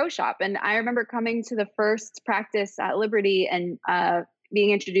had a pro shop. And I remember coming to the first practice at Liberty and being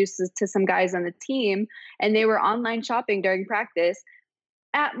introduced to some guys on the team, and they were online shopping during practice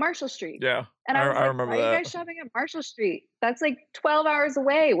at Marshall Street. Yeah. And I was like, remember why are you guys shopping at Marshall Street? That's like 12 hours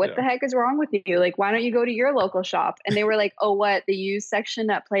away. What the heck is wrong with you? Like, why don't you go to your local shop? And they were like, oh, what? The used section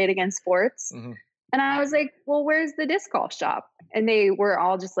at Play It Again Sports? Mm-hmm. And I was like, well, where's the disc golf shop? And they were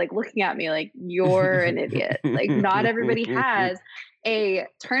all just like looking at me like, you're an idiot. Like, not everybody has a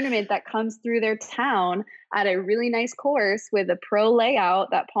tournament that comes through their town at a really nice course with a pro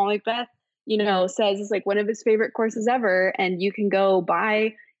layout that Paul McBeth, says is like one of his favorite courses ever. And you can go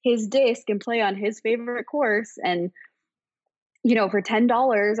buy his disc and play on his favorite course. And, for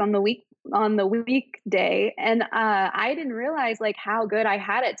 $10 on the weekday. And I didn't realize like how good I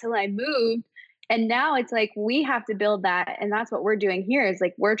had it till I moved. And now it's like, we have to build that. And that's what we're doing here is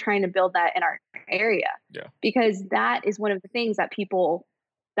like, we're trying to build that in our area. Yeah. Because that is one of the things that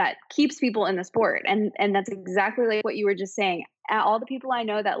keeps people in the sport. And that's exactly like what you were just saying. All the people I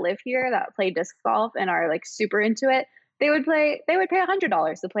know that live here that play disc golf and are like super into it, they would pay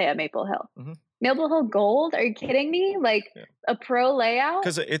 $100 to play at Maple Hill. Mm-hmm. Maple Hill Gold? Are you kidding me? Like a pro layout?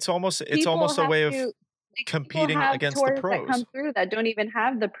 Because it's almost a way of competing against the pros that come through that don't even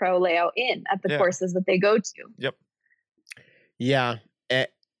have the pro layout at the courses that they go to. Yep. Yeah.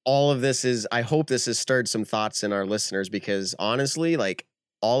 All of this I hope this has stirred some thoughts in our listeners, because honestly, like,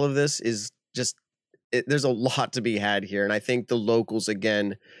 all of this is just, there's a lot to be had here. And I think the locals,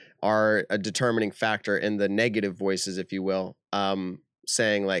 again, are a determining factor in the negative voices, if you will.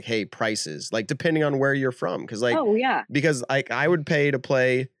 saying like, hey, prices, like depending on where you're from. Cause like, Oh yeah. because like I would pay to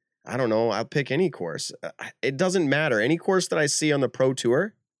play, I don't know, I'll pick any course. It doesn't matter. Any course that I see on the pro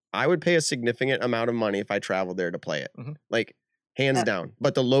tour, I would pay a significant amount of money if I traveled there to play it. Like hands down.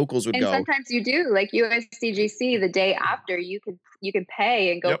 But the locals would and go. sometimes you do, like USDGC, the day after you could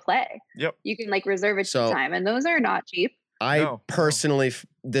pay and go play. Yep. You can like reserve a So- time, and those are not cheap. I personally,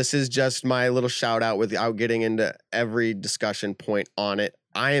 this is just my little shout out without getting into every discussion point on it.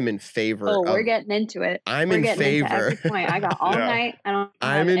 I am in favor. Oh, we're getting into it. I'm we're in getting into favor. every point. I got all night. I don't.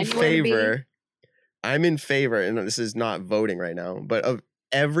 I'm have in anywhere to be. favor. I'm in favor, and this is not voting right now, but of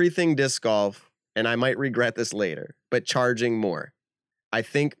everything disc golf, and I might regret this later, but charging more. I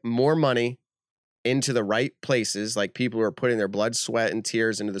think more money into the right places, like people who are putting their blood, sweat, and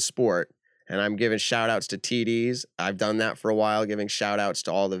tears into the sport. And I'm giving shout outs to TDs. I've done that for a while, giving shout outs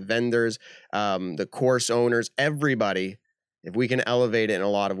to all the vendors, the course owners, everybody. If we can elevate it in a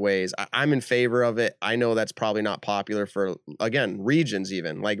lot of ways, I'm in favor of it. I know that's probably not popular for, again, regions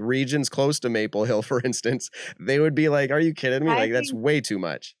even. Like regions close to Maple Hill, for instance, they would be like, are you kidding me? Like, that's way too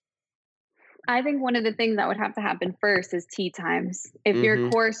much. I think one of the things that would have to happen first is tee times. If your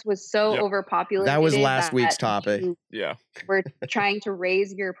course was so overpopulated, that was last week's topic. We're trying to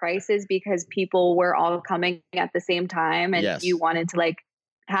raise your prices because people were all coming at the same time, and you wanted to like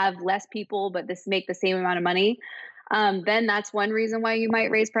have less people, but make the same amount of money. Then that's one reason why you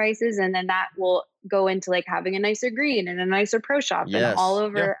might raise prices, and then that will go into like having a nicer green and a nicer pro shop and all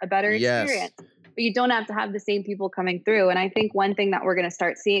over a better experience. But you don't have to have the same people coming through. And I think one thing that we're going to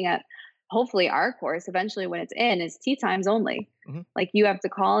start seeing at hopefully our course eventually when it's in is tee times only. Like you have to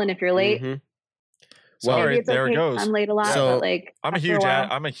call, and if you're late, sorry, there it goes. I'm late a lot, but like I'm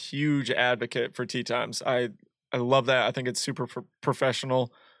a huge advocate for tee times. I love that. I think it's super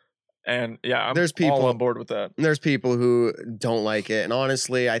professional. And I'm there's people all on board with that. There's people who don't like it. And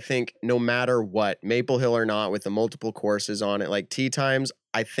honestly, I think no matter what, Maple Hill or not, with the multiple courses on it, like tee times,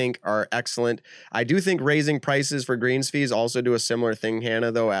 I think are excellent. I do think raising prices for greens fees also do a similar thing,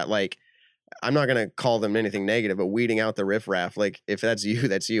 Hannah, though, at like, I'm not going to call them anything negative, but weeding out the riffraff. Like if that's you,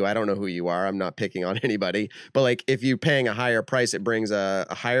 that's you. I don't know who you are. I'm not picking on anybody, but like if you're paying a higher price, it brings a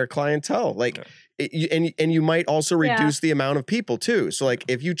higher clientele. Like, and you might also reduce the amount of people too. So like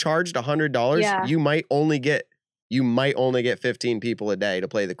if you charged $100, you might only get 15 people a day to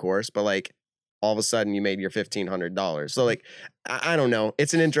play the course, but like all of a sudden you made your $1,500. So like, I don't know.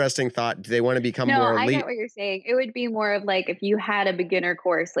 It's an interesting thought. Do they want to become more elite? I get what you're saying. It would be more of like, if you had a beginner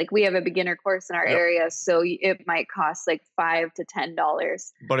course, like we have a beginner course in our area. So it might cost like $5 to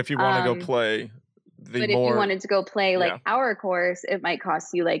 $10. But if you want to go play, if you wanted to go play like our course, it might cost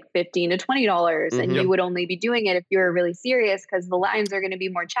you like $15 to $20, and you would only be doing it if you were really serious, because the lines are going to be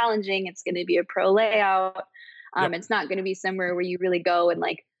more challenging. It's going to be a pro layout. It's not going to be somewhere where you really go and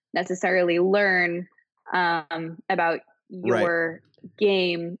like necessarily learn about your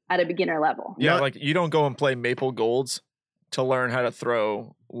game at a beginner level. Like you don't go and play Maple Golds to learn how to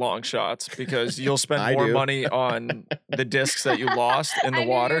throw long shots, because you'll spend more money on the discs that you lost in the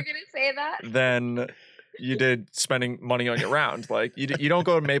water. You were gonna say that. Than you did spending money on your round. Like you don't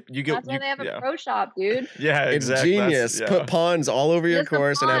go to Maple. That's why they have a pro shop, dude. Yeah, it's exactly. genius. Put pawns all over your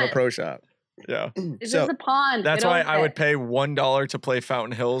course and have a pro shop. Yeah, it's just a pond. That's why I would pay $1 to play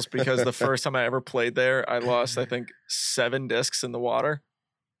Fountain Hills, because the first time I ever played there, I lost I think 7 discs in the water.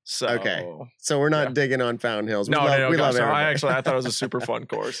 So so we're not digging on Fountain Hills. We love it. I thought it was a super fun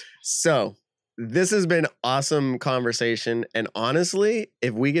course. So this has been awesome conversation, and honestly,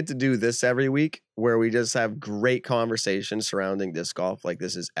 if we get to do this every week, where we just have great conversations surrounding disc golf, like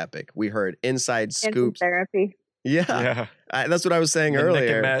this is epic. We heard inside scoops, therapy. That's what I was saying earlier.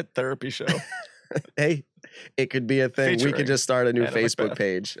 Nick and Matt therapy show. Hey, it could be a thing. We could just start a new Facebook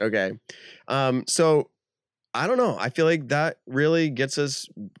page. Okay, so. I don't know. I feel like that really gets us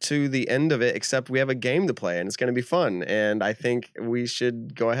to the end of it, except we have a game to play and it's going to be fun. And I think we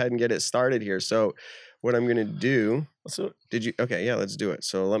should go ahead and get it started here. So what I'm going to do, let's do it.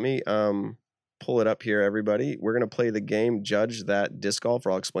 So let me pull it up here, everybody. We're going to play the game Judge That Disc Golfer.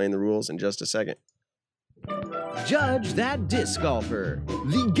 I'll explain the rules in just a second. Judge That Disc Golfer,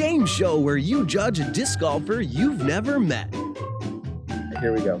 the game show where you judge a disc golfer you've never met.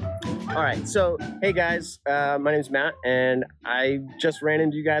 Here we go. All right, so hey guys, my name's Matt, and I just ran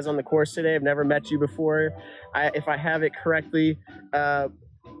into you guys on the course today. I've never met you before. If I have it correctly,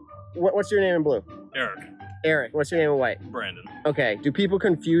 what's your name in blue? Eric. What's your name in white? Brandon. Okay. Do people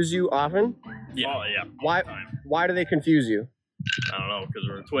confuse you often? Yeah. Why do they confuse you? I don't know, because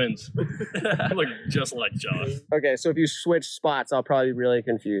we're twins. Look just like Josh. Okay, so if you switch spots, I'll probably be really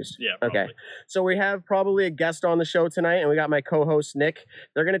confused. Yeah, probably. Okay, so we have probably a guest on the show tonight, and we got my co-host, Nick.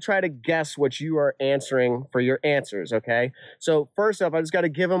 They're going to try to guess what you are answering for your answers, okay? So first up, I just got to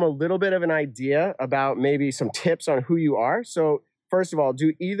give them a little bit of an idea about maybe some tips on who you are. So first of all,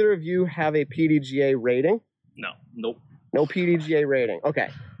 do either of you have a PDGA rating? No. Nope. No PDGA rating. Okay,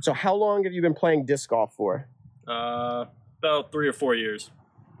 so how long have you been playing disc golf for? About 3 or 4 years.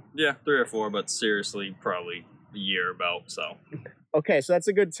 Yeah, 3 or 4, but seriously, probably a year about, so. Okay, so that's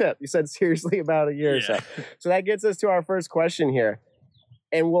a good tip. You said seriously about a year or so. So that gets us to our first question here.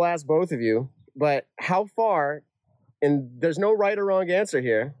 And we'll ask both of you, but how far, and there's no right or wrong answer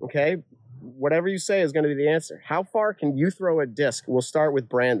here, okay? Whatever you say is going to be the answer. How far can you throw a disc? We'll start with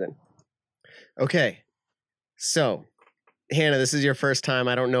Brandon. Okay, so Hannah, this is your first time.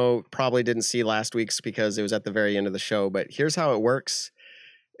 I don't know, probably didn't see last week's because it was at the very end of the show, but here's how it works.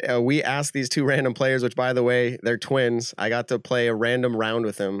 We asked these two random players, which, by the way, they're twins. I got to play a random round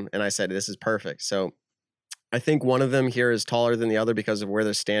with them, and I said, this is perfect. So I think one of them here is taller than the other because of where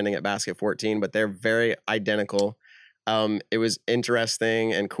they're standing at basket 14, but they're very identical. It was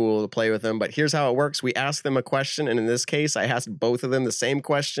interesting and cool to play with them, but here's how it works. We asked them a question, and in this case, I asked both of them the same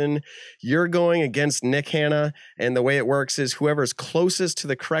question. You're going against Nick, Hannah, and the way it works is whoever's closest to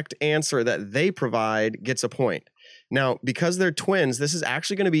the correct answer that they provide gets a point. Now, because they're twins, this is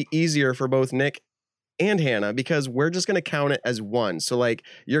actually going to be easier for both Nick and Hannah because we're just going to count it as one. So, like,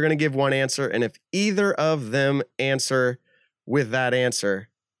 you're going to give one answer, and if either of them answer with that answer,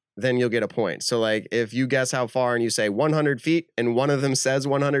 then you'll get a point. So like if you guess how far and you say 100 feet and one of them says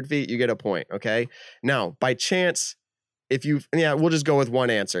 100 feet, you get a point. Okay. Now, by chance, if you, we'll just go with one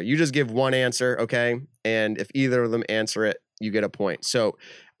answer. You just give one answer. Okay. And if either of them answer it, you get a point. So,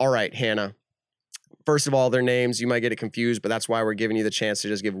 all right, Hannah, first of all, their names, you might get it confused, but that's why we're giving you the chance to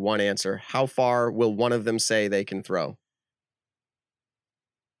just give one answer. How far will one of them say they can throw?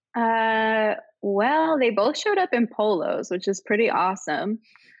 Well, they both showed up in polos, which is pretty awesome.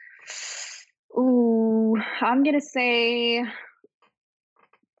 Ooh, I'm going to say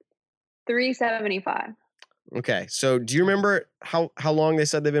 375. Okay. So do you remember how long they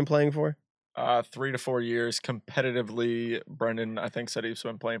said they've been playing for? 3 to 4 years competitively. Brendan, I think, said he's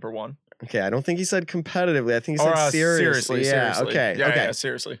been playing for 1. Okay. I don't think he said competitively. I think he said seriously. Yeah. Seriously. Okay. Yeah, okay. Yeah,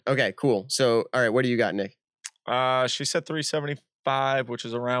 seriously. Okay, cool. So, all right. What do you got, Nick? She said 375, which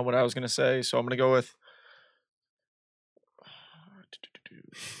is around what I was going to say. So I'm going to go with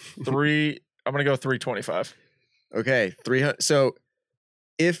 3. I'm going to go 325. Okay. 300. So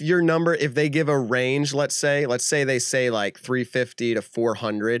if they give a range, let's say they say like 350 to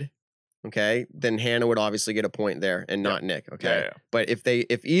 400. Okay. Then Hannah would obviously get a point there and not Nick. Okay. Yeah. But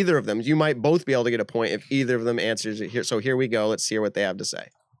if either of them, you might both be able to get a point if either of them answers it here. So here we go. Let's hear what they have to say.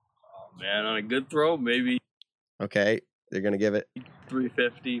 Oh, man, on a good throw, maybe. Okay. They're going to give it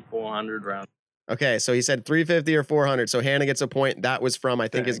 350, 400 round. Okay, so he said 350 or 400. So Hannah gets a point. That was from, I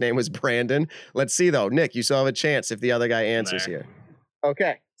think his name was Brandon. Let's see, though. Nick, you still have a chance if the other guy answers here.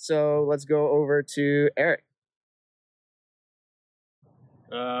 Okay, so let's go over to Eric.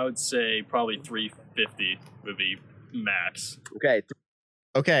 I would say probably 350 would be max.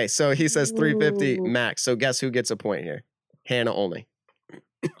 Okay, so he says 350 max. So guess who gets a point here? Hannah only.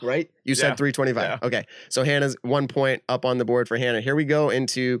 Right? You said 325. Yeah. Okay. So Hannah's 1 point up on the board for Hannah. Here we go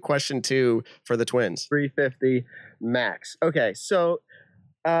into question 2 for the twins. 350 max. Okay. So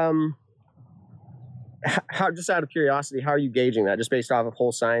how, just out of curiosity, how are you gauging that? Just based off of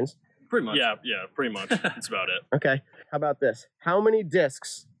whole signs? Pretty much. Yeah, pretty much. That's about it. Okay. How about this? How many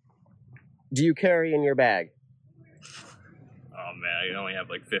discs do you carry in your bag? Oh man, I only have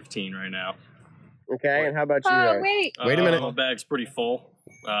like 15 right now. Okay, and how about you? Oh, wait. Wait a minute. My bag's pretty full.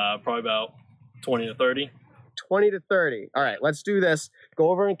 Probably about 20 to 30. 20 to 30. All right, let's do this. Go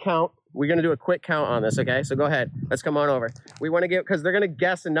over and count. We're going to do a quick count on this, okay? So go ahead. Let's come on over. We want to get, because they're going to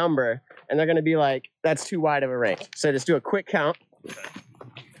guess a number, and they're going to be like, that's too wide of a range. So just do a quick count.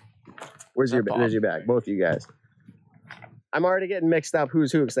 Where's your bag? Both of you guys. I'm already getting mixed up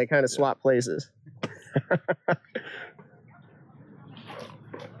who's who, because they kind of swap places.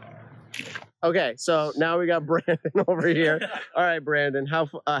 Okay, so now we got Brandon over here. All right, Brandon, how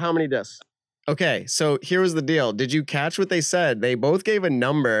many discs? Okay, so here was the deal. Did you catch what they said? They both gave a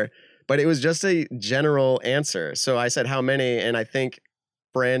number, but it was just a general answer. So I said how many, and I think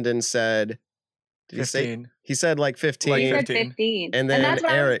Brandon said, did 15. He said like 15. He said 15. And then that's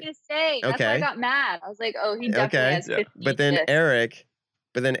what Eric. I was going to say. That's why I got mad. I was like, oh, he definitely has 15. But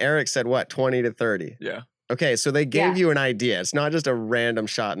then Eric said what, 20 to 30? Yeah. Okay, so they gave you an idea. It's not just a random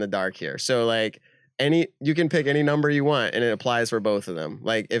shot in the dark here. So like you can pick any number you want, and it applies for both of them.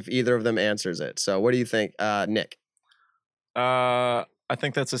 Like if either of them answers it. So what do you think, Nick? I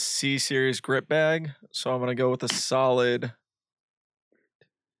think that's a C series grip bag, so I'm gonna go with a solid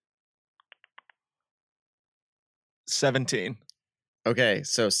 17. Okay,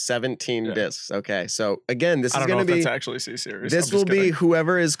 so 17 discs. Okay, so again, this I is don't know going if to be that's actually C series. This will be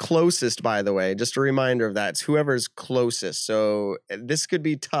whoever is closest. By the way, just a reminder of that. It's whoever's closest. So this could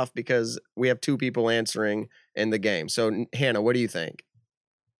be tough because we have 2 people answering in the game. So Hannah, what do you think?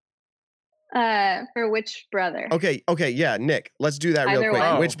 For which brother? Okay, yeah, Nick. Let's do that real Either quick.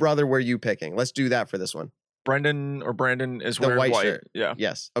 one. Which brother were you picking? Let's do that for this one. Brandon is The wearing white shirt. Yeah.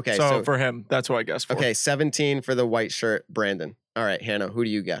 Yes. Okay. So for him, that's what I guessed for. Okay, 17 for the white shirt, Brandon. All right, Hannah, who do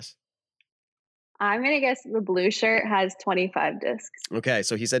you guess? I'm going to guess the blue shirt has 25 discs. Okay,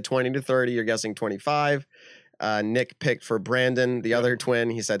 so he said 20 to 30. You're guessing 25. Nick picked for Brandon, the other twin.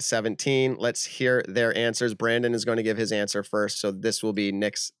 He said 17. Let's hear their answers. Brandon is going to give his answer first. So this will be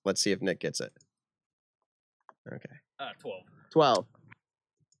Nick's. Let's see if Nick gets it. Okay. 12. 12.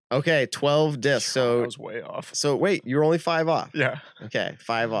 Okay, 12 discs. I So was way off. So wait, you were only 5 off. Yeah. Okay,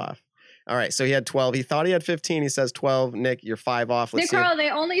 5 off. All right, so he had 12. He thought he had 15. He says 12. Nick, you're 5 off. Let's see. Carl, they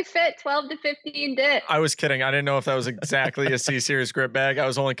only fit 12 to 15 discs. I was kidding. I didn't know if that was exactly a C series grip bag. I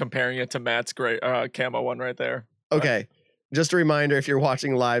was only comparing it to Matt's great camo one right there. Okay. Just a reminder, if you're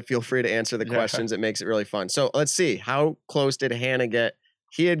watching live, feel free to answer the questions. It makes it really fun. So let's see. How close did Hannah get?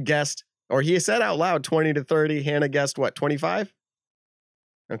 He had guessed, or he said out loud 20 to 30. Hannah guessed what, 25?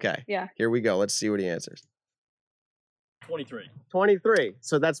 Okay. Yeah. Here we go. Let's see what he answers. 23. 23.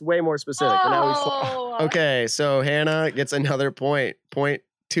 So that's way more specific. Oh. Okay. So Hannah gets another point.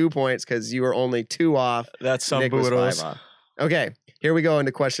 2 points because you were only 2 off. That's some Nick was 5 burritos. off. Okay. Here we go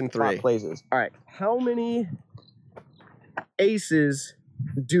into question 3. Top places. All right. How many aces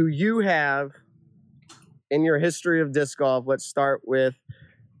do you have in your history of disc golf? Let's start with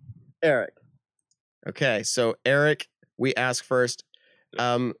Eric. Okay, so Eric, we ask first.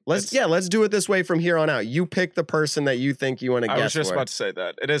 Let's do it this way from here on out. You pick the person that you think you want to guess. I was just for. about to say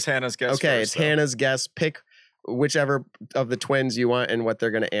that. It is Hannah's guess. Okay, first, it's though. Hannah's guess. Pick whichever of the twins you want and what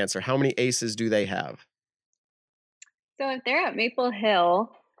they're going to answer. How many aces do they have? So if they're at Maple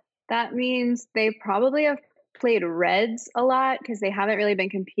Hill, that means they probably have played Reds a lot because they haven't really been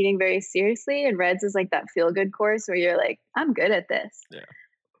competing very seriously. And Reds is like that feel-good course where you're like, I'm good at this. Yeah.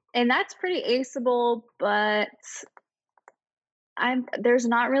 And that's pretty aceable, but there's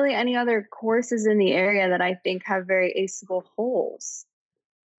not really any other courses in the area that I think have very aceable holes.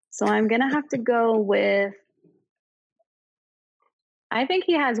 So I'm going to have to go with, I think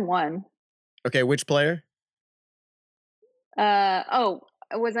he has 1. Okay, which player?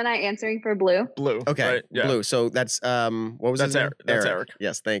 Wasn't I answering for blue? Blue. Okay, right? Yeah. blue. So that's what was That's his name? Eric. That's Eric.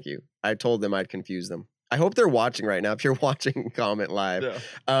 Yes, thank you. I told them I'd confuse them. I hope they're watching right now. If you're watching, comment live.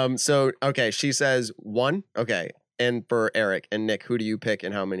 Yeah. So okay, she says 1. Okay, and for Eric and Nick, who do you pick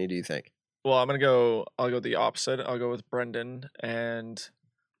and how many do you think? Well, I'll go the opposite. I'll go with Brendan. And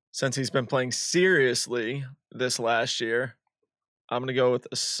since he's been playing seriously this last year, I'm going to go with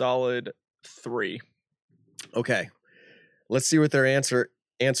a solid 3. Okay. Let's see what their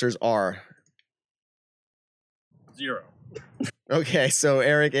answers are. 0. Okay, so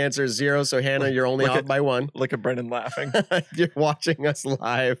Eric answers 0. So Hannah, you're only off by 1. Look at Brendan laughing. You're watching us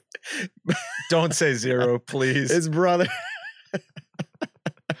live. Don't say 0, please. His brother.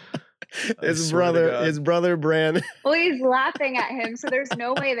 His brother Brandon. Well, he's laughing at him, so there's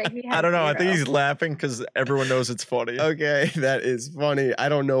no way that he has I don't know. 0. I think he's laughing because everyone knows it's funny. Okay, that is funny. I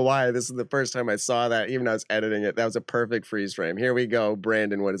don't know why. This is the first time I saw that. Even I was editing it. That was a perfect freeze frame. Here we go.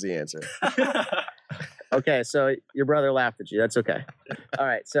 Brandon, what does he answer? Okay, so your brother laughed at you. That's okay. All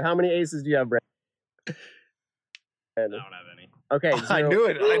right, so how many aces do you have, Brandon? I don't have any. Okay, 0. I knew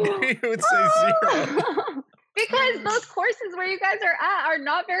it. I knew you would say 0. Because those courses where you guys are at are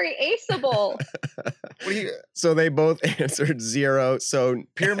not very aceable. So they both answered 0. So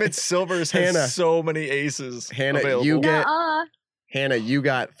Pyramid Silvers has Hannah. so many aces. Hannah, available. you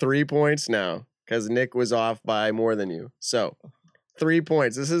got 3 points now because Nick was off by more than you. So 3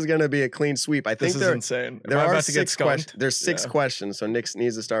 points. This is going to be a clean sweep. I think This is insane. There Am I are about to get 6 skunked? questions. There's 6 questions, so Nick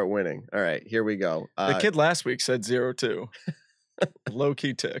needs to start winning. All right, here we go. The kid last week said 0 too. Low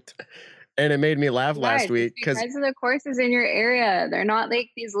key ticked. And it made me laugh last week because of the courses in your area, they're not like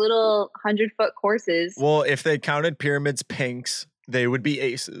these little 100-foot courses. Well, if they counted Pyramids pinks, they would be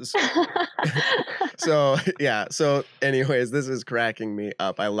aces. So anyways, this is cracking me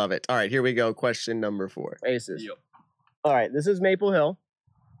up. I love it. All right, here we go. Question number 4. Aces. Yep. All right, this is Maple Hill.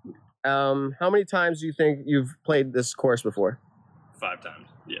 How many times do you think you've played this course before? 5 times.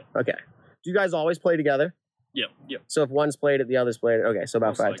 Yeah. Okay. Do you guys always play together? Yep. So if one's played it, the other's played it. Okay, so about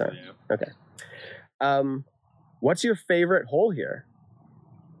Most 5 likely, times. yeah. Okay. What's your favorite hole here?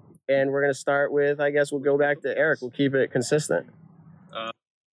 And we're gonna start with, I guess we'll go back to Eric. We'll keep it consistent.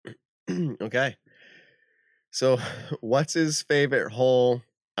 Okay. So what's his favorite hole?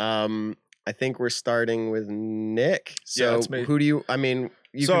 I think we're starting with Nick. So that's me. who do you, I mean,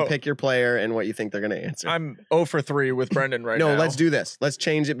 you can pick your player and what you think they're going to answer. I'm 0 for 3 with Brendan right now. No, let's do this. Let's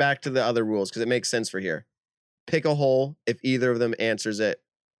change it back to the other rules because it makes sense for here. Pick a hole. If either of them answers it,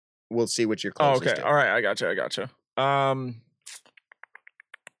 we'll see what you're closest okay. to. All right. I gotcha. I got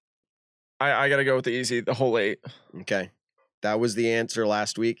to go with the easy, the hole 8. Okay. That was the answer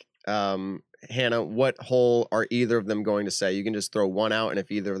last week. Hannah, what hole are either of them going to say? You can just throw one out, and if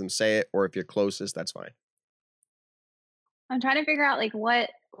either of them say it, or if you're closest, that's fine. I'm trying to figure out like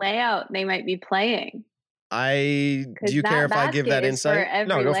what layout they might be playing. Do you care if I give that insight? For every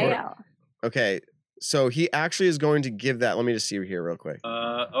No, go for it. layout. Okay. So he actually is going to give that. Let me just see here real quick.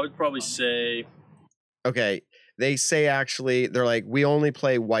 I would probably say. Okay. They say actually, they're like, we only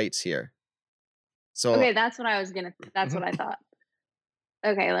play whites here. So Okay, that's what I thought.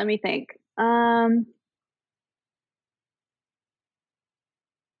 Okay, let me think.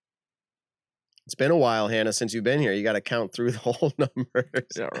 it's been a while, Hannah, since you've been here. You got to count through the whole numbers.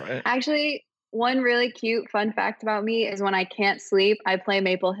 Yeah, right. Actually, one really cute fun fact about me is when I can't sleep, I play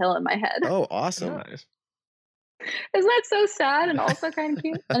Maple Hill in my head. Oh, awesome. Nice. Isn't that so sad and also kind of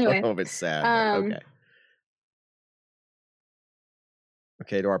cute? Anyway. I don't know if it's sad. But okay.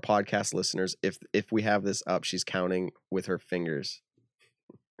 Okay, to our podcast listeners, if we have this up, she's counting with her fingers.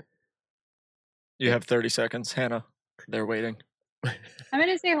 You have 30 seconds, Hannah. They're waiting. I'm going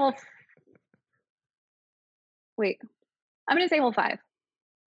to say hole 5.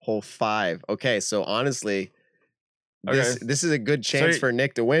 Hole 5. Okay, so honestly, this is a good chance for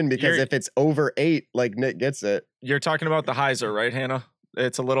Nick to win because if it's over 8, like Nick gets it. You're talking about the hyzer, right, Hannah?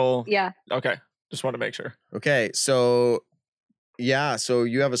 It's a little... Yeah. Okay, just want to make sure. Okay, so... Yeah, so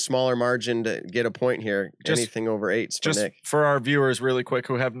you have a smaller margin to get a point here. Anything over 8's for Nick. For our viewers really quick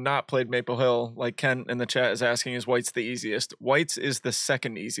who have not played Maple Hill, like Ken in the chat is asking, is whites the easiest? Whites is the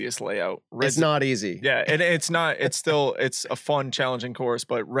second easiest layout. It's not easy. Yeah, and it's not. It's still, it's a fun, challenging course,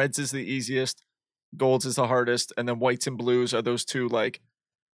 but reds is the easiest, golds is the hardest, and then whites and blues are those two, like,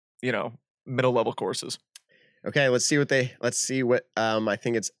 middle level courses. Okay, let's see what I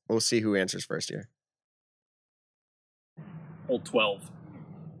think we'll see who answers first here. Hole 12.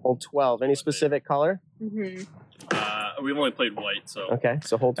 Hole 12. Any specific color? Mm-hmm. We've only played white, so. Okay,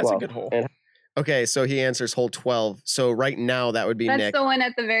 so hole 12. That's a good hole. Okay, so he answers hole 12. So right now that would be Nick. That's the one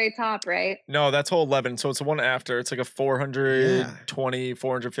at the very top, right? No, that's hole 11. So it's the one after. It's like a 420,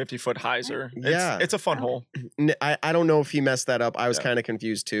 450 foot hyzer. It's a fun hole. I don't know if he messed that up. I was kind of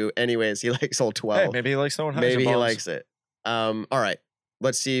confused too. Anyways, he likes hole 12. Hey, maybe he likes throwing hyzer Maybe he bombs. likes it. All right.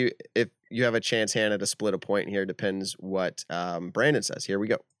 Let's see if you have a chance, Hannah, to split a point here. Depends what Brandon says. Here we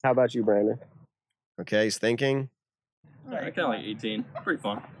go. How about you, Brandon? Okay, he's thinking. I kind of like 18. Pretty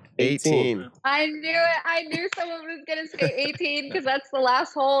fun. 18. I knew it. I knew someone was going to say 18 because that's the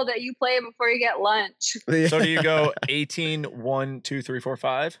last hole that you play before you get lunch. So do you go 18, 1, 2, 3, 4,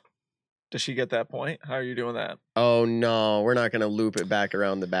 5? Does she get that point? How are you doing that? Oh, no. We're not going to loop it back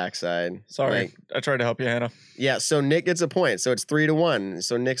around the backside. Sorry. I tried to help you, Hannah. Yeah, so Nick gets a point. So it's 3-1.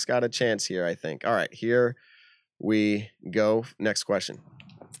 So Nick's got a chance here, I think. All right, here we go. Next question.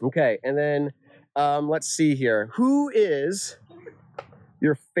 Okay, and then let's see here. Who is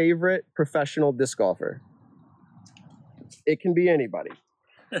your favorite professional disc golfer? It can be anybody.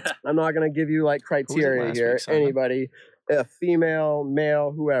 I'm not going to give you like criteria here. Anybody. A female,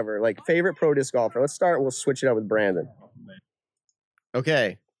 male, whoever, like favorite pro disc golfer. Let's start. We'll switch it up with Brandon.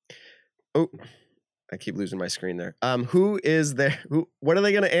 Okay. Oh, I keep losing my screen there. Who is there? What are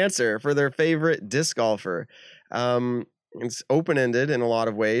they going to answer for their favorite disc golfer? It's open-ended in a lot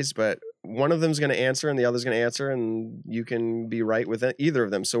of ways, but one of them's going to answer and the other's going to answer, and you can be right with either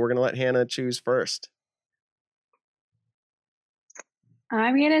of them. So we're going to let Hannah choose first.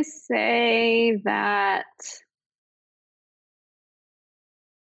 I'm going to say that.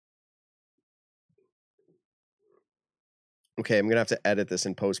 Okay, I'm gonna have to edit this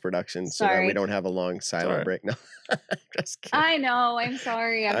in post-production so that we don't have a long silent break. No, just kidding. I know. I'm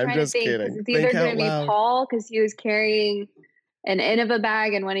sorry. I'm trying just to think. kidding. It's either going to be Paul because he was carrying an Innova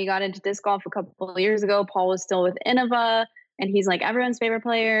bag, and when he got into disc golf a couple of years ago, Paul was still with Innova, and he's like everyone's favorite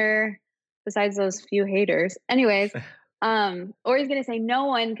player besides those few haters. Anyways, or he's going to say no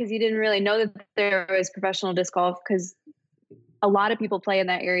one because he didn't really know that there was professional disc golf because a lot of people play in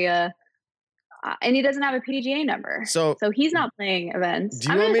that area. and he doesn't have a PGA number. So he's not playing events. Do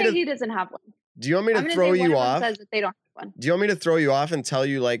you I'm want going me to to- say he doesn't have one. Do you want me I'm to gonna throw say one you of them off? says that they don't have one. Do you want me to throw you off and tell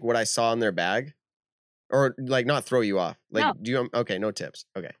you like what I saw in their bag? Or like not throw you off? Like No. do you okay, no tips.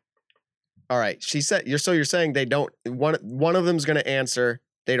 Okay. All right. She said you're saying they don't one of them's gonna answer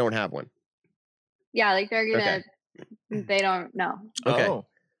they don't have one. Yeah, like they're gonna. Okay. They don't know. Okay. Oh,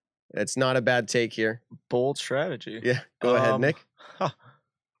 It's not a bad take here. bold strategy. Yeah. Go ahead, Nick.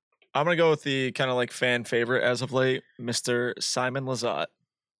 I'm gonna go with the kind of like fan favorite as of late, Mr. Simon Lizotte.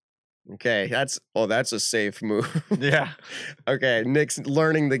 Okay, that's a safe move. Yeah. Okay, Nick's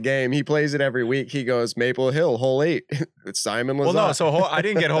learning the game. He plays it every week. He goes Maple Hill, hole 8. It's Simon Lizotte. Well, no, so I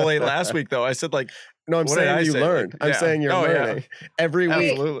didn't get hole 8 last week though. I said like, no, I'm what did saying I you say? learned. Like, I'm yeah. saying you're Oh, yeah. learning every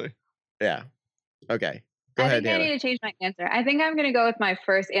week. absolutely. Yeah. Okay. Go I ahead, think I Hannah. need to change my answer. I think I'm going to go with my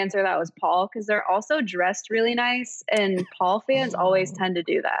first answer. That was Paul, because they're also dressed really nice, and Paul fans always tend to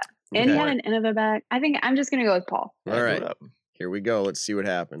do that. And he Okay. had an Innova bag. I think I'm just going to go with Paul. All Yeah, right. do it up. Here we go. Let's see what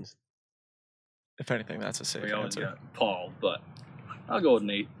happens. If anything, that's a safe We always answer. got Paul, but I'll go with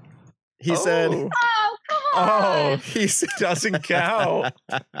Nate. He said. Oh, come on. Oh, He said, doesn't count.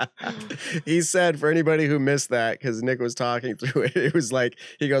 He said for anybody who missed that because Nick was talking through it, it was like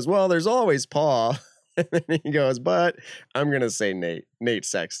he goes, "Well, there's always Paul," and then he goes, "But I'm gonna say Nate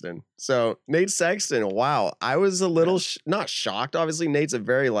Sexton." So Nate Sexton, wow, I was a little not shocked. Obviously, Nate's a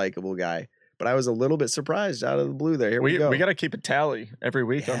very likable guy, but I was a little bit surprised out of the blue there. Here we go. We got to keep a tally every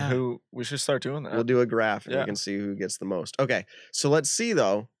week on Yeah. who we should start doing that. We'll do a graph and we Yeah. can see who gets the most. Okay, so let's see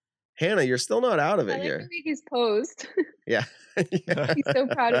though. Hannah, you're still not out of I it like here. the way he's posed. Yeah. He's so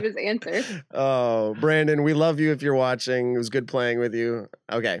proud of his answer. Oh, Brandon, we love you if you're watching. It was good playing with you.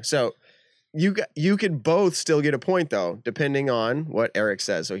 Okay, so you could both still get a point though, depending on what Eric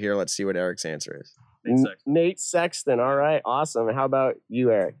says. So here, let's see what Eric's answer is. Nate Sexton. Nate Sexton. All right, awesome. And how about you,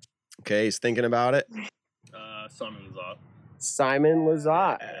 Eric? Okay, he's thinking about it. Simon Lizotte. Simon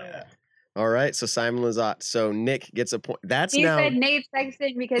Lizotte. All right, so Simon Lizotte. So Nick gets a point. That's He now. said Nate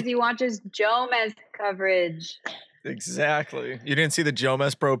Sexton because he watches Jomez coverage. Exactly. You didn't see the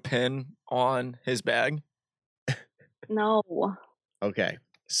Jomez Bro pin on his bag? No. Okay,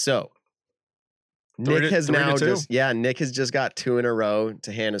 so Three Nick to- has three to now two. Nick has just got 2 in a row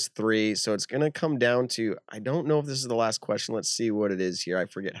to Hannah's 3. So it's gonna come down to, I don't know if this is the last question. Let's see what it is here. I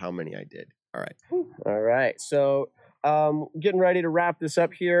forget how many I did. All right. All right. So getting ready to wrap this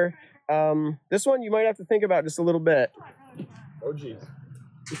up here. This one you might have to think about just a little bit. Oh geez.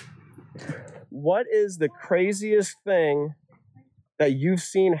 What is the craziest thing that you've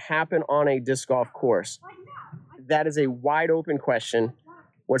seen happen on a disc golf course? That is a wide open question.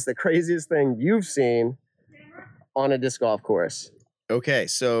 What's the craziest thing you've seen on a disc golf course? Okay,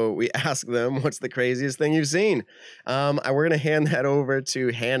 so we asked them, what's the craziest thing you've seen? We're going to hand that over to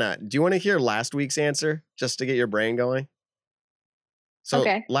Hannah. Do you want to hear last week's answer just to get your brain going? So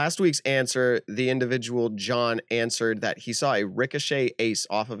Okay. last week's answer, the individual John answered that he saw a ricochet ace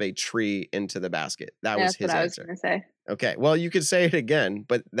off of a tree into the basket. That was That's his what I was answer. going to say. Okay, well, you could say it again,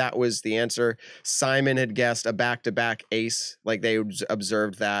 but that was the answer. Simon had guessed a back-to-back ace, like they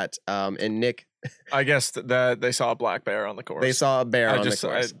observed that. And Nick, I guess that they saw a black bear on the course. they saw a bear I on just- the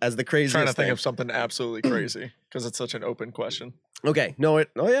course I- as the craziest trying to think thing. of something absolutely crazy because it's such an open question. Okay, no, you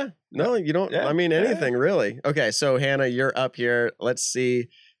don't. Yeah, I mean, yeah, yeah. anything really. Okay, so Hannah, you're up here. Let's see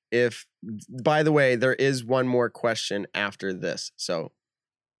if. By the way, there is one more question after this. So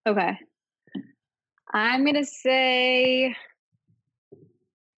Okay. I'm going to say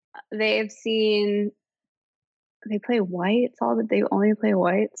they play whites. They only play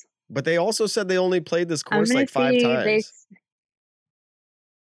whites. but they also said they only played this I'm course gonna like 5 say times.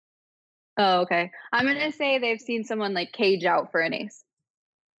 Oh, okay. I'm going to say they've seen someone like cage out for an ace.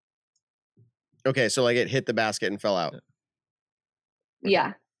 Okay, so like it hit the basket and fell out.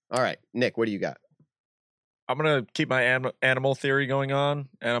 Yeah. All right, Nick, what do you got? I'm going to keep my animal theory going on,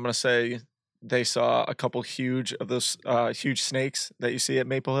 and I'm going to say they saw a couple of those huge snakes that you see at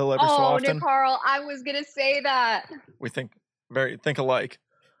Maple Hill every so Oh, often. Nick Carl, I was going to say that. We think alike.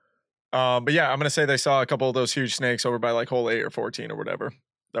 But yeah, I'm going to say they saw a couple of those huge snakes over by like hole 8 or 14 or whatever.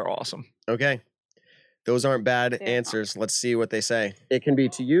 They're awesome. Okay. Those aren't bad Yeah. answers. Let's see what they say. It can be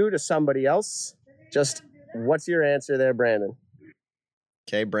to you, to somebody else. Just what's your answer there, Brandon?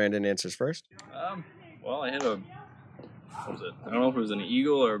 Okay, Brandon answers first. Well, I hit what was it? I don't know if it was an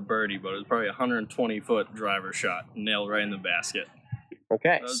eagle or a birdie, but it was probably a 120-foot driver shot, nailed right in the basket.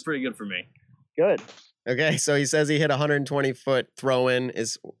 Okay. That was pretty good for me. Good. Okay, so he says he hit a 120-foot throw-in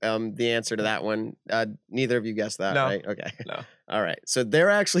is the answer to that one. Neither of you guessed that, No. right? Okay. No. All right. So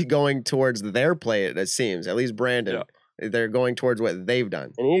they're actually going towards their plate, it seems. At least Brandon Yeah. They're going towards what they've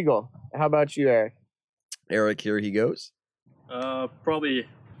done. An eagle. How about you, Eric? Eric, here he goes. Probably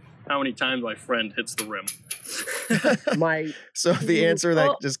how many times my friend hits the rim. So the answer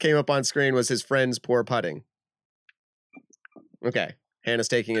that just came up on screen was his friend's poor putting. Okay. Hannah's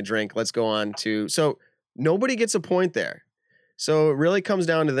taking a drink. Let's go on to... So nobody gets a point there. So it really comes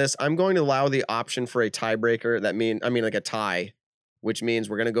down to this. I'm going to allow the option for a tiebreaker. Like a tie, which means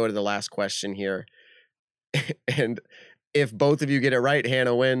we're going to go to the last question here. And if both of you get it right,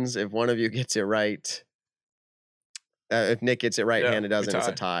 Hannah wins. If one of you gets it right... if Nick gets it right, Hannah doesn't. It's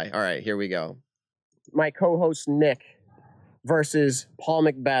a tie. All right, here we go. My co-host Nick versus Paul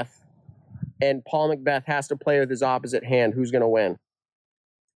McBeth. And Paul McBeth has to play with his opposite hand. Who's going to win?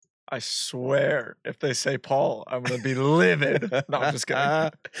 I swear, if they say Paul, I'm going to be livid. No, I'm just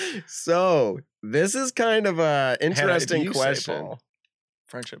kidding. So this is kind of a interesting Hannah, question.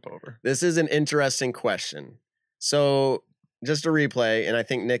 Friendship over. This is an interesting question. So just a replay, and I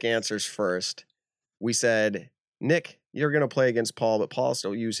think Nick answers first. We said, Nick, you're going to play against Paul, but Paul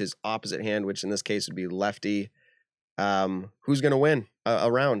still use his opposite hand, which in this case would be lefty. Who's going to win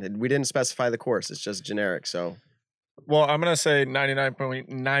a round? We didn't specify the course. It's just generic. So, well, I'm going to say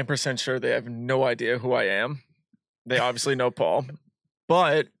 99.9% sure they have no idea who I am. They obviously know Paul,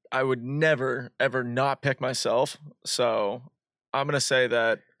 but I would never, ever not pick myself. So I'm going to say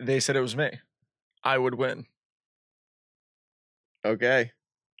that they said it was me. I would win. Okay.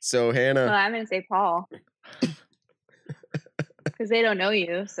 So Hannah. Well, I'm going to say Paul. Because they don't know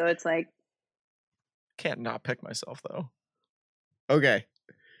you, so it's like... Can't not pick myself, though. Okay.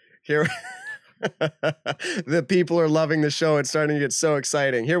 Here... The people are loving the show. It's starting to get so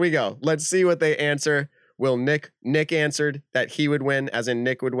exciting. Here we go. Let's see what they answer. Nick answered that he would win, as in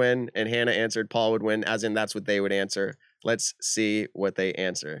Nick would win, and Hannah answered Paul would win, as in that's what they would answer. Let's see what they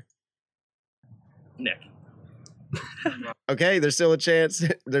answer. Nick. Okay, there's still a chance.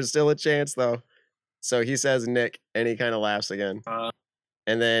 There's still a chance, though. So he says Nick, and he kind of laughs again.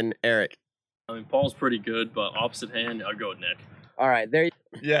 And then Eric. I mean, Paul's pretty good, but opposite hand, I'll go with Nick. All right, there you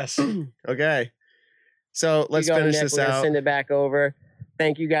Yes. Okay. So let's finish Nick. this We're gonna out. send it back over.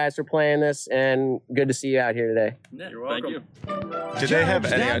 Thank you guys for playing this, and good to see you out here today. Yeah, You're welcome. Thank you. Did they have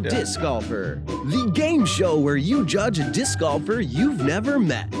Judge any That idea? Disc Golfer, the game show where you judge a disc golfer you've never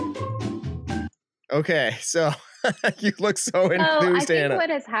met. Okay, so you look so I enthused, think Hannah. what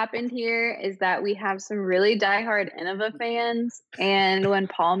has happened here is that we have some really diehard Innova fans, and when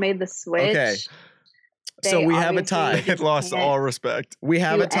Paul made the switch, Okay. So they we have a obviously tie. It lost can't all respect. We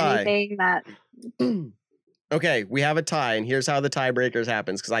have do a tie. anything that Okay, we have a tie, and here's how the tiebreakers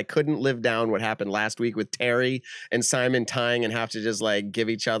happens, because I couldn't live down what happened last week with Terry and Simon tying and have to just like give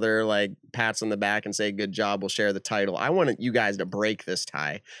each other like pats on the back and say good job, we'll share the title. I want you guys to break this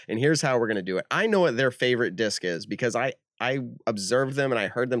tie, and here's how we're gonna do it. I know what their favorite disc is because I observed them and I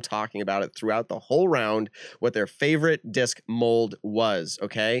heard them talking about it throughout the whole round, what their favorite disc mold was.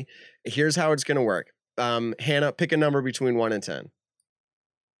 Okay, here's how it's gonna work. Hannah, pick a number between 1 and 10.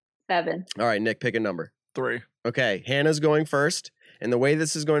 7. All right, Nick, pick a number. 3. Okay, Hannah's going first. And the way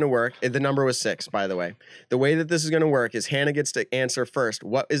this is going to work, the number was 6, by the way. The way that this is going to work is Hannah gets to answer first.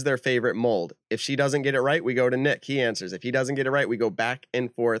 What is their favorite mold? If she doesn't get it right, we go to Nick. He answers. If he doesn't get it right, we go back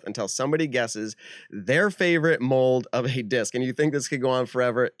and forth until somebody guesses their favorite mold of a disc. And you think this could go on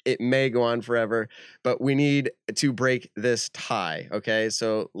forever? It may go on forever, but we need to break this tie. Okay,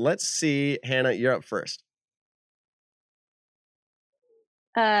 so let's see. Hannah, you're up first.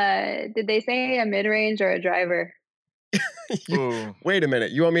 Did they say a mid-range or a driver? Ooh. Wait a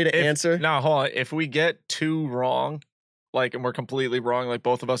minute. You want me to answer? No, hold on. If we get 2 wrong, like, and we're completely wrong, like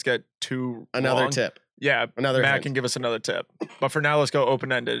both of us get 2 Another wrong, tip. Yeah, Another Matt hint. can give us another tip. But for now, let's go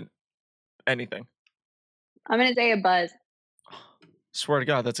open-ended. Anything. I'm gonna say a buzz. Swear to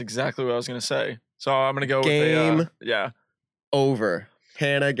God, that's exactly what I was going to say. So I'm going to go Game with a, yeah. Over.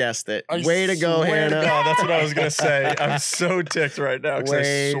 Hannah guessed it. I Way to go, swear to Hannah. God, that's what I was going to say. I'm so ticked right now because I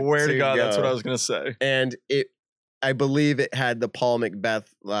Way swear to to God, that's what go. I was going to say. And I believe it had the Paul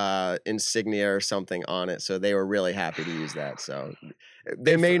McBeth insignia or something on it, so they were really happy to use that. So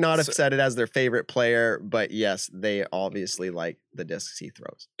they may not have said it as their favorite player, but yes, they obviously like the discs he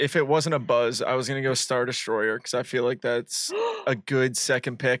throws. If it wasn't a buzz, I was going to go Star Destroyer because I feel like that's a good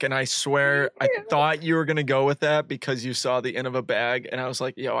second pick. And I swear, I thought you were going to go with that because you saw the end of a bag. And I was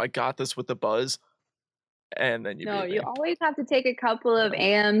like, yo, I got this with the buzz. And then you No, beat me. you always have to take a couple of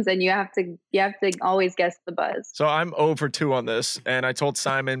AMs, and you have to always guess the buzz. So I'm 0 for 2 on this. And I told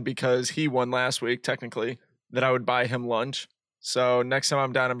Simon, because he won last week, technically, that I would buy him lunch. So next time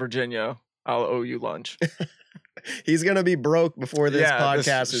I'm down in Virginia, I'll owe you lunch. He's gonna be broke before this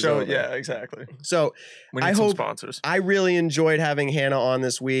podcast is over. Yeah, exactly. So We need I some hope sponsors. I really enjoyed having Hannah on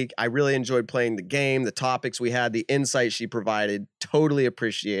this week. I really enjoyed playing the game, the topics we had, the insight she provided. Totally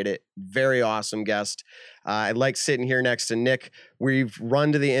appreciate it. Very awesome guest. I like sitting here next to Nick. We've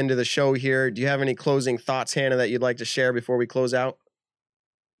run to the end of the show here. Do you have any closing thoughts, Hannah, that you'd like to share before we close out?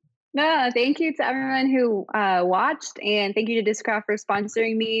 No, thank you to everyone who watched, and thank you to Discraft for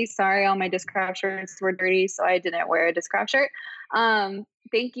sponsoring me. Sorry, all my Discraft shirts were dirty, so I didn't wear a Discraft shirt.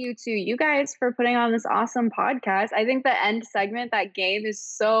 Thank you to you guys for putting on this awesome podcast. I think the end segment, that game, is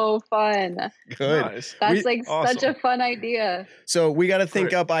so fun. Good. Nice. That's Awesome. such a fun idea. So we got to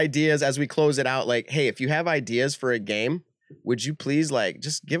think Great. up ideas as we close it out. Like, hey, if you have ideas for a game, would you please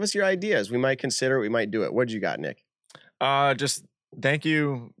just give us your ideas? We might consider it. We might do it. What do you got, Nick? Just thank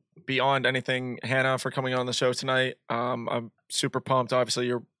you beyond anything, Hannah, for coming on the show tonight. I'm super pumped. Obviously,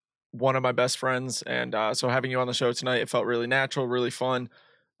 you're one of my best friends, and so having you on the show tonight, it felt really natural, really fun.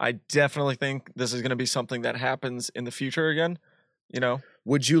 I definitely think this is going to be something that happens in the future again.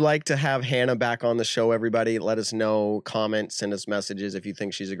 Would you like to have Hannah back on the show, everybody? Let us know, comment, send us messages. If you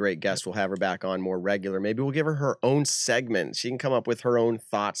think she's a great guest, we'll have her back on more regular. Maybe we'll give her own segment. She can come up with her own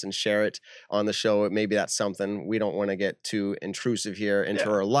thoughts and share it on the show. Maybe that's something. We don't want to get too intrusive here into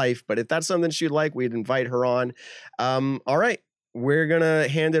her life, but if that's something she'd like, we'd invite her on. All right. We're going to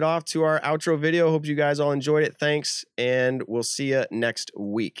hand it off to our outro video. Hope you guys all enjoyed it. Thanks, and we'll see you next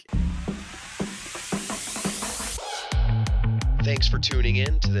week. Thanks for tuning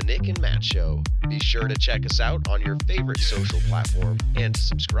in to the Nick and Matt Show. Be sure to check us out on your favorite social platform and to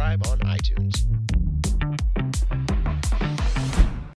subscribe on iTunes.